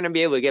group's ever going to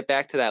be able to get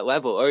back to that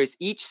level, or is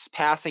each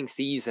passing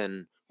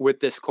season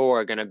with this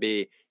core going to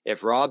be,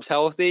 if Rob's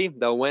healthy,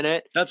 they'll win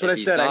it. That's what if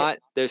I said. Not,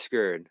 they're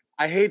screwed.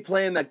 I hate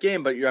playing that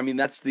game, but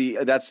that's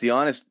the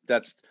honest.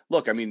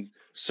 Look.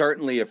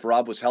 Certainly, if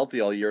Rob was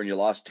healthy all year and you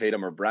lost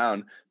Tatum or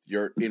Brown,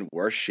 you're in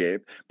worse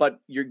shape. But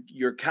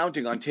you're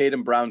counting on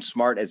Tatum, Brown,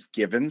 Smart as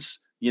givens,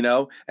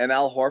 and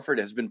Al Horford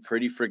has been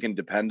pretty freaking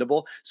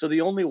dependable. So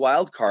the only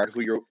wild card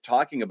who you're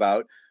talking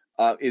about,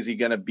 is he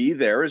going to be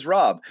there, is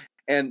Rob.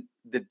 And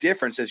the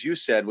difference, as you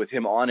said, with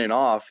him on and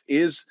off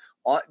is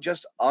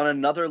just on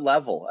another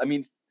level.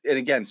 And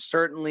again,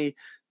 certainly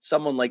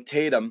someone like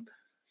Tatum,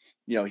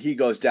 he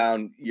goes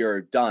down,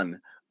 you're done.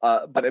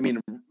 But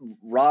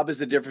Rob is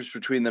the difference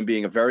between them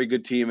being a very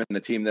good team and a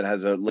team that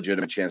has a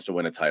legitimate chance to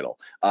win a title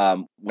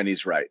when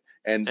he's right.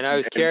 And I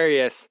was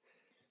curious,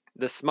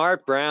 the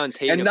Smart, Brown,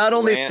 Tatum, and not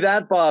only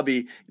that,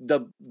 Bobby,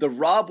 the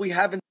Rob we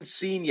haven't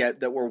seen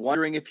yet that we're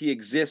wondering if he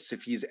exists,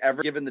 if he's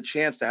ever given the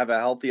chance to have a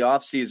healthy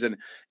offseason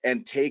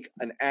and take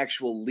an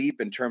actual leap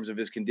in terms of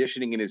his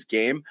conditioning in his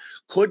game,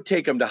 could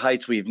take him to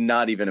heights we've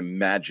not even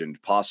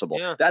imagined possible.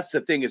 Yeah. That's the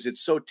thing, is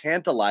it's so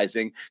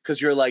tantalizing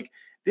because you're like,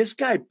 this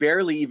guy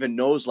barely even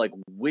knows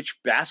which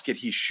basket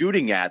he's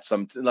shooting at,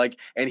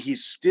 and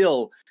he's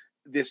still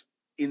this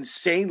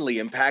insanely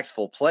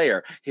impactful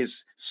player.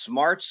 His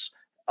smarts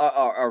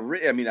are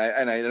I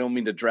don't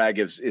mean to drag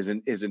his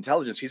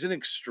intelligence. He's an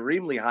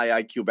extremely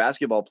high IQ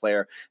basketball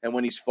player, and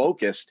when he's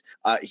focused,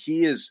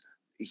 he's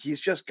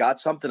just got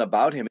something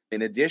about him.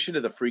 In addition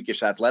to the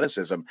freakish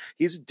athleticism,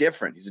 he's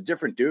different. He's a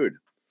different dude.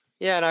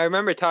 Yeah, and I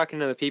remember talking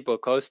to the people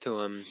close to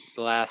him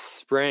last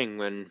spring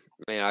when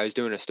I was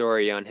doing a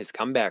story on his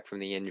comeback from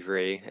the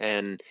injury,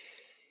 and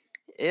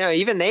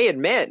even they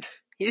admit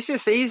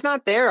he's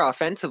not there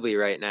offensively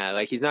right now.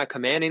 He's not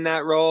commanding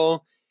that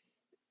role.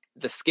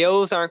 The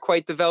skills aren't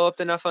quite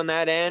developed enough on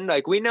that end.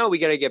 We know we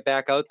got to get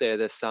back out there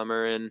this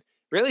summer and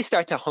really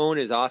start to hone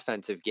his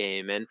offensive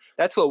game, and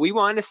that's what we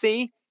want to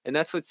see, and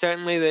that's what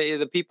certainly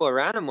the people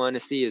around him want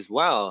to see as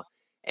well.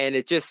 And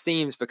it just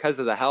seems because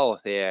of the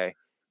health here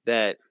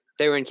that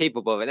they were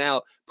incapable of it.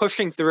 Now,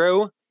 pushing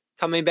through,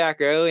 coming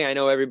back early, I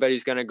know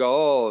everybody's going to go,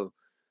 oh,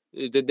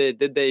 did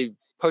they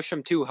push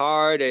him too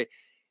hard?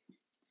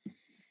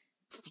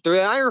 Through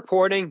my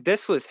reporting,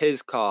 this was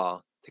his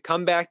call to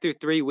come back through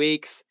 3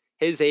 weeks.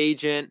 His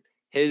agent,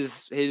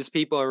 his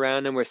people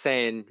around him were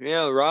saying,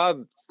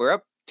 Rob, we're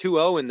up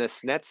 2-0 in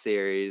this Nets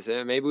series.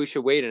 Maybe we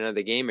should wait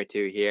another game or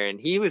two here. And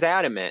he was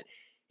adamant.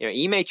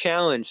 Ime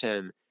challenged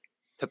him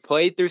to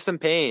play through some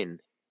pain,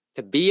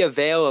 to be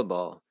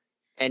available.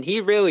 And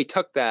he really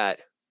took that,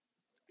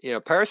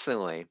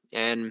 personally,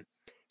 and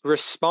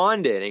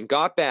responded and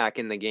got back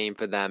in the game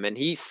for them. And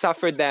he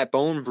suffered that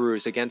bone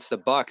bruise against the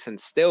Bucks and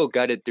still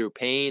gutted through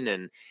pain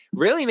and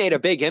really made a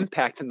big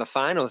impact in the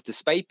finals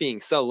despite being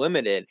so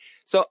limited.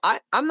 So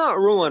I'm not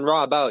ruling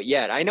Rob out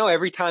yet. I know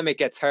every time it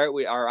gets hurt,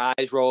 our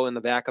eyes roll in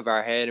the back of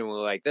our head and we're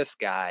like, this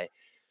guy.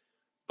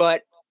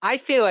 But I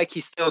feel like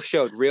he still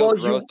showed real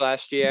growth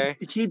last year.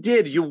 He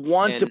did. You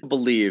want to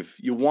believe.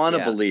 You want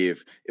to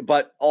believe.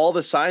 But all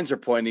the signs are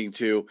pointing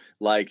to,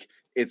 like,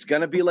 it's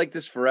going to be like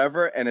this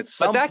forever. And at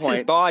some point... But that's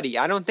his body.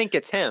 I don't think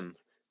it's him.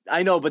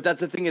 I know, but that's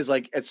the thing is,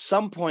 like, at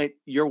some point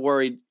you're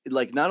worried,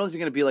 like, not only is it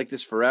going to be like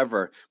this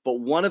forever, but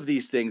one of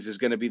these things is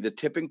going to be the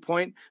tipping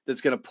point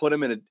that's going to put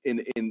him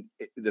in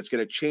that's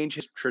going to change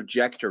his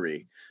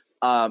trajectory.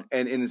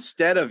 And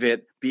instead of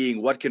it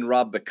being what can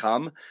Rob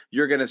become,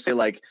 you're going to say,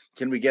 like,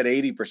 can we get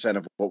 80%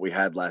 of what we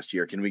had last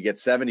year? Can we get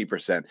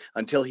 70%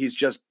 until he's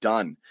just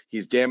done?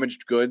 He's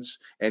damaged goods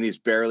and he's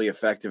barely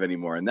effective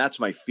anymore. And that's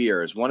my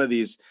fear is one of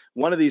these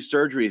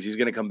surgeries, he's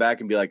going to come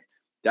back and be like,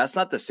 that's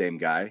not the same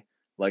guy.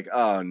 Like,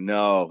 oh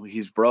no,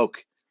 he's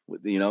broke.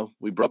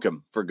 We broke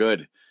him for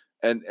good.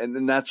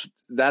 And that's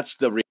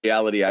the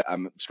reality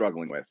I'm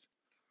struggling with.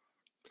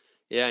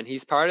 Yeah, and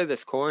he's part of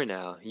this core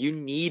now. You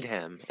need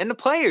him. And the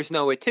players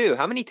know it too.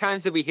 How many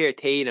times did we hear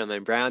Tatum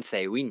and Brown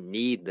say, we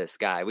need this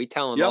guy? We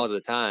tell him all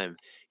the time,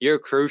 you're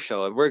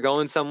crucial. If we're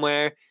going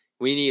somewhere,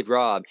 we need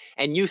Rob.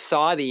 And you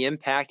saw the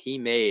impact he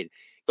made.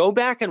 Go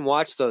back and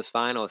watch those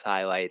finals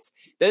highlights.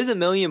 There's a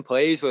million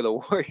plays where the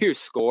Warriors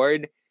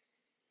scored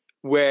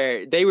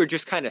where they were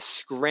just kind of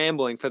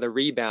scrambling for the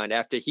rebound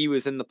after he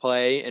was in the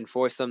play and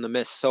forced them to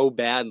miss so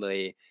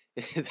badly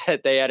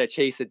that they had to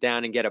chase it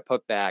down and get a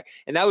putback.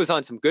 And that was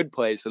on some good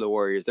plays for the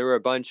Warriors. There were a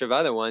bunch of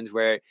other ones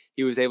where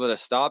he was able to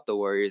stop the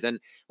Warriors. And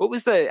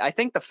I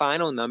think the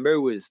final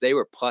number was they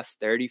were plus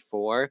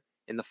 34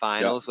 in the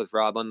finals with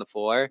Rob on the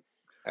floor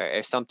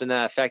or something to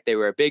that effect. They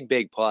were a big,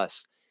 big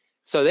plus.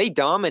 So they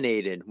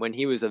dominated when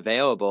he was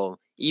available,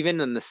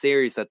 even in the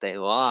series that they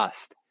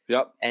lost.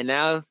 Yep. And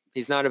now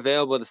he's not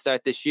available to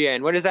start this year.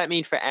 And what does that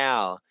mean for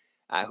Al,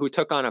 who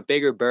took on a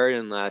bigger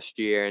burden last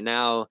year and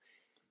now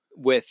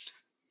with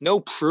no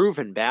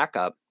proven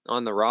backup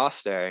on the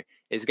roster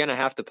is going to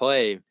have to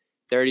play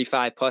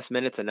 35 plus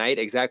minutes a night,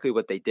 exactly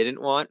what they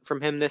didn't want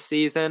from him this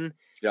season.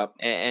 Yep.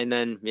 And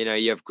then,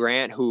 you have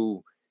Grant,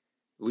 who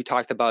we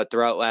talked about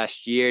throughout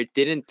last year,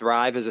 didn't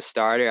thrive as a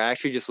starter. I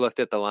actually just looked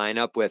at the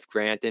lineup with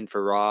Grant in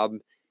for Rob,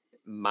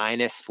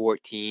 minus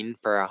 14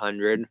 per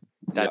 100,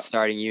 that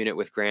starting unit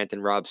with Grant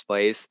in Rob's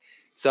place.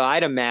 So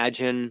I'd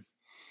imagine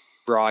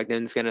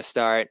Brogdon's going to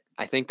start.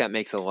 I think that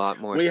makes a lot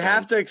more sense. We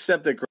have to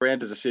accept that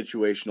Grant is a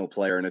situational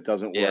player and it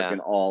doesn't work in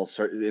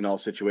all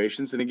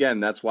situations. And again,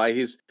 that's why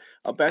he's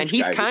a bench guy. And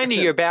he's kind of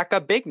your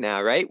backup big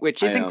now, right?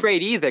 Which isn't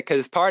great either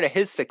because part of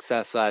his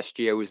success last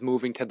year was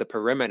moving to the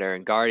perimeter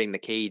and guarding the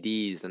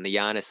KDs and the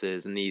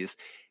Giannis's and these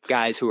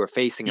guys who are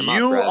facing him up.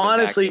 You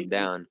honestly,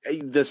 down.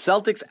 The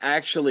Celtics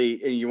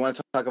actually, you want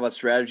to talk about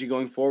strategy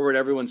going forward?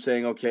 Everyone's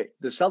saying, okay,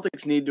 the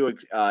Celtics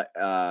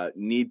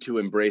need to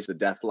embrace the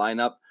death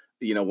lineup.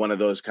 One of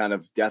those kind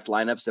of death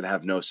lineups that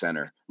have no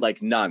center,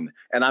 like none.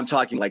 And I'm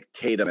talking like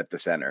Tatum at the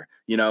center,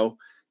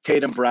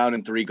 Tatum, Brown,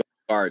 and three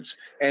guards.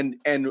 And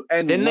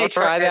didn't they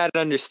try that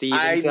under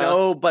Stevens? I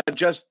know, but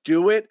just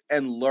do it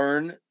and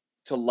learn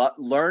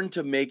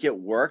to make it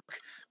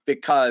work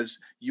because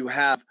you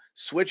have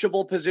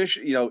switchable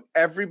position.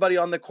 Everybody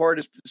on the court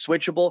is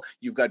switchable.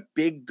 You've got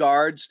big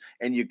guards,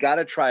 and you got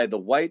to try the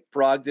White,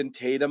 Brogdon,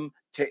 Tatum.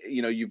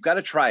 You've got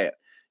to try it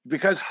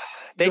because.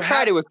 They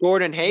tried it with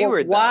Gordon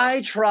Hayward.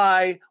 Why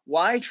try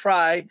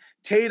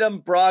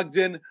Tatum,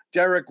 Brogdon,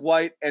 Derek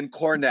White, and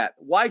Cornette?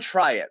 Why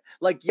try it?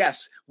 Like,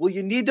 yes, will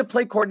you need to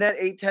play Cornette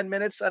 8-10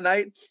 minutes a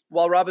night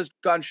while Rob is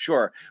gone?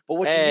 Sure. But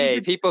what you need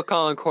to people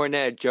calling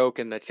Cornette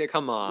joking that shit.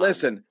 Come on.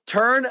 Listen,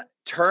 turn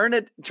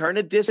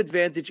a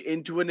disadvantage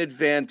into an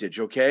advantage,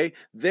 okay?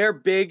 They're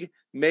big,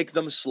 make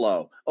them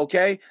slow,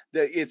 okay?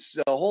 It's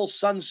the whole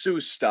Sun Tzu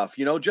stuff,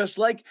 just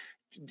like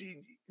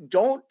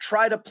don't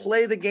try to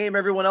play the game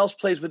everyone else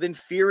plays with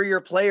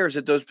inferior players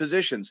at those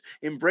positions.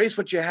 Embrace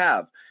what you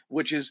have,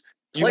 which is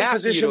play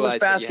positionless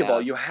basketball.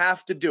 You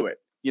have to do it.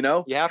 You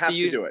have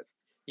to do it.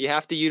 You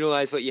have to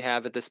utilize what you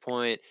have at this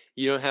point.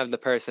 You don't have the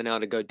personnel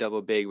to go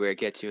double big where it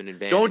gets you an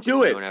advantage. Don't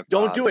do it.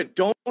 Don't do it.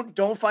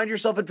 Don't find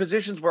yourself in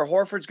positions where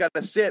Horford's got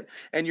to sit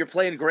and you're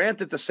playing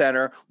Grant at the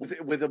center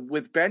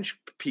with bench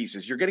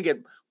pieces. You're going to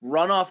get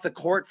run off the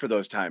court for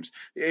those times.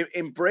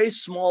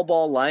 Embrace small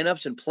ball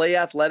lineups and play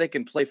athletic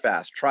and play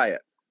fast. Try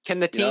it. Can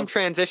the team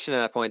transition at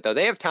that point, though?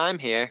 They have time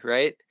here,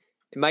 right?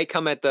 It might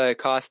come at the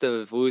cost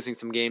of losing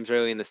some games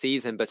early in the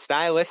season, but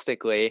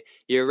stylistically,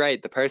 you're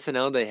right. The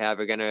personnel they have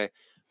are going to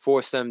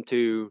force them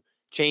to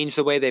change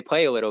the way they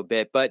play a little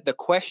bit. But the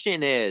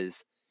question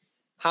is,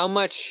 how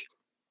much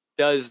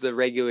does the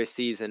regular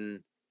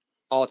season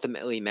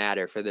ultimately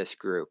matter for this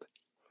group?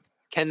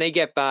 Can they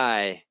get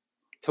by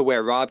to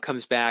where Rob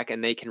comes back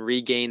and they can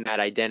regain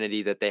that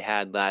identity that they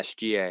had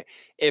last year?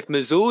 If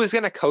Mazzulla is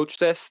going to coach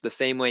this the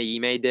same way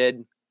Ime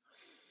did,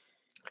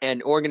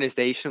 and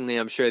organizationally,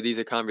 I'm sure these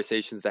are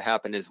conversations that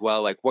happen as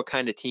well. Like, what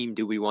kind of team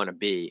do we want to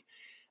be?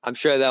 I'm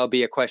sure that'll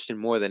be a question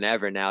more than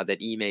ever now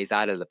that Ime's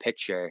out of the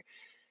picture.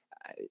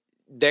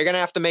 They're going to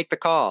have to make the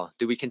call.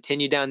 Do we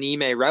continue down the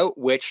Ime route,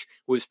 which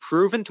was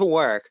proven to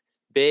work?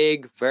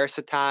 Big,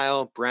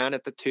 versatile, Brown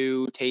at the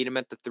 2, Tatum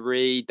at the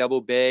 3,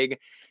 double big.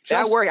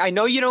 That worked. I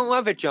know you don't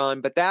love it, John,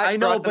 but that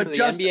brought them to the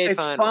NBA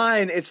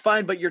Finals. It's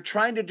fine, but you're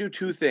trying to do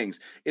two things.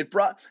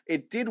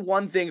 It did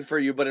one thing for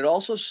you, but it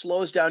also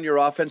slows down your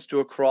offense to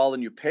a crawl,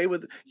 and you play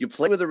with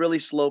a really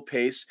slow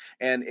pace,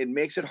 and it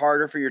makes it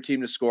harder for your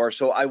team to score.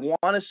 So I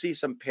want to see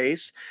some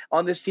pace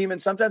on this team,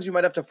 and sometimes you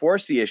might have to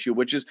force the issue,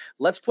 which is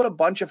let's put a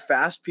bunch of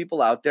fast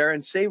people out there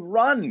and say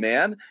run,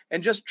 man,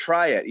 and just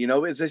try it.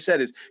 As I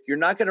said, you're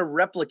not going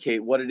to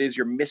replicate what it is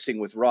you're missing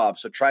with Rob.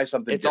 So try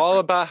something different. All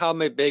about how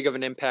big of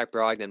an impact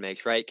Brogdon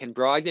makes, right? Can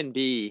Brogdon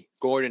be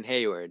Gordon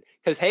Hayward?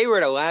 Because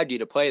Hayward allowed you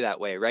to play that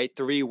way, right?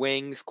 3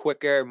 wings,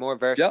 quicker, more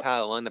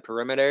versatile on the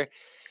perimeter.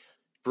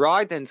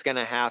 Brogdon's going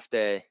to have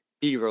to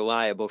be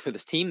reliable for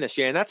this team this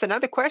year. And that's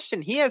another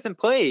question. He hasn't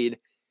played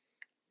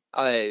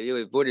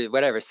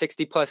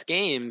 60-plus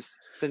games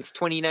since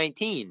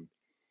 2019.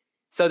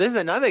 So this is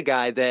another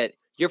guy that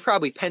you're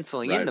probably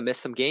penciling in to miss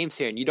some games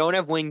here. And you don't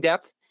have wing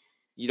depth.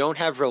 You don't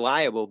have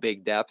reliable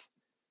big depth.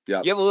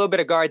 Yeah. You have a little bit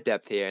of guard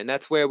depth here, and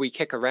that's where we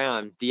kick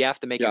around. Do you have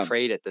to make a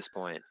trade at this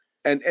point?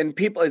 And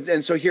people,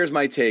 and so here's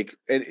my take.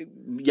 And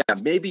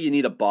maybe you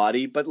need a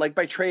body, but like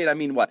by trade, I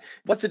mean,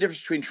 what's the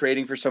difference between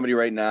trading for somebody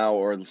right now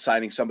or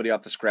signing somebody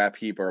off the scrap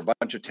heap or a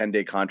bunch of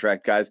 10-day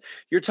contract guys?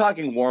 You're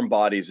talking warm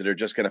bodies that are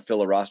just going to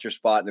fill a roster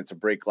spot, and it's a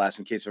break glass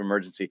in case of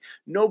emergency.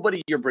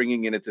 Nobody you're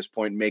bringing in at this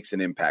point makes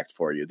an impact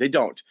for you. They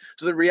don't.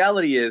 So the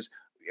reality is,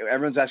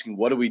 everyone's asking,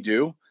 what do we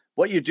do?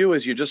 What you do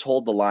is you just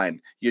hold the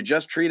line. You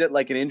just treat it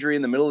like an injury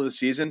in the middle of the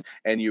season,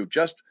 and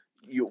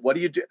what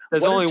do you do?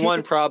 There's only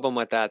one problem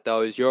with that,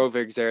 though, is you're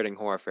overexerting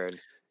Horford.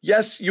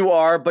 Yes, you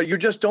are, but you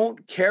just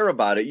don't care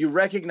about it. You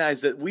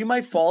recognize that we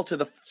might fall to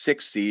the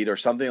 6th seed or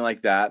something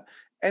like that,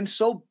 and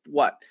so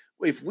what?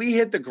 If we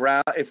hit the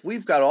ground, if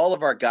we've got all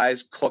of our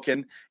guys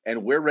cooking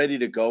and we're ready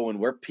to go and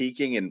we're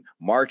peaking in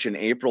March and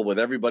April with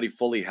everybody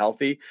fully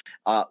healthy,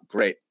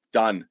 great,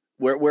 done.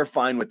 We're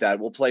fine with that.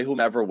 We'll play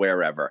whomever,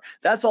 wherever.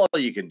 That's all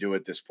you can do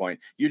at this point.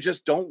 You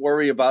just don't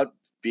worry about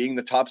being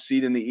the top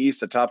seed in the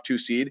East, the top 2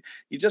 seed.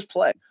 You just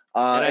play.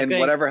 And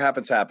whatever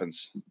happens,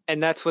 happens.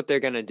 And that's what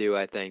they're going to do,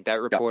 I think.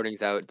 That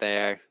reporting's out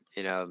there.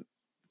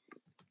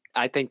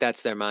 I think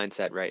that's their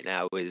mindset right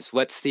now is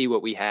let's see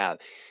what we have.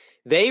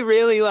 They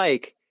really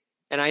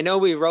and I know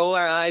we roll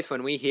our eyes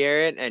when we hear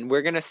it, and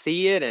we're going to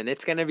see it, and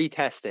it's going to be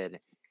tested.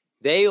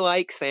 They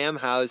like Sam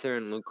Hauser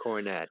and Luke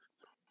Cornett.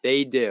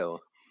 They do.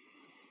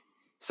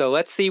 So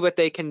let's see what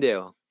they can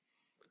do.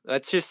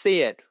 Let's just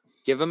see it.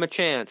 Give them a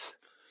chance.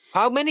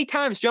 How many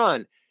times,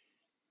 John,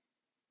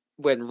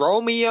 when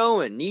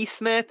Romeo and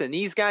Neesmith and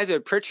these guys are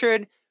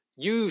Pritchard,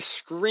 you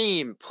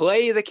scream,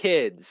 play the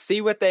kids, see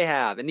what they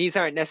have. And these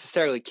aren't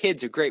necessarily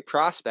kids or great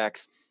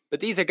prospects, but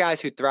these are guys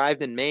who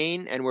thrived in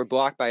Maine and were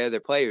blocked by other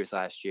players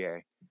last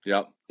year.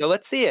 Yep. So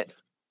let's see it.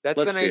 It's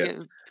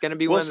going to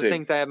be one of the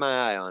things I have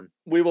my eye on.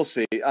 We will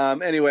see.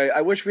 Anyway,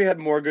 I wish we had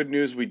more good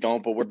news. We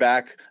don't, but we're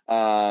back.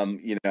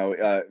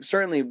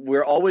 Certainly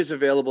we're always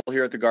available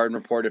here at the Garden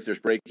Report. If there's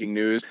breaking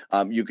news,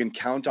 you can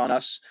count on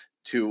us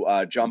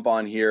to jump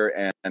on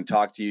here and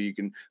talk to you. You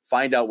can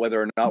find out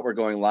whether or not we're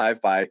going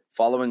live by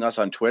following us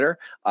on Twitter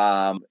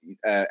at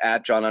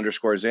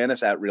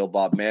John_Zanis, at Real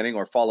Bob Manning,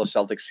 or follow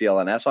Celtics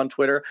CLNS on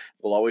Twitter.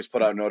 We'll always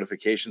put out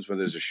notifications when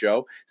there's a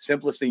show.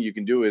 Simplest thing you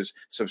can do is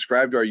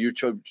subscribe to our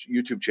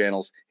YouTube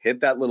channels,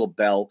 hit that little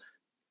bell,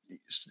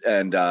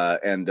 and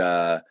turn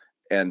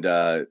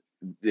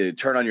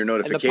on your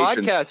notifications.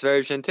 And the podcast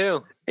version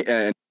too.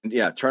 And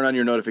turn on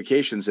your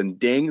notifications and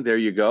ding, there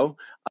you go.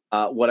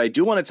 What I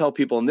do want to tell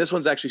people, and this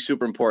one's actually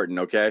super important,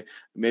 okay?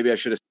 Maybe I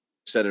should have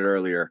said it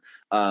earlier.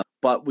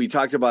 But we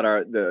talked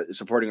about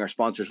supporting our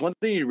sponsors. One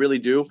thing you really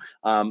do,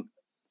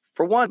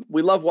 for one,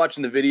 we love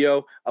watching the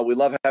video. We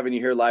love having you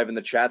here live in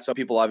the chat. Some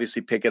people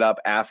obviously pick it up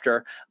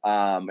after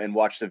and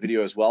watch the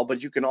video as well.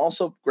 But you can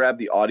also grab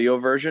the audio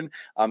version.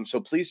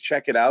 So please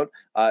check it out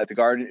at the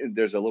Garden.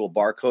 There's a little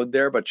barcode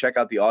there, but check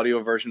out the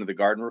audio version of the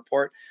Garden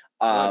Report.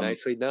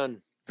 Nicely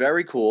done.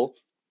 Very cool.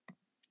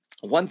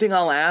 One thing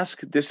I'll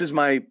ask, this is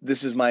my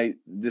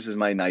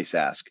nice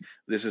ask.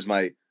 This is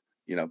my,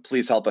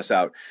 please help us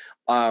out.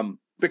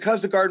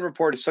 Because the Garden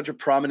Report is such a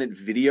prominent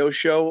video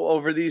show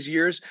over these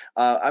years,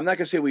 I'm not going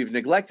to say we've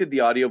neglected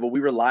the audio, but we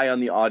rely on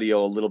the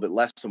audio a little bit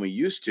less than we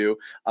used to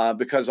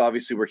because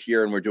obviously we're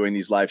here and we're doing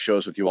these live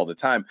shows with you all the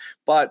time.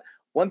 But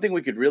one thing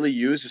we could really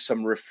use is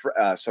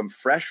some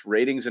fresh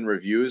ratings and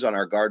reviews on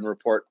our Garden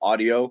Report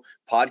audio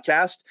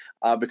podcast,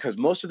 because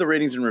most of the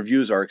ratings and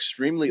reviews are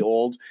extremely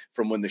old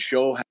from when the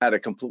show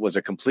was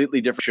a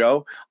completely different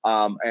show.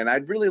 And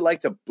I'd really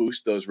like to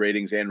boost those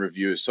ratings and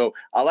reviews. So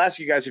I'll ask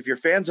you guys, if you're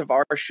fans of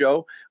our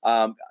show,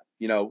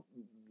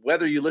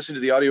 whether you listen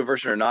to the audio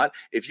version or not,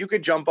 if you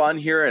could jump on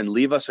here and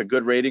leave us a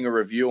good rating or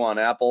review on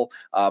Apple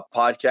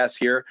Podcasts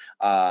here,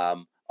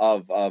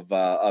 of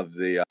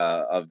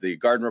the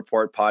Garden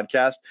Report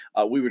podcast,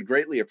 we would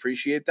greatly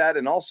appreciate that.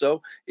 And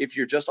also, if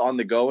you're just on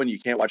the go and you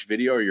can't watch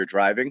video or you're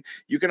driving,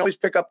 you can always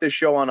pick up this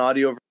show on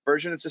audio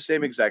version. It's the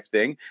same exact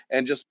thing,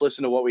 and just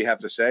listen to what we have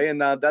to say,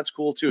 and that's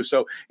cool too.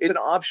 So it's an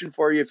option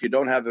for you if you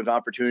don't have an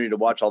opportunity to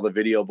watch all the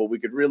video, but we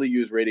could really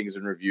use ratings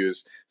and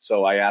reviews.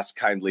 So I ask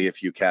kindly,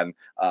 if you can,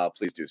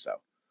 please do so.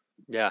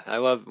 Yeah, I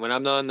love when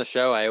I'm not on the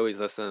show. I always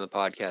listen to the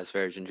podcast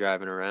version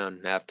driving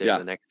around after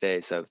the next day.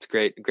 So it's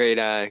great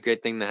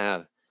thing to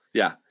have.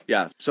 Yeah.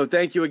 So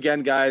thank you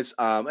again, guys.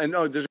 And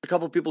there's a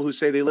couple of people who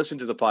say they listen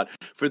to the pod.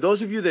 For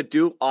those of you that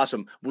do,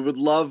 awesome. We would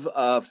love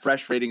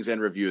fresh ratings and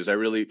reviews. I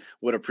really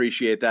would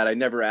appreciate that. I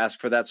never ask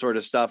for that sort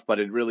of stuff, but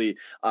it really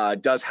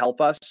does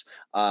help us.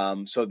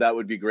 So that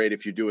would be great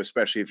if you do,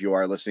 especially if you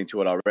are listening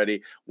to it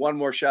already. One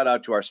more shout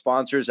out to our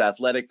sponsors,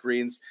 Athletic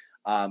Greens.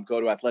 Go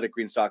to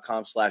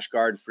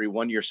athleticgreens.com/garden, free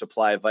 1-year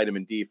supply of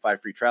vitamin D,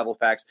 5 free travel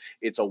packs.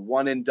 It's a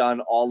one and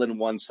done, all in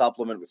one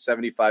supplement with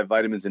 75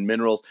 vitamins and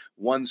minerals,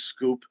 1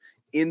 scoop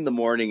in the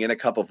morning in a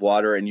cup of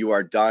water, and you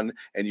are done,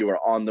 and you are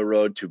on the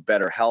road to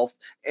better health.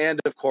 And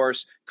of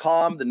course,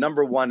 Calm, the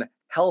 #1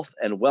 health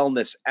and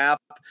wellness app,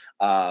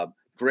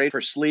 great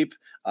for sleep,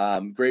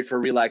 great for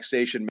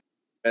relaxation,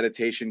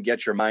 meditation.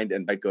 Get your mind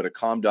and go to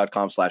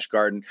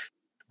calm.com/garden.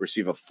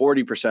 Receive a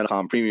 40%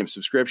 Calm premium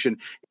subscription.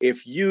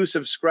 If you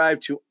subscribe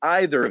to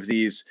either of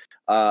these,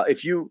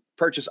 if you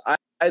purchase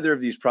either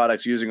of these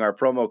products using our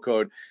promo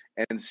code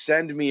and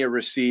send me a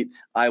receipt,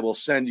 I will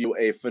send you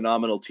a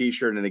phenomenal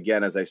t-shirt. And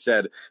again, as I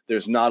said,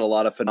 there's not a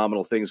lot of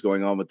phenomenal things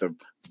going on with the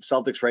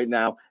Celtics right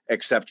now,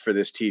 except for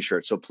this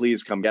t-shirt. So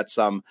please come get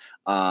some,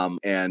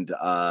 and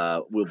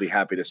we'll be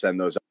happy to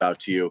send those out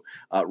to you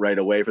right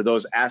away. For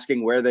those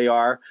asking where they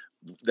are,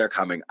 they're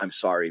coming. I'm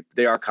sorry.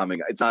 They are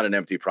coming. It's not an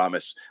empty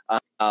promise,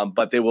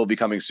 but they will be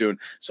coming soon.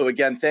 So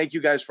again, thank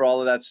you guys for all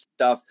of that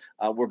stuff.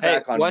 We're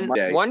back on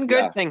Monday. One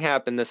good thing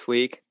happened this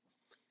week.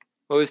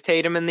 What was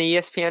Tatum in the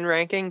ESPN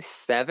ranking?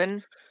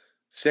 7?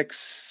 6,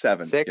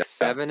 7. 6,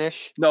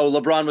 7-ish? No,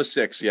 LeBron was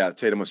 6. Yeah,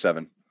 Tatum was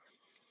 7.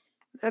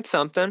 That's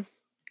something.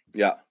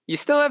 Yeah. You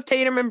still have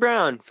Tatum and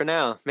Brown for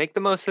now. Make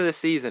the most of the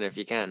season if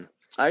you can.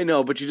 I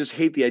know, but you just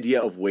hate the idea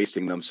of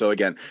wasting them. So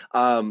again,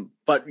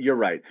 but you're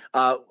right.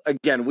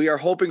 Again, we are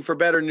hoping for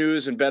better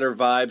news and better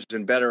vibes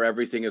and better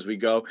everything as we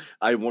go.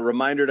 I will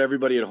reminder to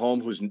everybody at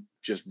home who's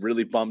just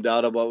really bummed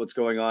out about what's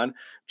going on.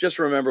 Just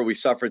remember, we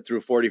suffered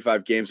through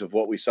 45 games of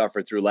what we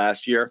suffered through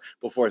last year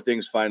before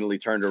things finally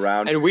turned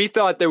around. And we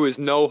thought there was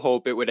no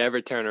hope it would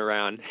ever turn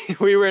around.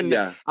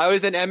 I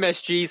was in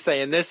MSG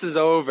saying, this is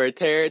over,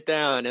 tear it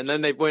down. And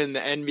then they win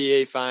the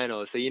NBA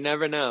Finals. So you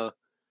never know.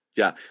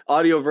 Yeah,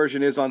 audio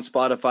version is on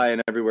Spotify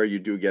and everywhere you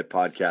do get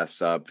podcasts,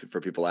 for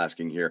people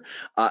asking here.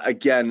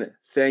 Again,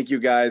 thank you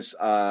guys.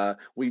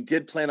 We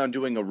did plan on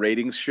doing a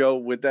ratings show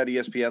with that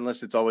ESPN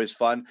list. It's always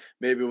fun.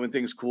 Maybe when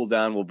things cool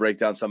down, we'll break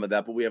down some of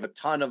that. But we have a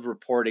ton of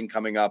reporting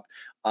coming up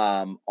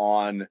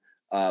on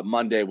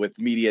Monday with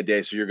Media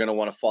Day. So you're going to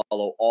want to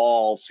follow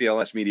all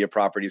CLS media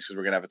properties because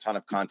we're going to have a ton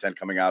of content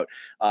coming out.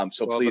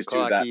 So please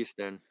do that.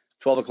 Eastern.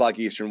 12 o'clock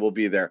Eastern, we'll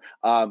be there.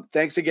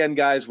 Thanks again,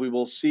 guys. We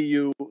will see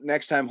you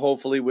next time,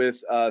 hopefully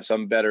with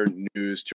some better news to